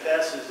 but If it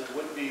passes, it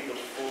would be the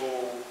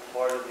full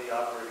part of the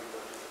operating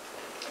budget.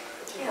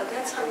 Yeah,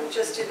 that's how we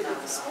just did it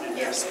with the school.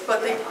 yes, but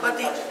the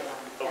Because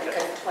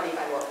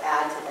 25 will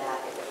add to that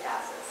if it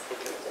passes.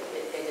 Okay. So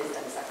it is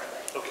done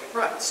separately. Okay.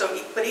 right. So,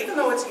 but even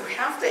though you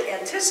have to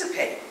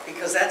anticipate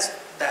because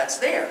that's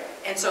there,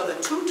 and so the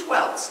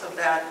 2/12 of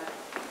that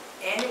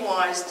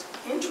annualized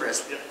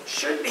interest Yep.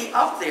 should be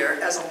up there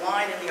as a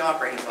line in the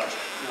operating budget.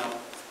 No.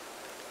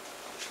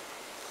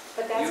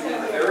 But that's You going did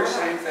to the be a very warrant.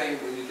 same thing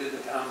when you did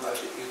the town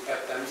budget, you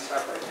kept them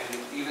separate, and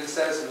it even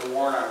says in the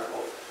warrant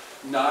article,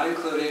 not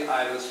including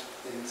items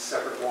in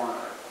separate warrant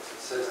articles,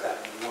 it says that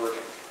in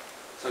wording.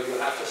 So you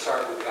have to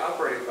start with the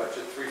operating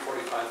budget,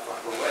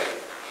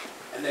 345,508,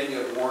 and then you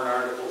have warrant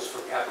articles for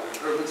capital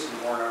improvements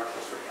and warrant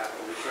articles for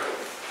capital reserve.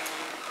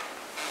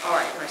 All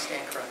right, I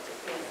stand corrected.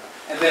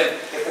 And then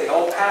if they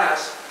all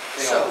pass,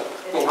 they all So-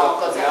 go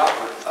up to the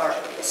operating. All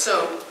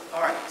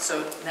right,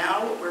 so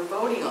now what we're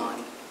voting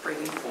on,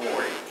 bringing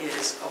forward,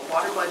 is a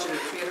water budget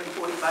of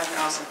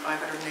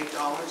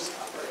 $345,508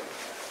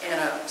 and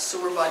a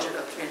sewer budget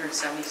of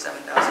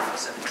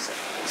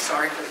 $377,077.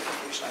 Sorry for the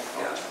confusion, I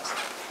apologize.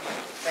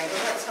 Thank you.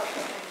 That's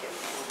helpful, thank you.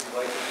 Would you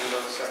like to do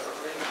those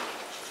separately?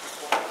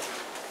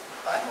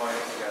 I- Combine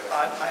it together?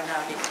 I'm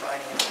happy to buy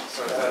it.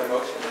 So is that a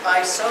motion?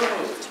 I so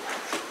moved.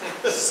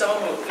 So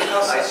moved.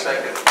 I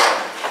second.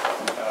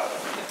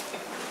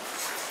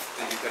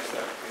 Did you catch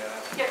that?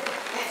 Yeah. Yep.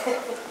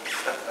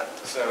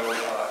 So,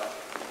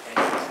 any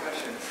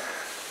discussion?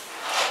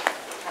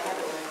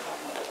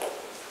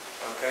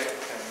 Okay,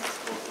 and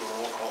we'll do a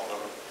roll call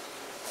vote.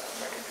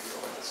 Megan, if you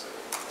want to say.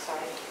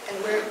 Sorry.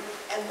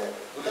 And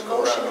We'll the just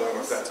go motion around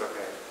if is, that's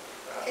okay.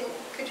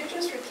 could you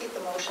just repeat the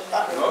motion?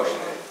 The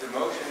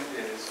motion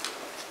is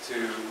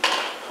to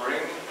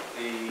bring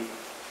the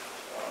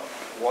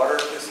water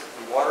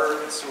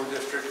and sewer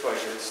district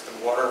budgets, the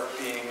water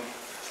being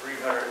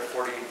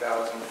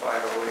 $348,508,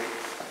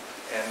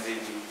 and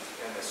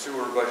the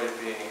sewer budget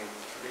being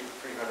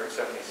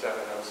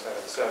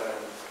 $377,077,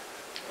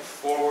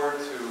 forward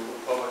to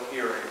a public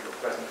hearing for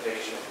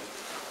presentation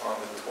on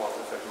the 12th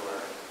of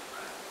February.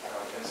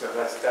 And so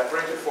that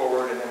brings it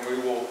forward, and then we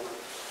will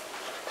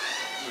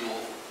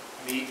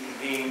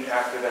convene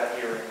after that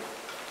hearing,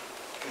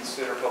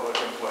 consider public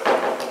input,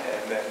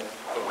 and then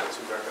vote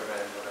to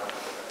recommend or not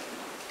recommend.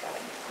 Got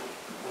it.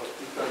 Well,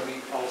 you're going to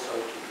meet also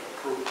to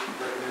approve,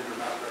 recommend or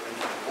not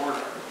recommend the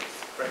warrant article.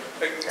 Right.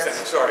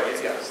 Sorry,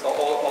 yes,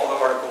 all the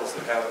articles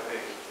that have a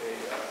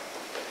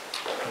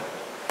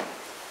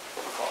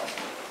cost.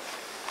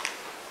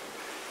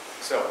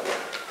 So,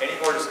 any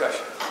more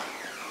discussion?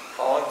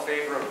 All in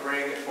favor of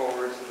bringing it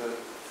forward to the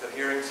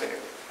hearing, say,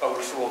 oh,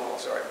 we're roll call,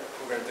 sorry.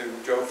 We're going to do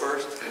Joe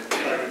first. Are you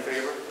in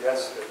favor?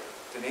 Yes.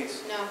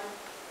 Denise? No.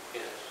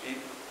 Yes.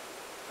 Pete?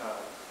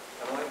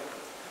 Emily?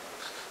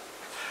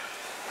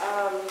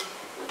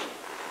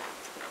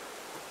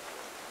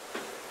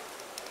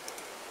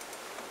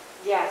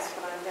 Yes,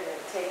 but I'm going to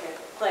take a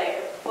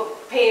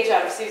page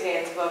out of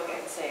Suzanne's book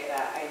and say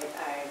that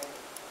I'm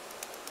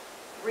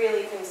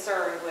really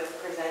concerned with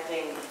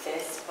presenting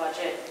this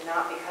budget,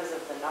 not because of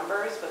the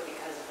numbers, but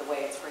because of the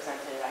way it's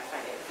presented. I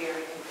find it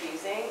very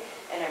confusing,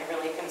 and I'm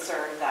really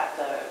concerned that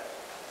the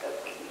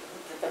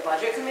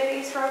budget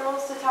committee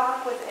struggles to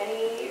talk with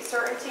any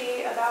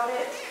certainty about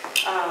it,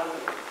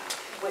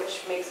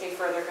 which makes me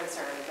further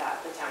concerned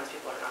that the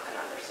townspeople are not going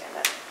to understand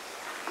it.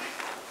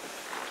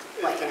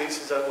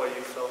 Denise, is that why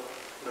you felt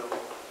no?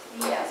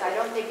 Yes, I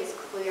don't think it's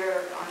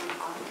clear on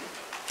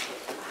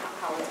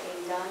how it's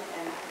being done,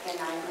 and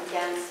I'm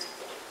against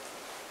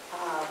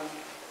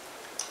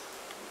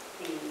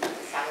the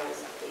salaries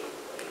of the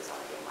employees on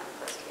being one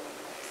person doing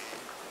this.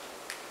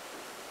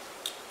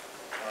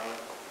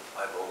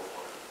 I vote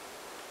for it.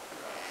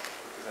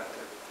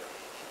 Represented.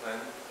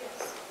 Lynn?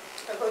 Yes.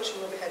 I vote to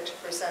move ahead to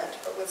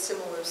present, but with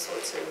similar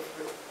sorts of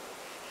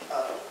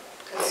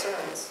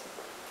concerns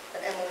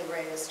that Emily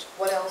raised.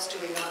 What else do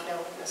we not know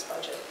in this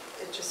budget?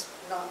 It's just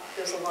not,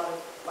 there's a lot of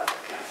budget.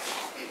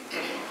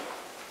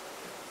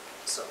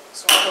 So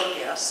I vote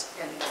yes,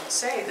 and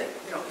say that,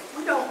 if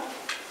we don't,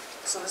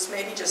 so this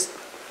maybe just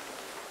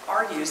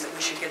argues that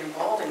we should get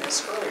involved in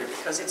this earlier,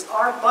 because it's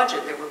our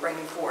budget that we're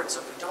bringing forward.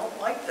 So if we don't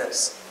like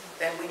this,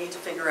 then we need to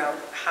figure out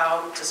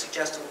how to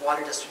suggest to the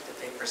water district that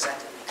they present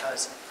it,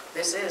 because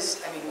this is,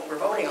 what we're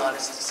voting on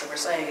is, so we're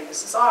saying,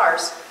 this is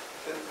ours.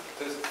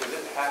 Does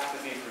it have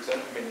to be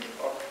presented?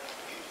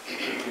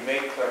 We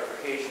made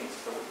clarifications.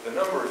 The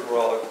numbers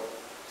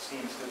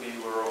seems to be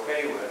we're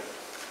okay with.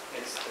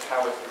 It's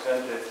how it's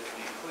presented to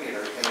be clear.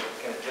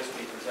 Can it just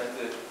be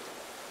presented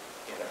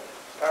in a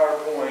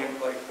PowerPoint,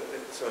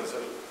 so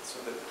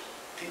that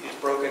it's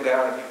broken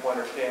down and people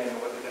understand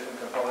what the different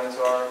components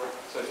are?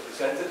 So it's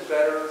presented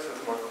better, so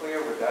it's more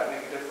clear. Would that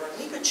make a difference?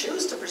 We could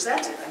choose to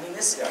present it.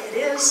 Yeah.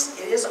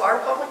 It is our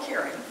public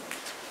hearing.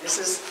 This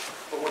is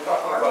But we're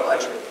talking our about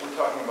budget.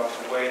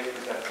 the way it's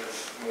presented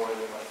more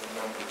than what the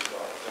numbers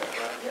are. Is that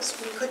right? Yes,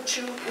 we could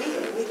choose,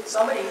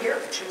 somebody here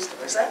could choose to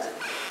present it.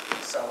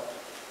 So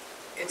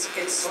it's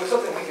So it's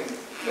something we can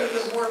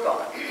work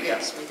on.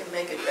 Yes, we can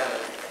make it better,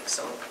 I think.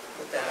 So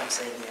with that, I'm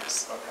saying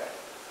yes. Okay.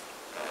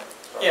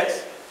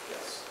 Yes.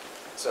 Yes.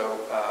 So,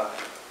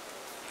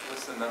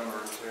 what's the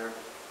number here?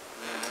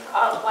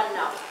 One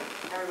no.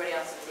 Everybody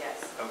else is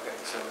yes. Okay,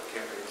 so it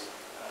carries.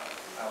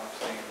 I'll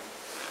abstain.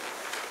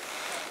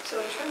 So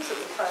in terms of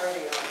the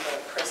clarity on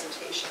the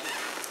presentation,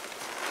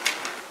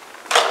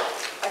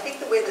 I think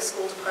the way the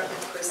school department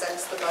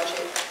presents the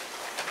budget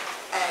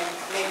and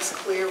makes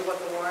clear what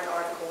the warrant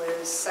article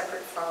is,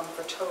 separate from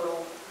the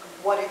total,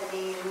 what it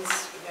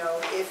means,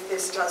 if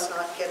this does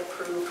not get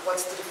approved,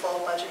 what's the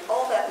default budget,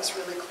 all that was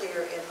really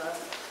clear in the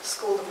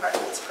school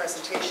department's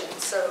presentation.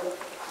 So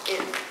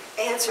it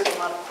answered a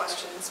lot of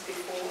questions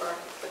before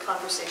the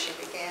conversation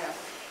began.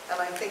 And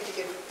I think,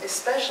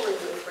 especially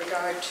with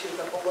regard to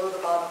the below the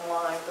bottom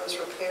line, those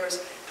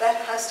repairs, that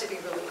has to be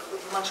really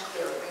much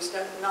clearer. There's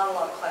not a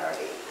lot of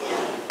clarity in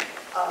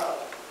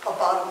a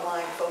bottom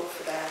line vote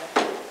for that.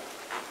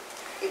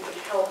 It would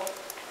help,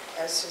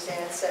 as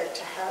Suzanne said,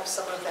 to have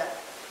some of that,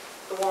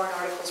 the warrant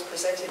articles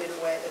presented in a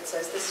way that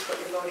says this is what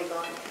you're voting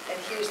on, and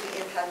here's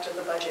the impact of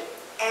the budget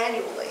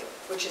annually,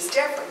 which is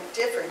different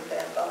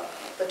than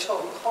the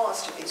total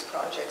cost of these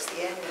projects.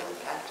 The annual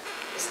impact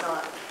is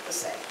not the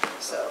same.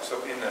 So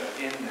in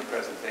the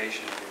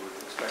presentation, we would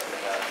expect to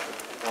have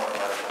the warrant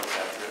articles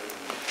have written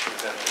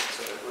presented,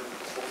 so it would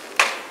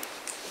hopefully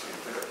be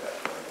clear at that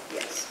point.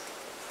 yes.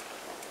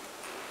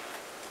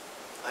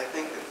 I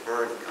think that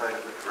Vern kind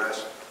of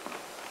addressed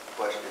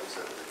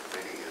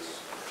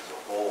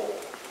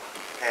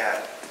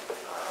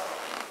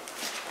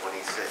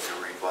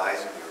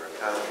revising your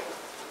accounting.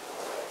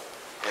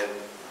 And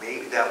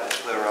maybe that will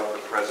clear up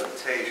the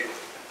presentation,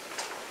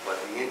 but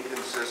the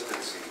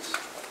inconsistencies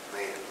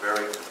made it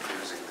very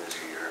confusing this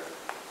year.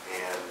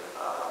 And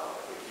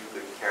if you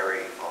could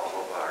carry all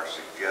of our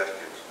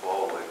suggestions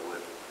forward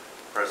with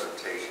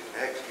presentation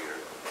next year,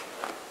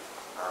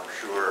 I'm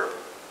sure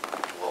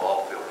we'll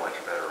all feel much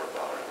better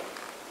about it.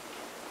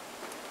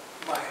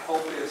 My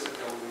hope is that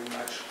there will be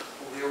much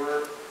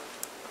clearer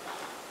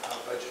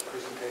budget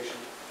presentation.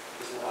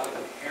 There's a lot of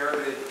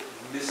inherited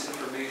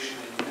misinformation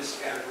and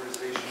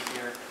miscategorization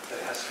here that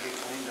has to be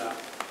cleaned up.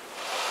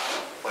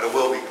 But it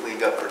will be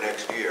cleaned up for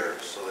next year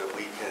so that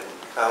we can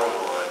count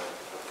on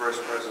the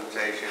first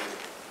presentation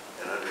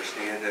and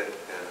understand it.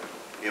 And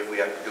if we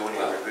have to do any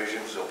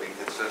revisions, they'll be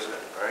consistent,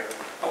 right?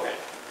 Okay.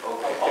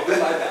 Okay. I'll do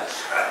my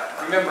best.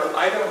 Remember,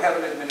 I don't have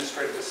an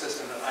administrative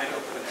assistant and I don't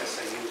have an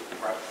SAU to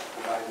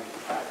provide me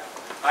with backup.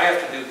 I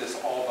have to do this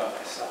all by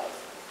myself.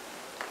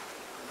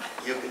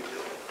 You can do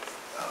it.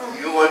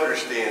 You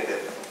understand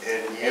it,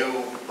 and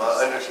you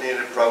understand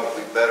it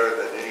probably better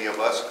than any of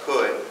us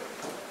could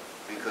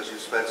because you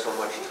spent so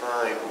much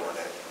time on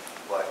it,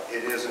 but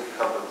it isn't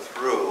coming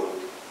through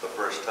the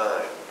first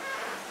time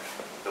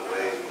the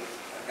way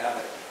I got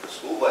it. the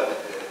school budget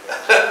did.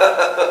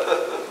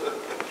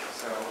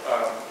 So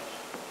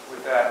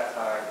with that,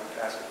 I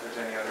would ask if there's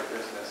any other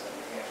business, and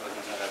Angela,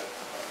 you had a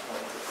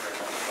point to bring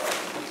up.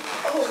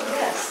 Oh,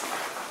 yes.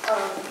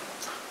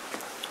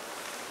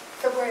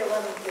 February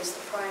 11th is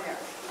the primary,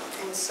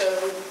 and so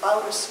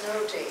our snow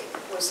date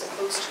was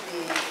supposed to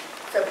be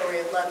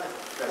February 11th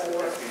That's the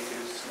for...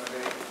 SB2 snow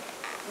day?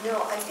 No,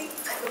 I think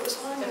it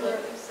was on your...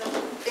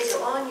 It's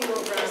on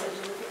your...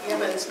 Yeah,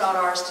 but it's not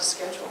ours to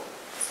schedule.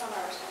 It's on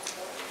our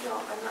schedule.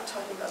 No, I'm not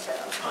talking about that.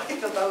 I'm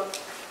talking about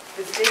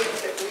the date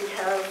that we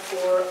have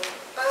for,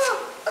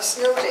 a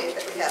snow date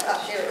that we have. Ah,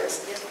 here it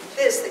is.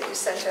 This that you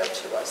sent out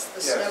to us,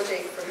 the Yes. snow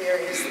date for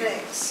various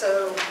things.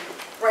 So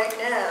right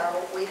now,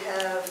 we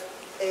have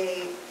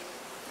a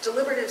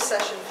deliberative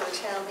session for the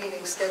town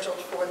meeting scheduled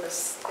for the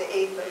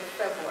 8th of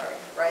February,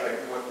 right?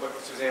 What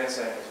Suzanne's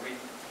saying is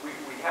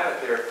we have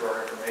it there for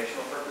our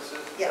informational purposes.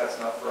 Yeah. That's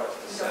not for us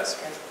to Don't set.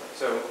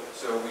 schedule.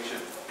 So we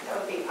should, That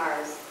would be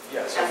ours.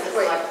 yes. As the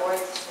Wait. select board.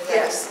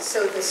 Yes,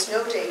 so the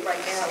snow date right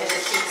now Is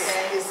it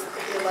Tuesday? is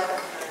the 11th.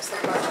 It's the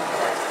project.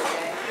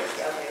 Okay,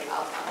 okay,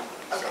 I'll come.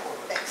 Okay,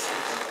 thanks.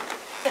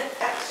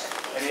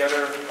 Any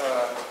other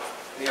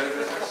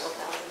business?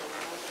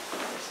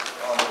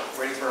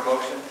 Waiting for a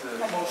motion to...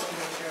 Motion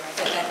to adjourn.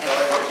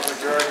 Motion to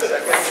adjourn,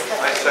 second?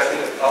 I second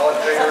it. All in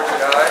favor?